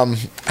right.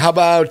 How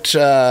about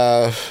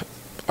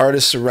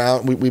artists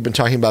around? We've been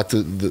talking about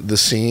the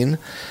scene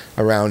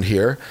around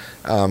here.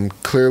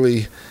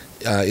 Clearly,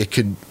 it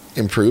could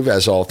improve,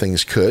 as all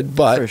things could.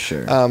 But for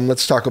sure.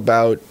 Let's talk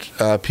about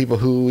people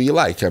who you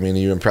like. I mean, are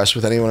you impressed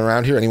with anyone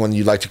around here? Anyone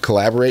you'd like to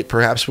collaborate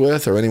perhaps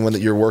with, or anyone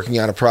that you're working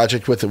on a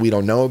project with that we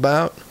don't know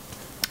about?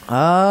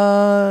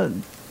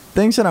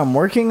 Things that I'm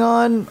working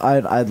on,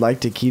 I'd like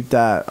to keep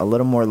that a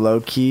little more low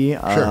key.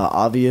 Sure.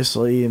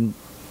 Obviously,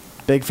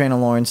 big fan of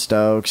Lauren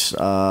Stokes.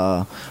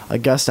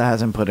 Augusta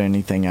hasn't put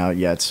anything out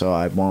yet, so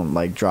I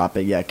won't drop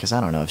it yet because I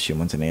don't know if she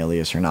wants an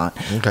alias or not.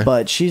 Okay.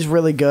 But she's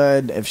really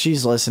good. If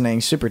she's listening,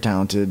 super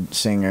talented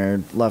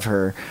singer. Love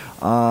her.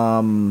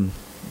 Gavin,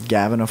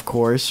 of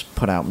course,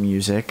 put out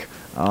music.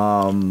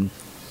 I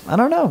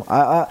don't know.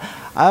 I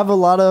have a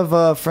lot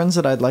of friends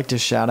that I'd like to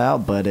shout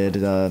out, but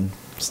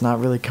it's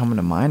not really coming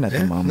to mind at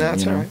the moment.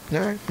 That's all right. All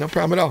right, no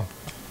problem at all.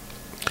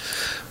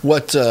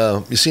 What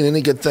you seen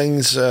any good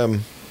things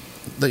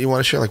that you want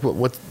to share? Like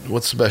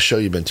what's the best show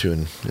you've been to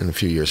in a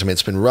few years? I mean,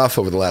 it's been rough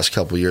over the last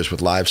couple of years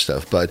with live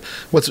stuff, but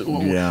what's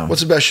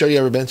the best show you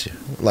ever been to?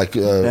 Like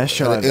best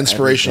show an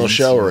inspirational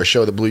show or a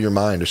show that blew your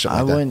mind or something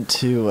like that? I went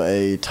to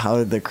a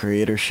Tyler the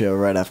Creator show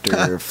right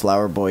after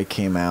Flower Boy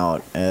came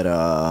out at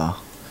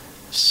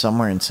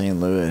somewhere in St.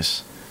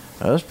 Louis.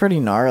 It was pretty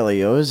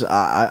gnarly. It was.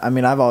 I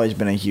mean, I've always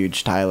been a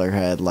huge Tyler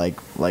head, like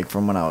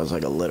from when I was a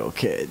little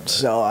kid.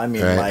 So I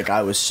mean, right.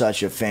 I was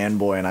such a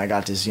fanboy, and I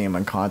got to see him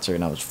in concert,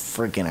 and I was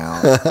freaking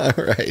out.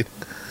 Right.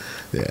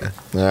 Yeah.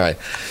 All right.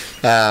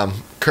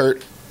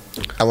 Kurt,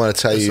 I want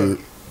to tell you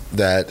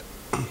that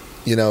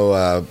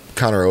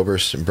Conor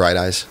Oberst and Bright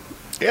Eyes.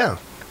 Yeah.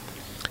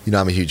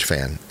 I'm a huge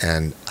fan,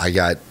 and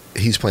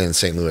he's playing in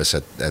St. Louis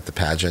at the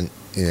pageant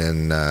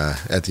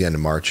at the end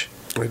of March.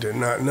 I did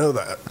not know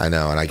that. I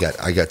know, and I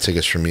got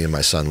tickets for me and my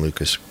son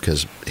Lucas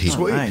because he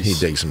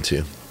digs them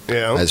too.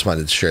 Yeah, I just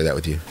wanted to share that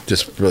with you,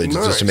 just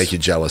to make you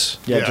jealous.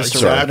 Yeah, just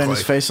to rub it in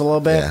his face a little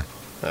bit. Yeah.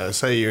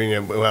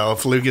 Well,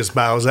 if Lucas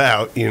bows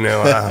out,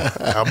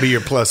 I'll be your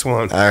plus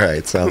one. All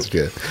right, sounds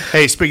good.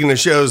 Hey, speaking of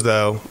shows,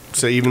 though,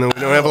 so even though we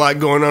don't have a lot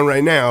going on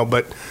right now,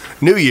 but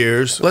New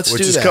Year's,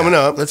 which is coming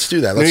up. Let's do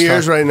that. New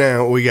Year's right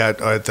now, we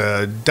got at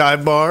the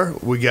Dive Bar,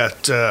 we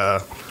got...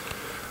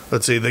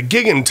 let's see, the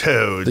Giggin'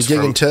 Toads.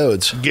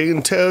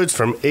 Giggin' Toads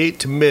from 8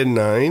 to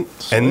midnight.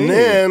 Sweet. And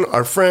then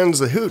our friends,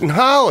 the Hoot and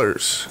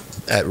Hollers.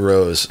 At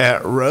Rose.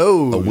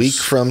 A week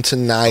from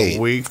tonight. A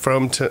week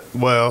from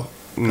a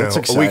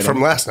week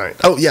from last night.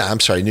 Oh, yeah, I'm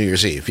sorry, New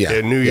Year's Eve.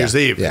 Yeah, New Year's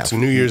Eve. Yeah. It's a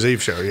New Year's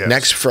Eve show, yeah.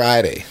 Next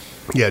Friday.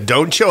 Yeah,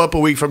 don't show up a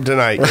week from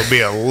tonight. You'll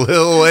be a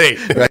little late.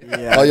 Right.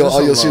 Yeah, all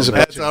you'll see is a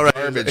bunch of right.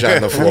 garbage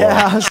on the floor.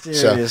 Yeah,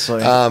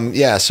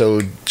 seriously.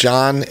 So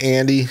John,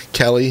 Andy,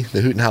 Kelly,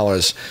 the Hoot and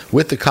Hollers,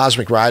 with the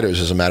Cosmic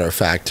Riders, as a matter of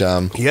fact.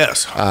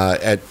 Yes.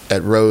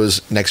 At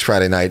Rose next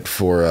Friday night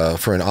for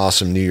an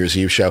awesome New Year's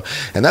Eve show,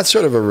 and that's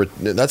sort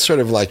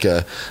of like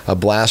a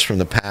blast from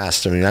the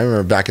past. I mean, I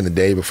remember back in the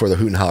day before the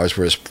Hoot and Hollers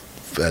were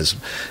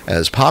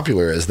as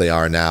popular as they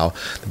are now,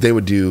 they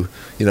would do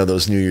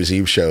those New Year's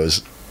Eve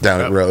shows down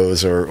at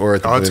Rose or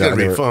at the it's going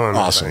to be fun.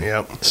 Awesome.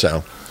 Yep.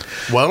 So,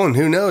 well, and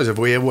who knows if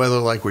we have weather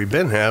like we've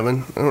been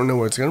having? I don't know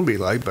what it's going to be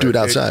like. But do it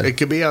outside. It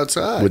could be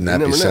outside. Wouldn't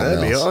that be something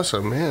That'd be else?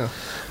 awesome. Yeah.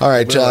 All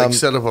right. We'll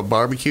set up a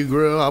barbecue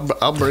grill.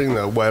 I'll bring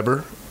the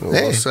Weber.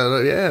 We'll set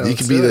up, you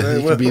could be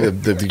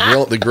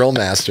the grill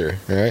master.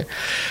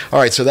 All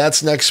right. So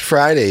that's next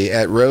Friday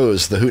at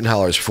Rose, the Hoot and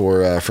Hollers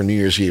for New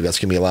Year's Eve. That's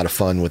gonna be a lot of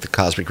fun with the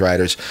Cosmic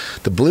Riders.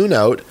 The Blue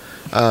Note.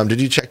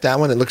 Did you check that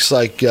one? It looks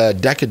like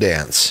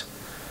Decadance.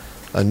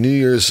 A New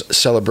Year's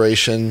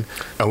celebration.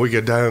 A we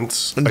could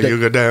dance. A you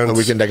could dance. A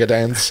we can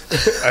dance.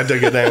 I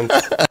dig a dance.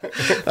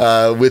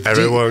 With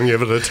everyone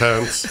give it a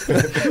dance.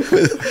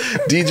 With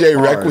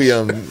DJ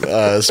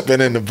Requiem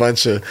spinning a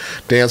bunch of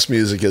dance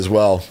music as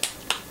well.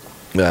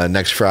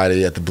 Next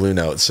Friday at the Blue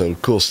Note. So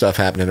cool stuff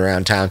happening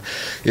around town.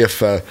 If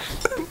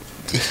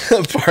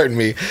pardon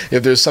me,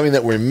 if there's something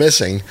that we're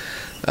missing,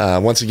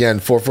 Once again,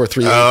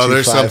 443. Oh,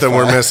 there's something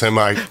we're missing,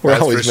 Mike. We're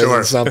That's always for missing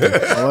sure. something.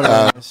 What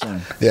are we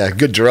missing? Yeah,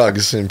 good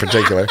drugs in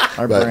particular.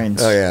 Our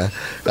brains. Oh yeah.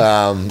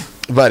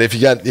 But if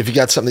you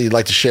got something you'd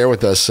like to share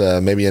with us,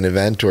 maybe an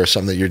event or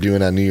something that you're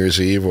doing on New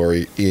Year's Eve, or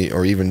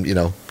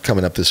even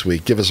coming up this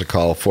week, give us a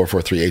call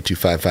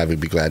 443-8255. We'd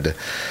be glad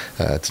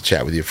to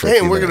chat with you for. Hey, a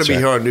few and we're going minutes, to be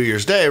right? here on New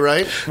Year's Day,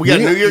 right? We got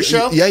a New Year's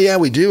show. Yeah,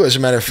 we do. As a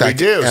matter of fact,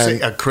 We do.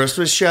 And A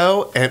Christmas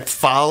show and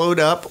followed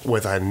up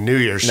with a New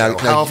Year's show. Now-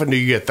 How often do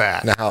you get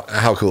that? now,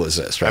 how cool is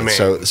this, right? I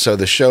mean- so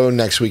the show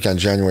next week on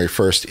January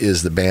 1st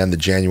is the band, the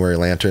January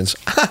Lanterns.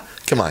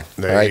 Come on,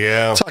 There all right? you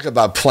go. Talk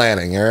about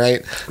planning, all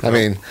right? I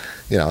mean,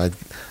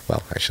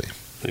 well, actually.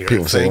 You're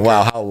People say, thinking.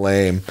 "Wow, how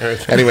lame."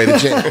 Anyway,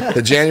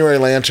 the January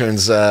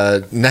Lanterns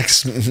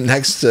next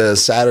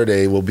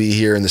Saturday will be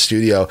here in the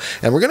studio,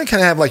 and we're going to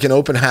kind of have like an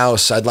open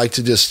house. I'd like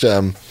to just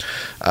we'll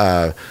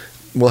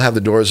have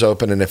the doors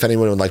open, and if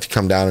anyone would like to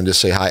come down and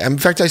just say hi. In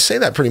fact, I say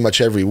that pretty much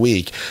every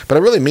week, but I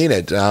really mean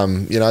it.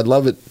 I'd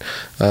love it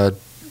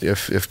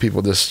if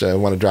people just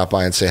want to drop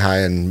by and say hi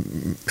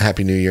and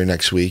Happy New Year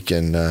next week,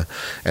 and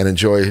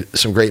enjoy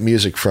some great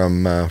music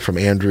from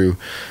Andrew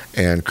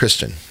and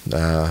Kristen.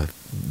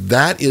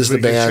 That is the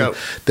Pretty good band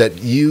show.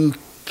 that you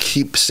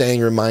keep saying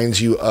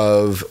reminds you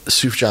of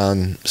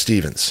Sufjan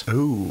Stevens.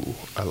 Ooh,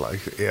 I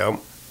like it. Yeah,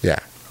 Yeah.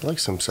 I like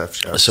some stuff.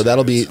 Shows. So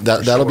that'll be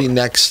that'll be sure.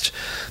 next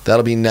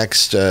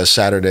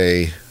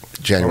Saturday, I'm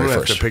January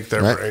gonna 1st. have to pick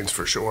their right? brains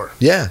for sure.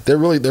 Yeah, they're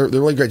really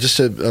great. Just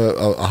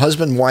a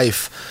husband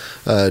wife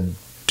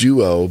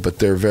duo, but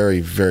they're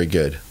very, very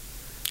good.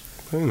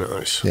 Very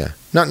nice. Yeah,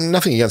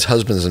 nothing against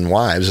husbands and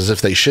wives, as if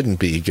they shouldn't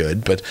be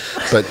good, but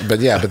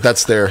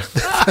that's their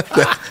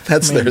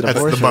that's I mean, their That's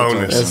Divorce the rates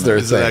bonus. That's their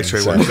Is it thing,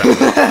 actually so. works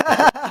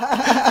out.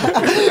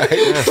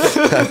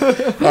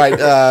 All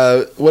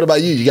right. What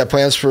about you? You got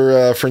plans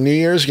for New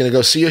Year's? You gonna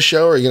go see a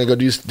show, or are you gonna go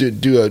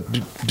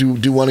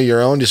do one of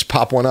your own? Just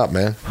pop one up,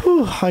 man.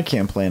 Whew, I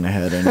can't plan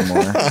ahead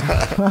anymore.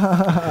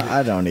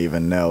 I don't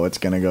even know what's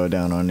gonna go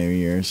down on New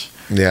Year's.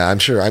 Yeah, I'm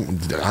sure.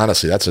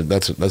 Honestly, that's a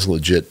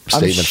legit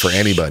statement for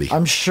anybody.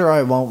 I'm sure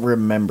I won't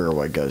remember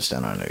what goes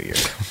down on New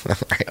Year's.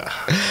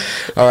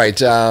 All right.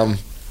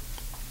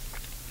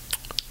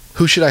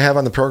 Who should I have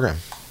on the program?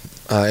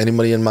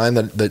 Anybody in mind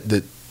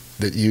that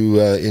you,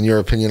 in your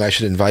opinion, I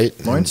should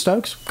invite? Lauren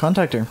Stokes,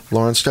 contact her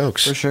Lauren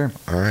Stokes. for sure.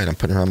 All right, I'm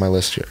putting her on my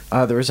list here.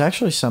 There was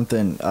actually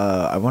something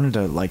I wanted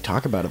to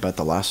talk about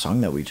the last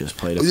song that we just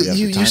played. If we have the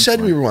You time said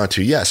for we it. were want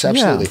to. Yes,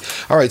 absolutely.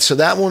 All right, so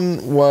that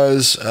one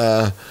was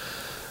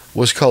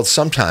called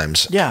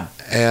Sometimes. Yeah.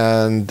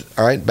 And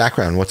all right,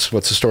 background. What's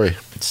the story?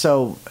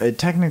 So it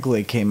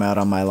technically came out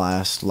on my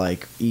last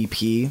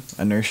EP,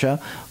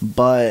 Inertia,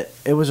 but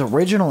it was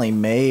originally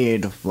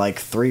made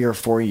 3 or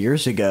 4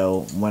 years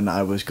ago when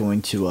I was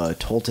going to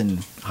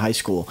Tolton High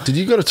School. Did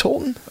you go to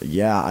Tolton?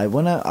 Yeah, I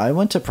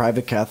went to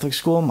private Catholic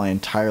school my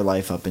entire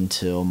life up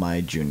until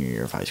my junior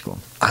year of high school.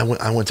 I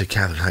went to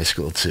Catholic high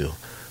school too.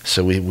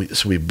 So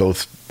we've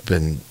both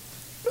been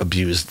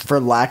abused. For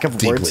lack of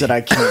Deeply. words that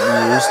I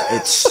can't use,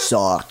 it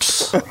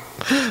sucks.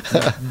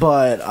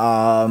 But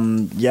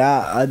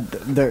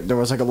there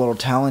was a little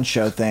talent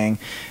show thing,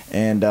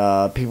 and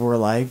people were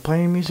like,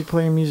 play your music,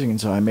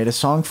 and so I made a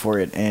song for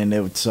it, and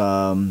it was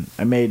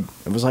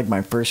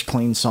my first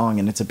clean song,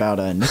 and it's about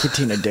a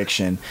nicotine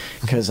addiction,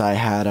 because I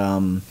had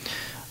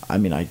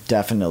I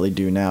definitely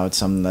do now. It's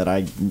something that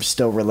I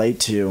still relate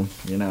to,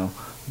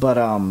 but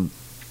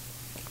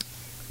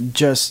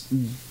just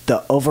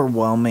the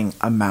overwhelming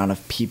amount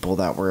of people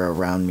that were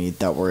around me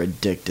that were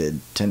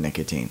addicted to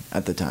nicotine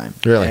at the time.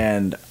 Really?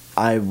 And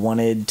I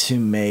wanted to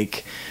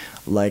make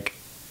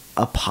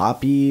a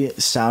poppy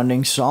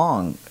sounding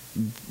song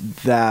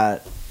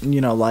that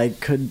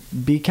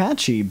could be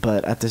catchy,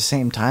 but at the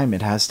same time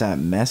it has that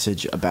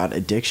message about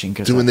addiction.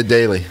 Doing the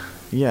daily.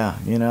 Yeah,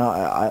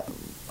 I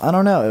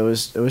don't know. It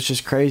was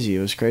just crazy. It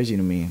was crazy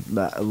to me.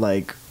 That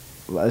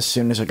as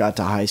soon as I got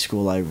to high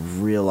school, I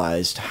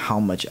realized how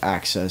much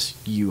access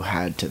you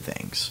had to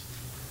things.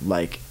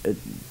 It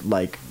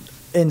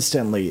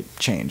instantly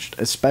changed.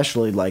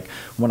 Especially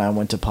when I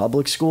went to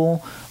public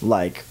school,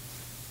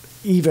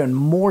 even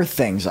more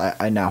things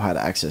I now had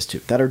access to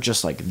that are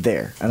just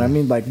there. And I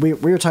mean, we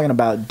were talking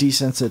about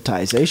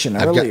desensitization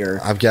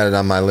earlier. I've got it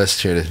on my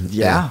list here.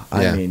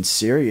 I mean,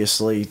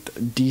 seriously,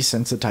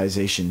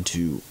 desensitization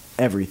to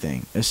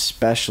everything,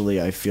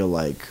 especially I feel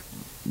like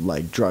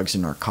drugs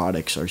and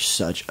narcotics are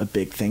such a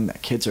big thing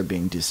that kids are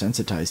being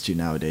desensitized to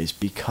nowadays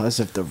because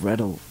of the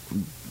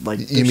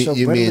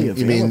You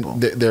mean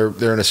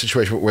they're in a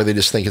situation where they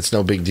just think it's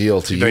no big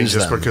deal to use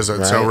just them, because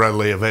it's so right?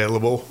 readily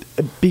available.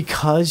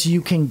 Because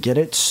you can get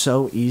it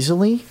so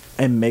easily,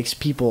 it makes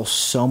people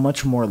so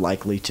much more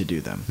likely to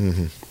do them.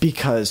 Mm-hmm.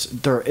 Because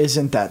there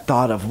isn't that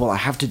thought of, well, I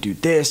have to do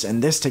this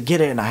and this to get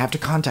it, and I have to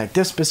contact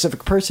this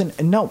specific person.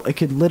 And no, it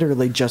could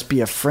literally just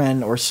be a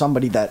friend or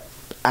somebody that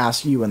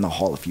asks you in the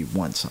hall if you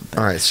want something.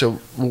 All right. So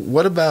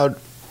what about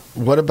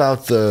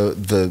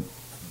the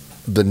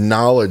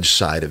knowledge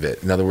side of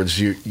it? In other words,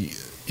 you're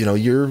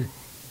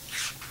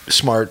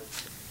smart.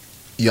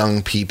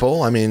 young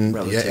people. I mean,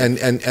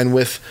 and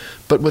with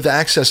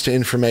access to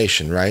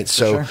information, right?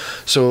 So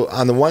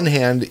on the one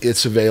hand,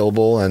 it's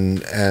available and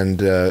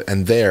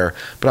there,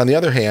 but on the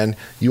other hand,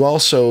 you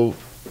also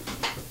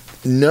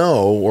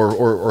know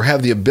or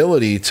have the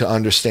ability to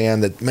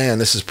understand that, man,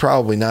 this is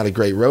probably not a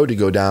great road to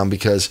go down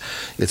because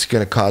it's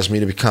going to cause me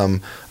to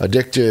become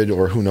addicted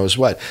or who knows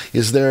what.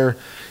 Is there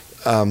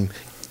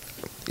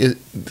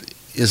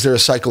is there a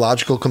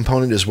psychological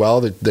component as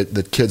well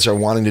that kids are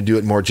wanting to do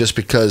it more just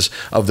because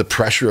of the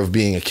pressure of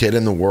being a kid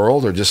in the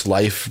world, or just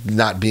life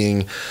not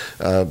being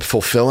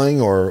fulfilling,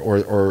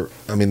 or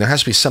I mean, there has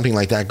to be something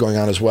like that going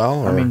on as well?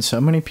 Or? I mean, so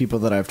many people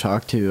that I've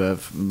talked to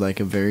have like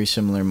a very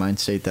similar mind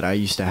state that I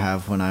used to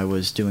have when I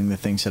was doing the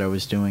things that I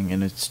was doing,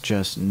 and it's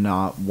just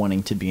not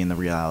wanting to be in the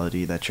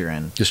reality that you're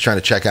in. Just trying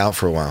to check out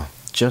for a while.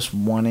 Just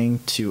wanting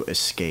to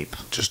escape.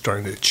 Just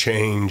trying to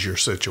change your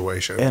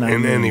situation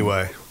in any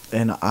way.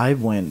 And I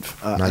went...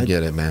 I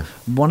get it, man.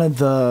 One of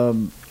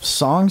the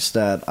songs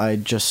that I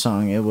just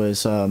sung, it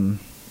was...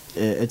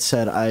 It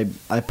said, I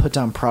put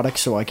down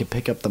products so I could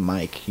pick up the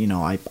mic. You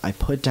know, I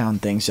put down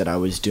things that I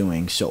was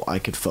doing so I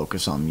could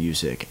focus on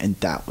music. And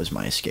that was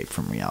my escape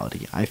from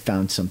reality. I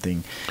found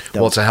something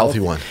that it's a healthy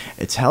one.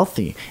 It's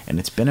healthy, and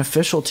it's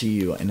beneficial to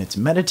you, and it's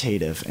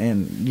meditative.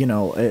 And, you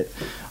know,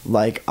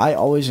 like, I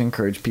always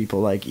encourage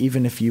people, like,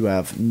 even if you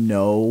have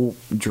no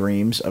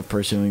dreams of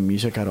pursuing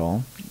music at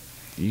all,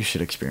 you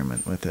should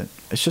experiment with it.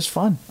 It's just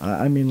fun.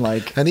 I mean,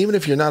 like... And even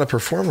if you're not a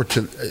performer,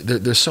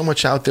 there's so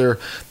much out there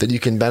that you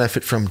can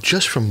benefit from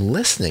just from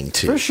listening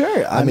to. For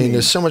sure. I mean,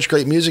 there's so much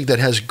great music that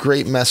has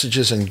great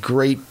messages and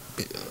great,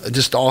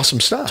 just awesome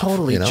stuff.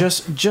 Totally. You know?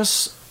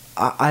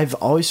 I've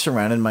always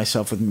surrounded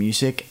myself with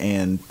music,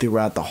 and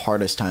throughout the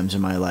hardest times in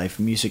my life,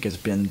 music has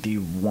been the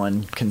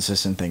one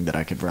consistent thing that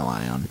I could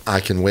rely on. I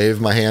can wave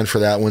my hand for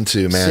that one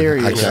too, man.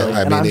 Seriously.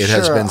 I mean, it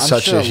has been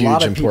such a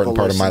huge, important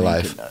part of my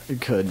life.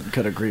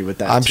 Could agree with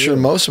that. I'm sure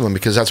most of them,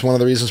 because that's one of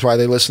the reasons why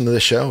they listen to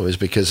the show, is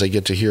because they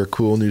get to hear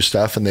cool new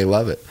stuff and they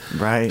love it.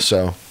 Right.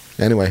 So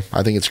anyway,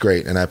 I think it's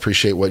great, and I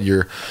appreciate what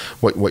you're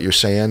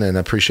saying, and I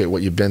appreciate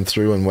what you've been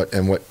through,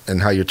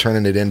 and how you're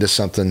turning it into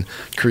something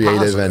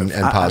creative and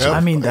positive. I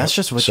mean, that's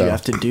just what you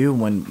have to do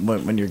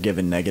when you're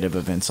given negative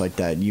events like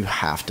that. You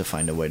have to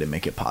find a way to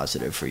make it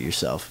positive for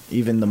yourself.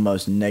 Even the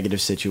most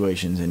negative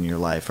situations in your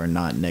life are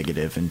not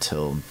negative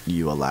until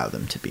you allow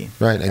them to be.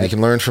 Right, and you can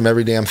learn from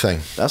every damn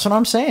thing. That's what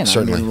I'm saying.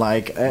 Certainly. I mean,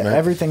 like,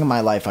 everything in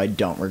my life I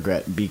don't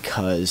regret,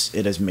 because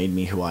it has made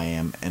me who I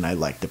am, and I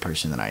like the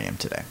person that I am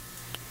today.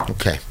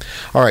 Okay.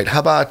 All right. How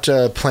about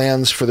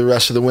plans for the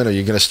rest of the winter?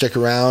 You're going to stick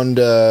around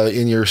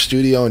in your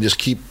studio and just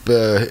keep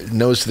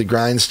nose to the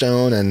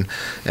grindstone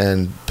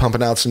and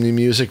pumping out some new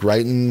music,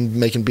 writing,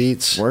 making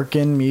beats?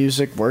 Working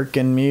music,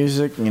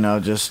 you know,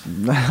 just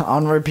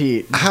on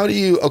repeat. How do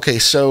you... Okay,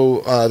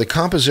 so the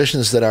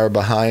compositions that are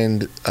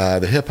behind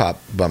the hip-hop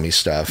Bummy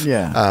stuff,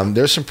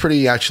 there's some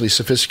pretty actually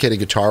sophisticated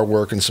guitar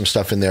work and some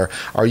stuff in there.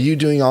 Are you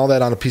doing all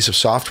that on a piece of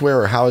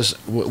software, or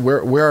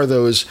where are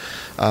those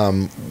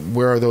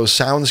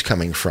sounds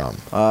coming from?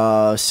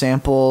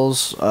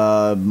 Samples,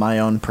 my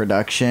own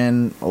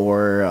production,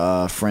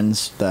 or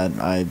friends that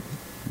I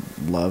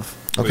love.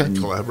 Okay.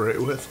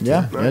 Collaborate with.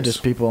 Yeah, nice. Yeah,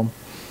 just people.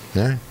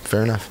 Yeah,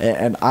 fair enough.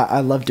 And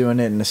I love doing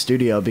it in the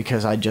studio,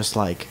 because I just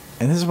like,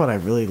 and this is what I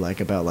really like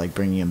about like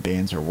bringing in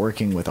bands or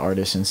working with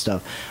artists and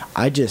stuff.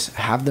 I just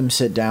have them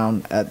sit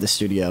down at the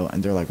studio,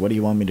 and they're like, "What do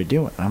you want me to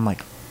do?" And I'm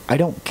like, I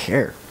don't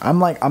care.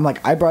 I'm like,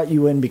 I brought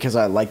you in because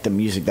I like the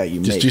music that you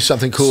make. Just do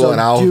something cool, so and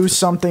I'll do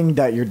something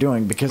that you're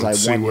doing because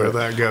Let's I want see where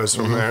that goes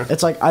from there.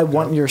 It's like, I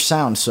want your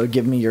sound, so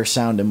give me your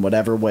sound in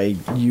whatever way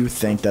you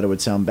think that it would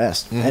sound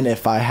best. And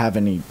if I have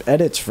any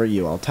edits for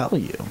you, I'll tell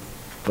you.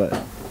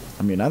 But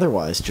I mean,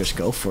 otherwise, just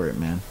go for it,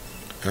 man.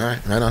 All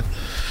right, right on.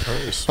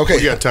 Nice. Okay,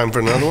 you got time for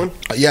another one?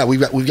 Yeah, we've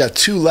got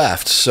two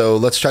left, so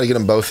let's try to get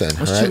them both in.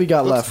 What's two we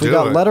got left? We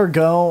got Let Her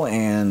Go,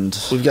 and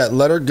we've got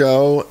Let Her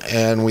Go,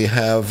 and we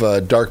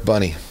have Dark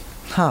Bunny.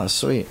 Huh,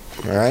 sweet.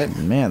 All right.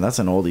 Man, that's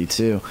an oldie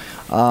too.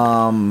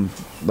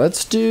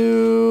 Let's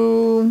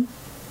do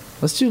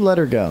Let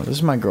Her Go. This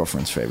is my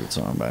girlfriend's favorite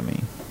song by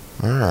me.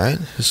 All right.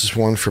 This is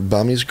one for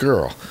Bummy's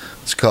girl.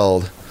 It's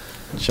called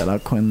Shout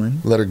out Quinlan.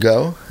 Let Her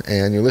Go,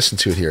 and you're listening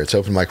to it here. It's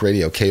Open Mic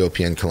Radio,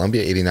 KOPN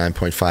Columbia,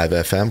 89.5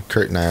 FM.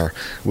 Kurt and I are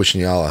wishing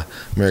you all a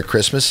Merry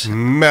Christmas.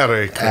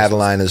 Merry Christmas.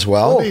 Adeline as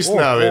well. Feliz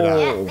Navidad.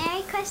 Yeah,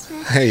 Merry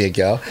Christmas. There you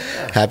go.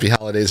 Happy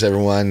holidays,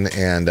 everyone.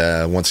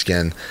 And once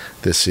again,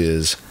 this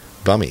is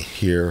Bummy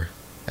here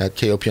at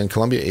KOPN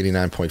Columbia,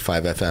 89.5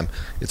 FM.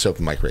 It's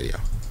Open Mic Radio.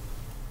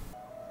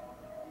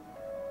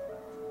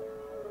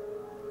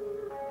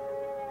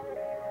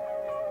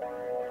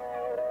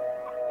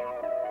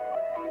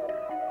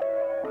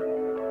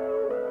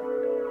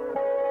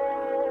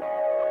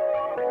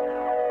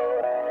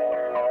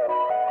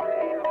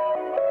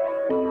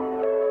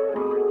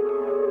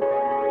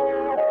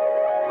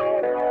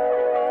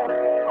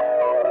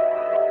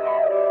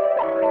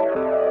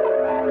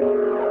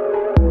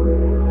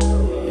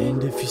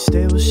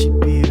 Stay, will she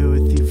be here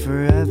with you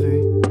forever?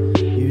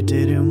 You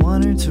didn't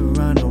want her to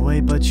run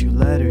away, but you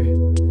let her.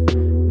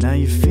 Now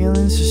you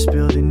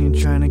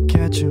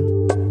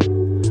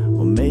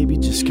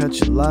cut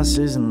your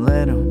losses and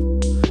let them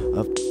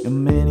up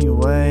them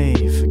anyway.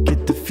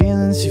 Forget the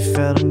feelings you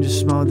felt and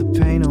just mow the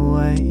pain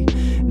away.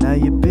 Now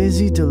you're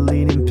busy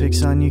deleting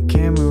pics on your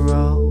camera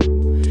roll.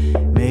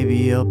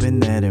 Maybe hoping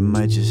that it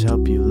might just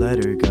help you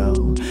let her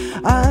go.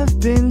 I've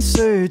been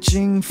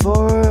searching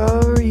for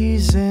a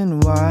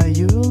reason why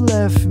you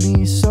left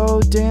me so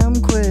damn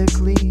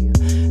quickly.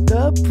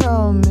 The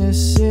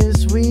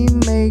promises we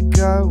make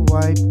are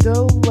wiped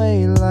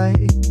away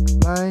like.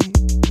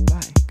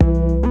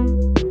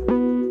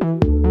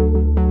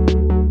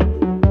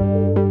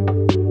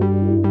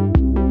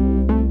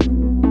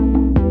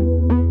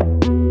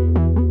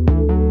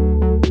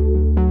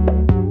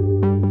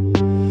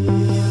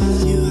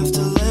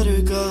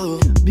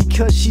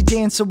 She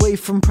dance away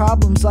from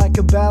problems like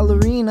a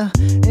ballerina.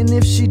 And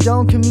if she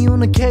don't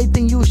communicate,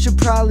 then you should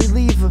probably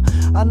leave her.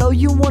 I know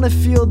you wanna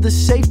feel the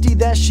safety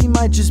that she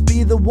might just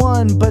be the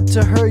one, but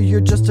to her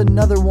you're just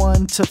another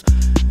one to.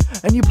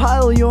 And you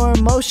pile your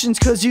emotions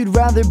cause you'd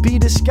rather be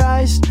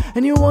disguised.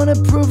 And you wanna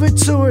prove it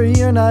to her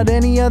you're not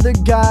any other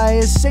guy.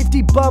 A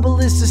safety bubble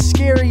is the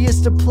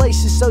scariest of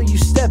places, so you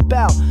step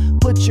out,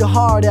 put your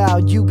heart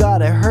out. You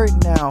gotta hurt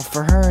now,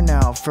 for her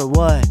now, for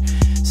what?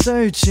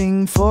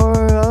 Searching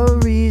for a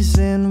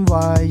reason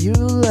why you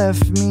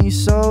left me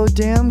so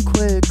damn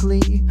quickly.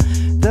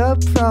 The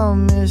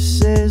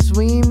promises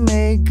we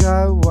make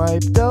are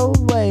wiped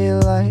away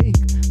like.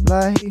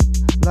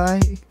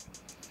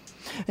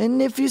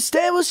 And if you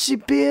stay, will she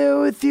be here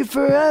with you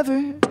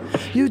forever?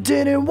 You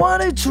didn't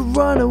want her to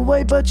run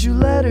away, but you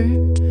let her.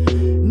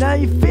 Now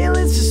your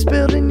feelings are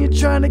spilled and you're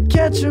trying to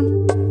catch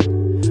them.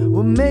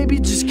 Well, maybe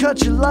just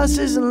cut your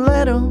losses and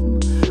let them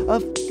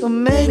up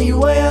them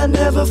anyway. I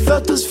never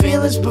felt those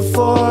feelings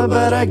before,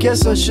 but I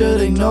guess I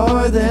should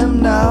ignore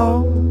them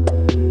now.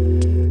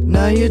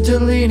 Now you're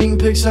deleting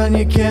pics on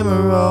your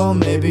camera roll,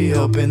 maybe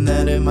hoping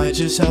that it might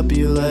just help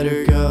you let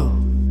her go.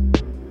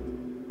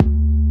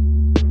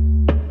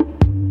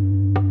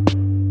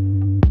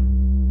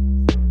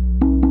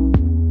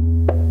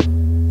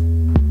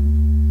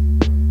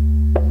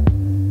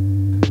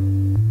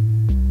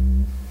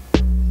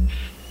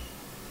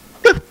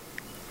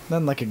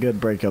 Nothing like a good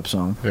breakup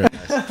song. Very nice.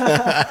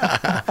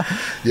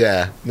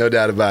 Yeah, no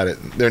doubt about it.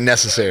 They're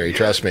necessary,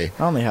 trust me.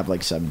 I only have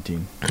like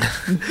 17.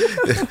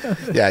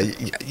 Yeah,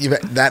 you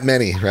that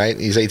many, right?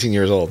 He's 18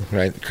 years old,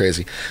 right?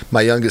 Crazy.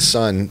 My youngest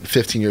son,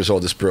 15 years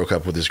old, just broke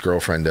up with his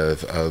girlfriend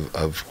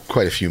of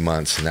quite a few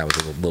months, and that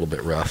was a little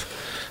bit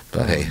rough.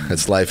 But hey,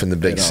 it's life in the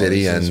big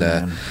city, and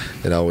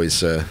it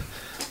always...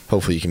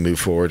 hopefully you can move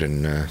forward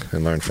and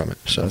learn from it.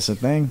 So that's the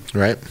thing,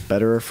 right?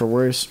 Better or for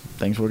worse,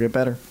 things will get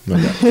better.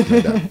 No doubt,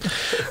 no doubt.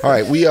 All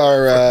right, we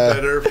are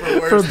better for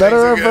worse. For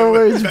better or for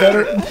worse,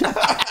 better.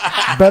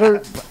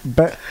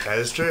 That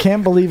is true.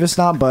 Can't believe it's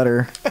not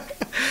butter.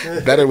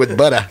 Better with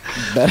butter.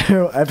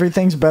 Better.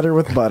 Everything's better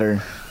with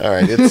butter. All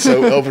right, it's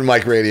so Open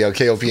Mic Radio,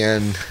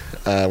 KOPN.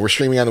 We're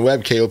streaming on the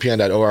web,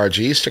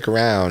 kopn.org. Stick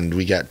around.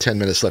 We got 10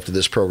 minutes left of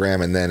this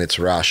program, and then it's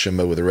Rosh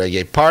Shimba with a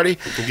reggae party.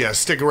 Yeah,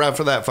 stick around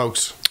for that,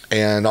 folks.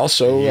 And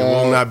also... you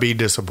will not be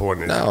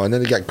disappointed. No, and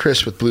then we got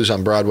Chris with Blues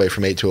on Broadway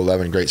from 8 to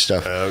 11. Great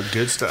stuff.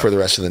 Good stuff. For the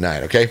rest of the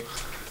night, okay?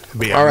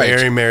 Be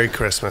a Merry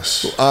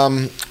Christmas.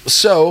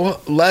 So,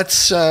 let's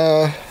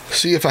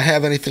see if I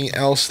have anything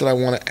else that I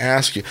want to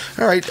ask you.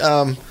 All right,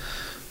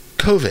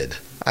 COVID.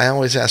 I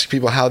always ask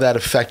people how that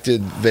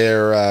affected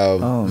their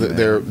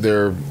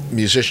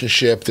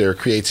musicianship, their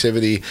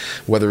creativity,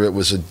 whether it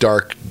was a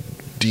dark,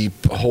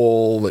 deep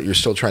hole that you're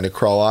still trying to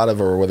crawl out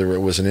of, or whether it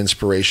was an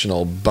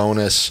inspirational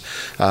bonus.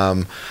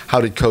 How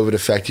did COVID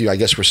affect you? I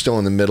guess we're still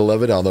in the middle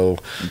of it, although...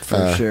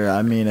 For sure.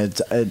 I mean,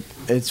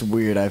 it's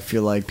weird. I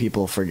feel like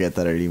people forget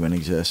that it even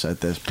exists at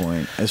this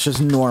point. It's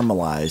just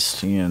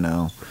normalized, you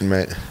know?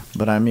 Right.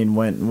 But I mean,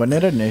 when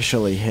it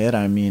initially hit,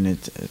 I mean,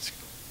 it's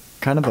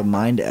kind of a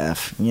mind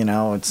F, you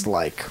know? It's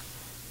like...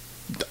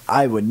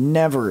 I would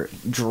never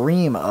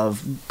dream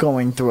of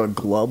going through a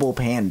global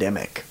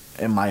pandemic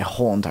in my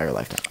whole entire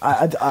lifetime.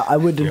 I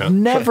would have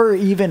never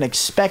even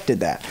expected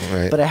that,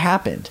 but it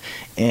happened.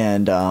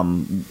 And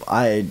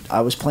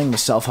I was playing with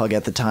Self Hug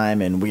at the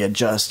time, and we had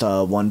just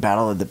won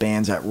Battle of the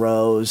Bands at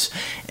Rose,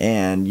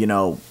 and you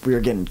know we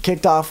were getting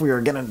kicked off. We were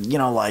gonna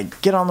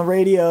get on the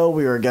radio.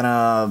 We were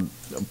gonna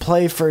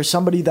play for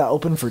somebody that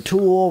opened for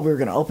Tool. We were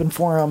gonna open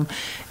for them,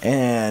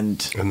 and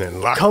then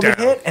lockdown. COVID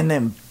hit, and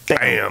then.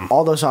 Bam.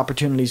 All those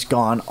opportunities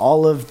gone.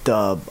 All of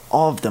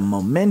the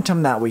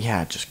momentum that we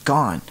had just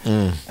gone.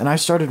 And I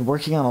started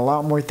working on a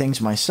lot more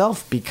things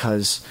myself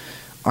because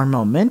our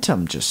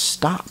momentum just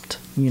stopped.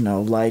 You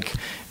know, like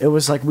it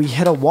was like we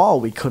hit a wall.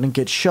 We couldn't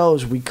get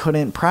shows. We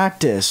couldn't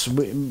practice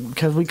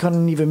because we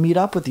couldn't even meet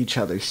up with each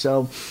other.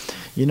 So,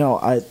 you know,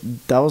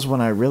 that was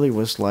when I really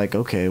was like,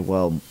 okay,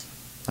 well,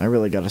 I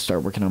really got to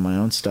start working on my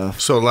own stuff.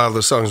 So a lot of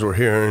the songs we're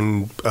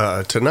hearing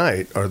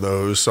tonight are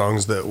those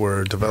songs that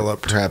were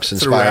developed perhaps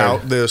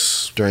throughout inspired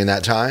this during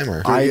that time,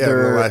 or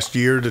the last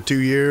year to 2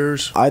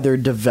 years. Either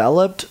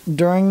developed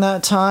during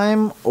that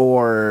time,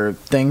 or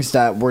things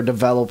that were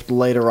developed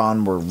later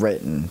on were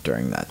written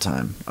during that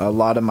time. A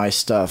lot of my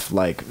stuff,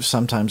 like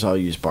sometimes I'll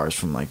use bars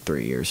from like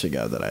 3 years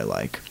ago that I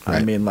like.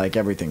 Right. I mean, like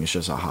everything is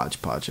just a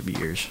hodgepodge of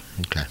years.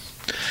 Okay.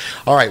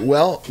 All right.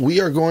 Well,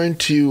 we are going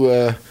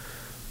to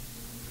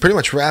pretty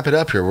much wrap it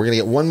up here. We're going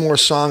to get one more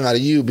song out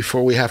of you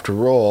before we have to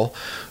roll.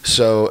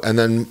 So, and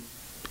then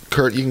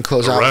Kurt, you can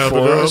close out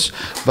for us.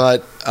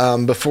 But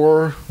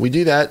before we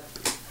do that,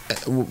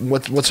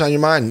 what's on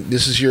your mind?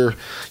 This is your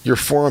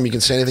forum. You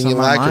can say anything you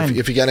like.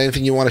 If you got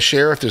anything you want to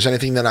share, if there's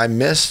anything that I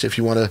missed, if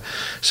you want to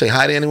say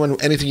hi to anyone,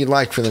 anything you'd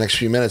like for the next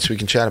few minutes, we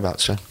can chat about.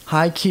 So,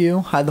 hi Q,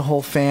 hi the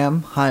whole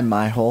fam, hi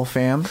my whole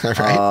fam. All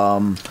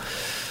right.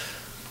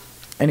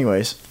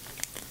 Anyways,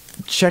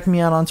 check me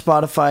out on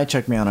Spotify.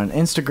 Check me out on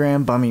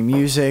Instagram, Bummy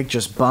Music.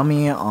 Just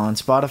Bummy on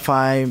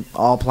Spotify,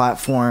 all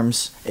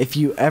platforms. If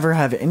you ever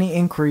have any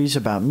inquiries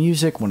about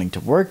music, wanting to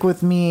work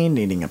with me,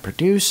 needing a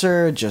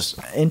producer, just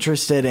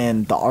interested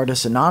in the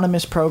Artist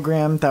Anonymous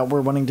program that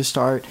we're wanting to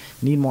start,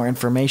 need more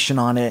information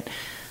on it,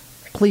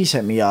 please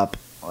hit me up.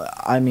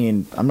 I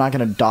mean, I'm not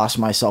going to doss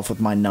myself with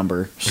my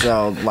number,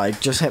 so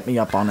like just hit me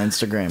up on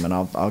Instagram and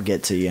I'll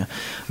get to you.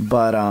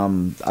 But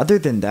other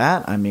than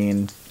that, I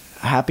mean,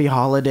 happy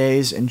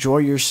holidays, enjoy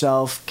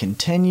yourself,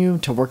 continue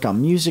to work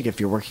on music if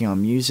you're working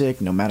on music,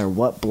 no matter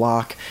what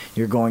block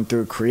you're going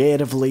through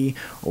creatively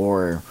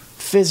or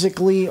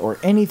physically or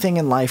anything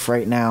in life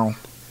right now.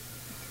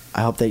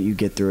 I hope that you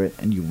get through it,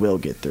 and you will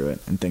get through it,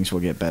 and things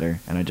will get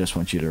better, and I just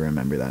want you to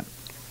remember that.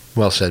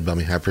 Well said,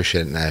 Bummy. I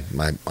appreciate it,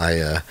 and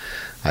I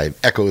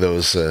echo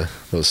those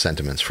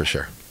sentiments for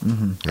sure.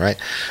 Mm-hmm. All right.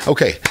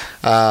 Okay.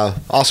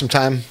 Awesome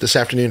time this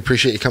afternoon.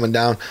 Appreciate you coming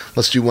down.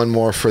 Let's do one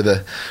more for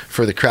the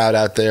crowd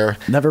out there.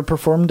 Never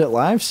performed it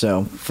live,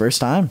 so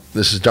first time.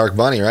 This is Dark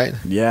Bunny, right?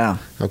 Yeah.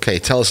 Okay.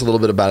 Tell us a little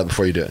bit about it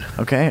before you do it.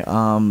 Okay.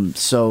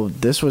 So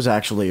this was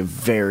actually a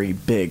very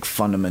big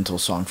fundamental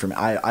song for me.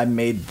 I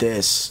made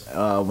this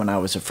when I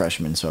was a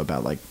freshman, so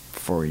about like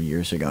 4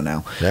 years ago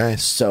now.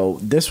 Nice. So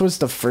this was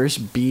the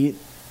first beat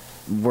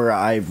where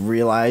I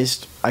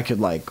realized I could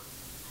like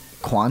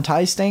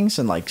quantize things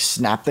and like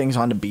snap things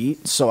onto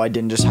beat, so I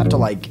didn't just have to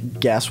like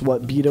guess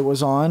what beat it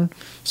was on.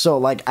 So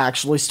like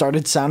actually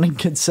started sounding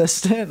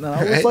consistent, and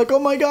I was like, oh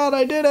my god,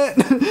 I did it.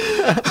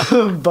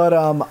 But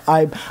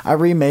I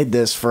remade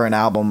this for an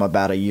album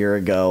about a year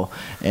ago,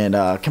 and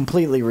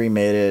completely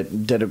remade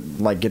it, did it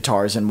like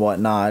guitars and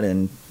whatnot,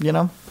 and you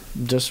know,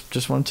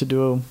 just wanted to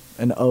do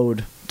an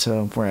ode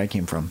to where I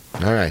came from.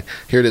 All right,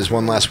 here it is,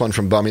 one last one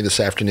from Bummy this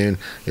afternoon.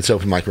 It's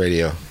Open Mic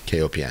Radio,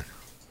 KOPN.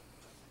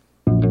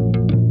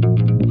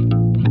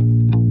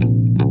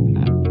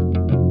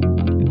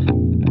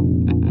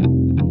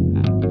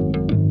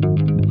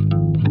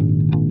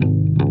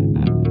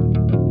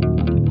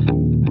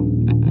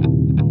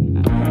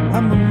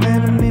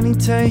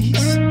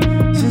 Taste,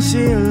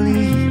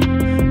 sincerely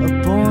a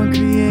born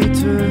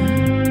creator.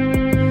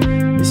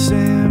 It's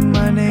in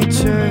my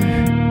nature,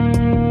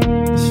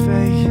 it's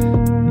fate.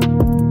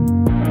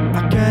 I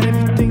got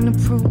everything to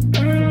prove,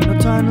 no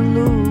time to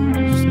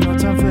lose, no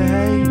time for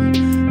hate,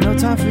 no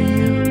time for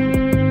you.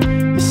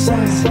 It's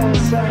sad,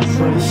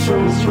 but it's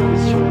true.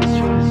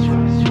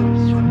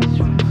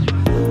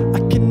 I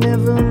can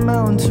never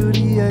amount to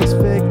the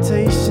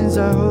expectations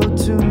I hold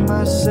to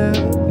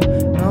myself.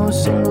 No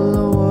single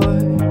award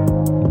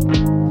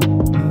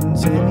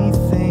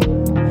anything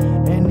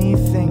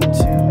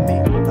to me.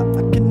 I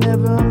can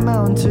never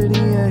amount to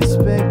the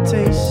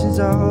expectations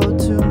I hold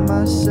to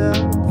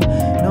myself.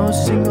 No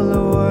single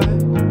award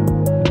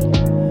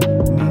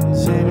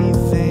means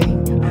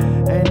anything to me.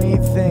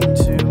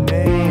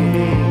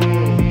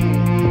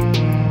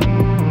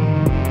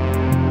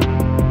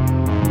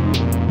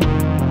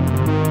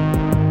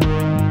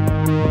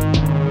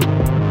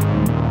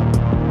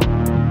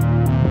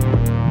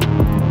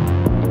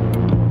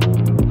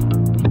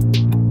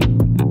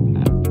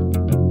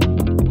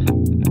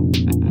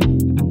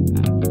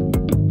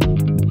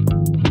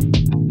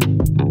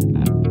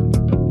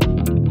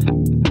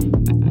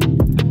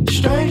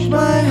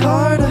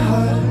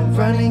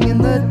 Running in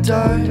the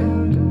dark,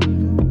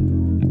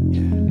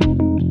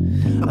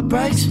 yeah. A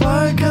bright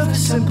spark of a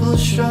simple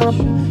stroke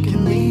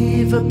can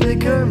leave a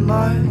bigger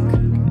mark.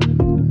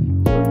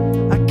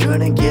 I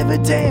couldn't give a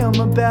damn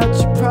about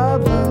your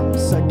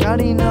problems, I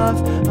got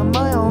enough on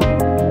my own.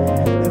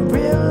 In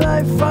real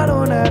life I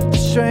don't have the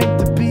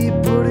strength to be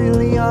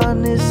brutally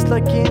honest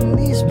like in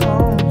these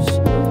poems.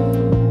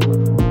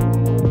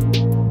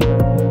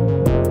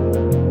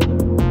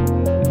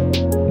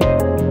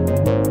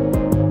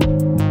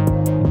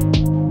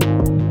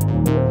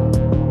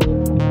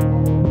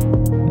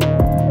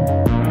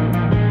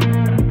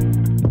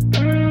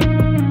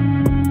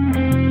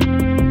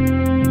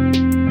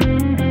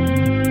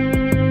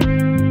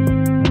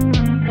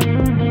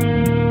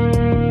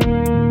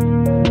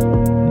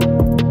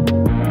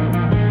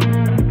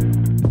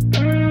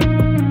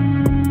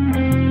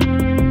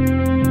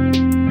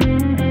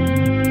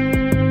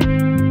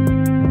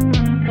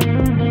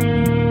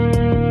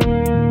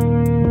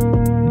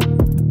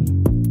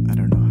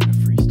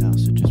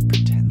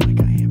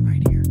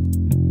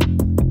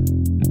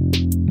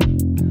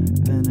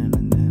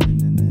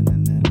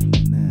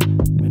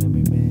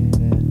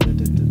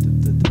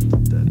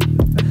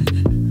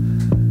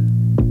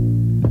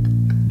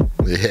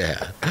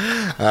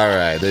 All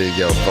right, there you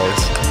go,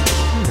 folks.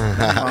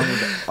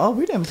 Oh,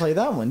 we didn't play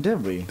that one,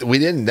 did we? We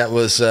didn't. That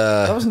was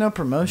no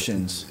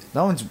promotions.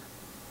 That one's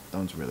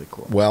really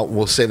cool. Well,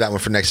 we'll save that one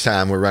for next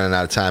time. We're running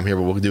out of time here,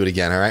 but we'll do it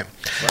again. All right.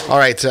 All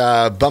right.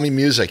 Bummy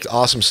Music,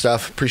 awesome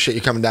stuff. Appreciate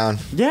you coming down.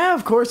 Yeah,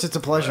 of course. It's a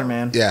pleasure,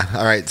 man. Yeah.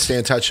 All right. Stay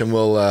in touch, and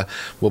we'll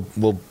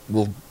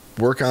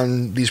work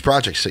on these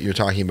projects that you're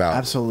talking about.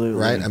 Absolutely.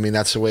 Right. I mean,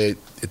 that's the way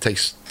it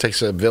takes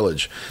a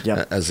village,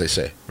 as they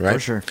say.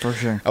 Right. For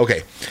sure.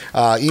 Okay.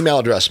 Email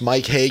address,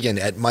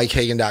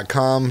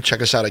 MikeHagan@MikeHagan.com.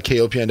 Check us out at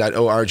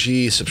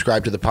KOPN.org.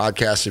 Subscribe to the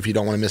podcast if you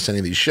don't want to miss any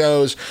of these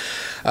shows.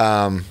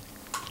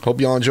 Hope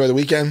you all enjoy the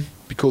weekend.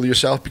 Be cool to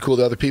yourself. Be cool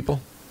to other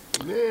people.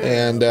 Yeah,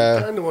 and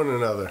kind to one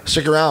another.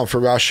 Stick around for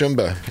Rosh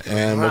Shumba.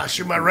 And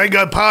Roshumba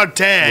Reggae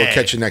Party. We'll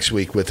catch you next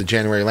week with the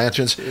January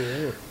Lanterns.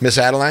 Yeah. Miss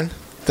Adeline,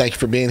 thank you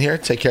for being here.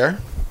 Take care.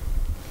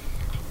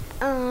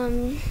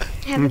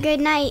 Have a good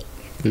night.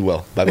 We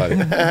will. Bye-bye.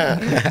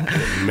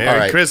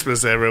 Merry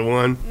Christmas,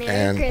 everyone.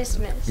 Merry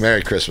Christmas.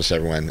 Merry Christmas,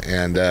 everyone.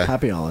 And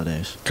happy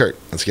holidays. Kurt,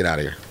 let's get out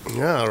of here.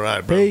 All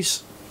right, bro.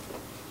 Peace.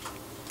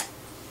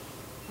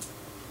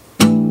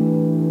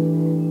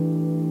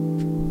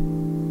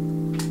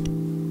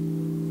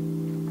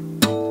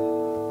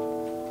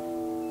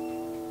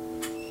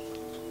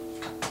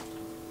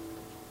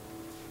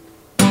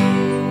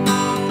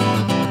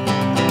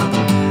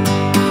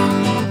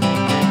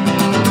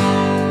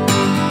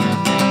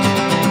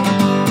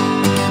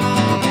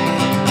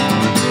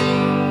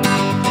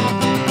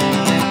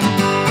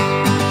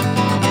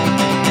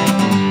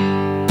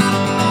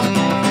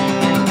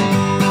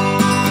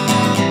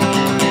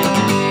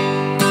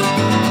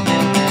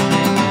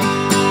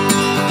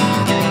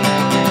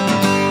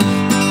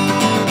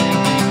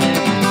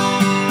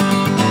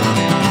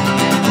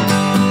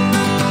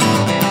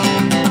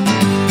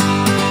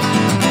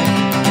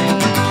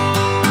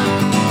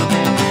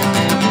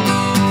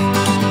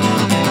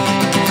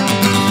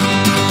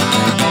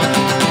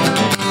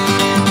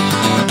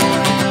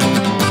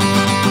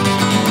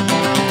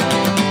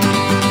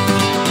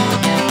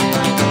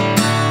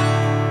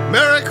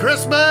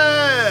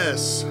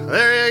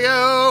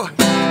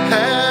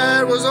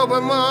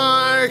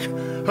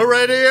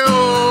 Radio.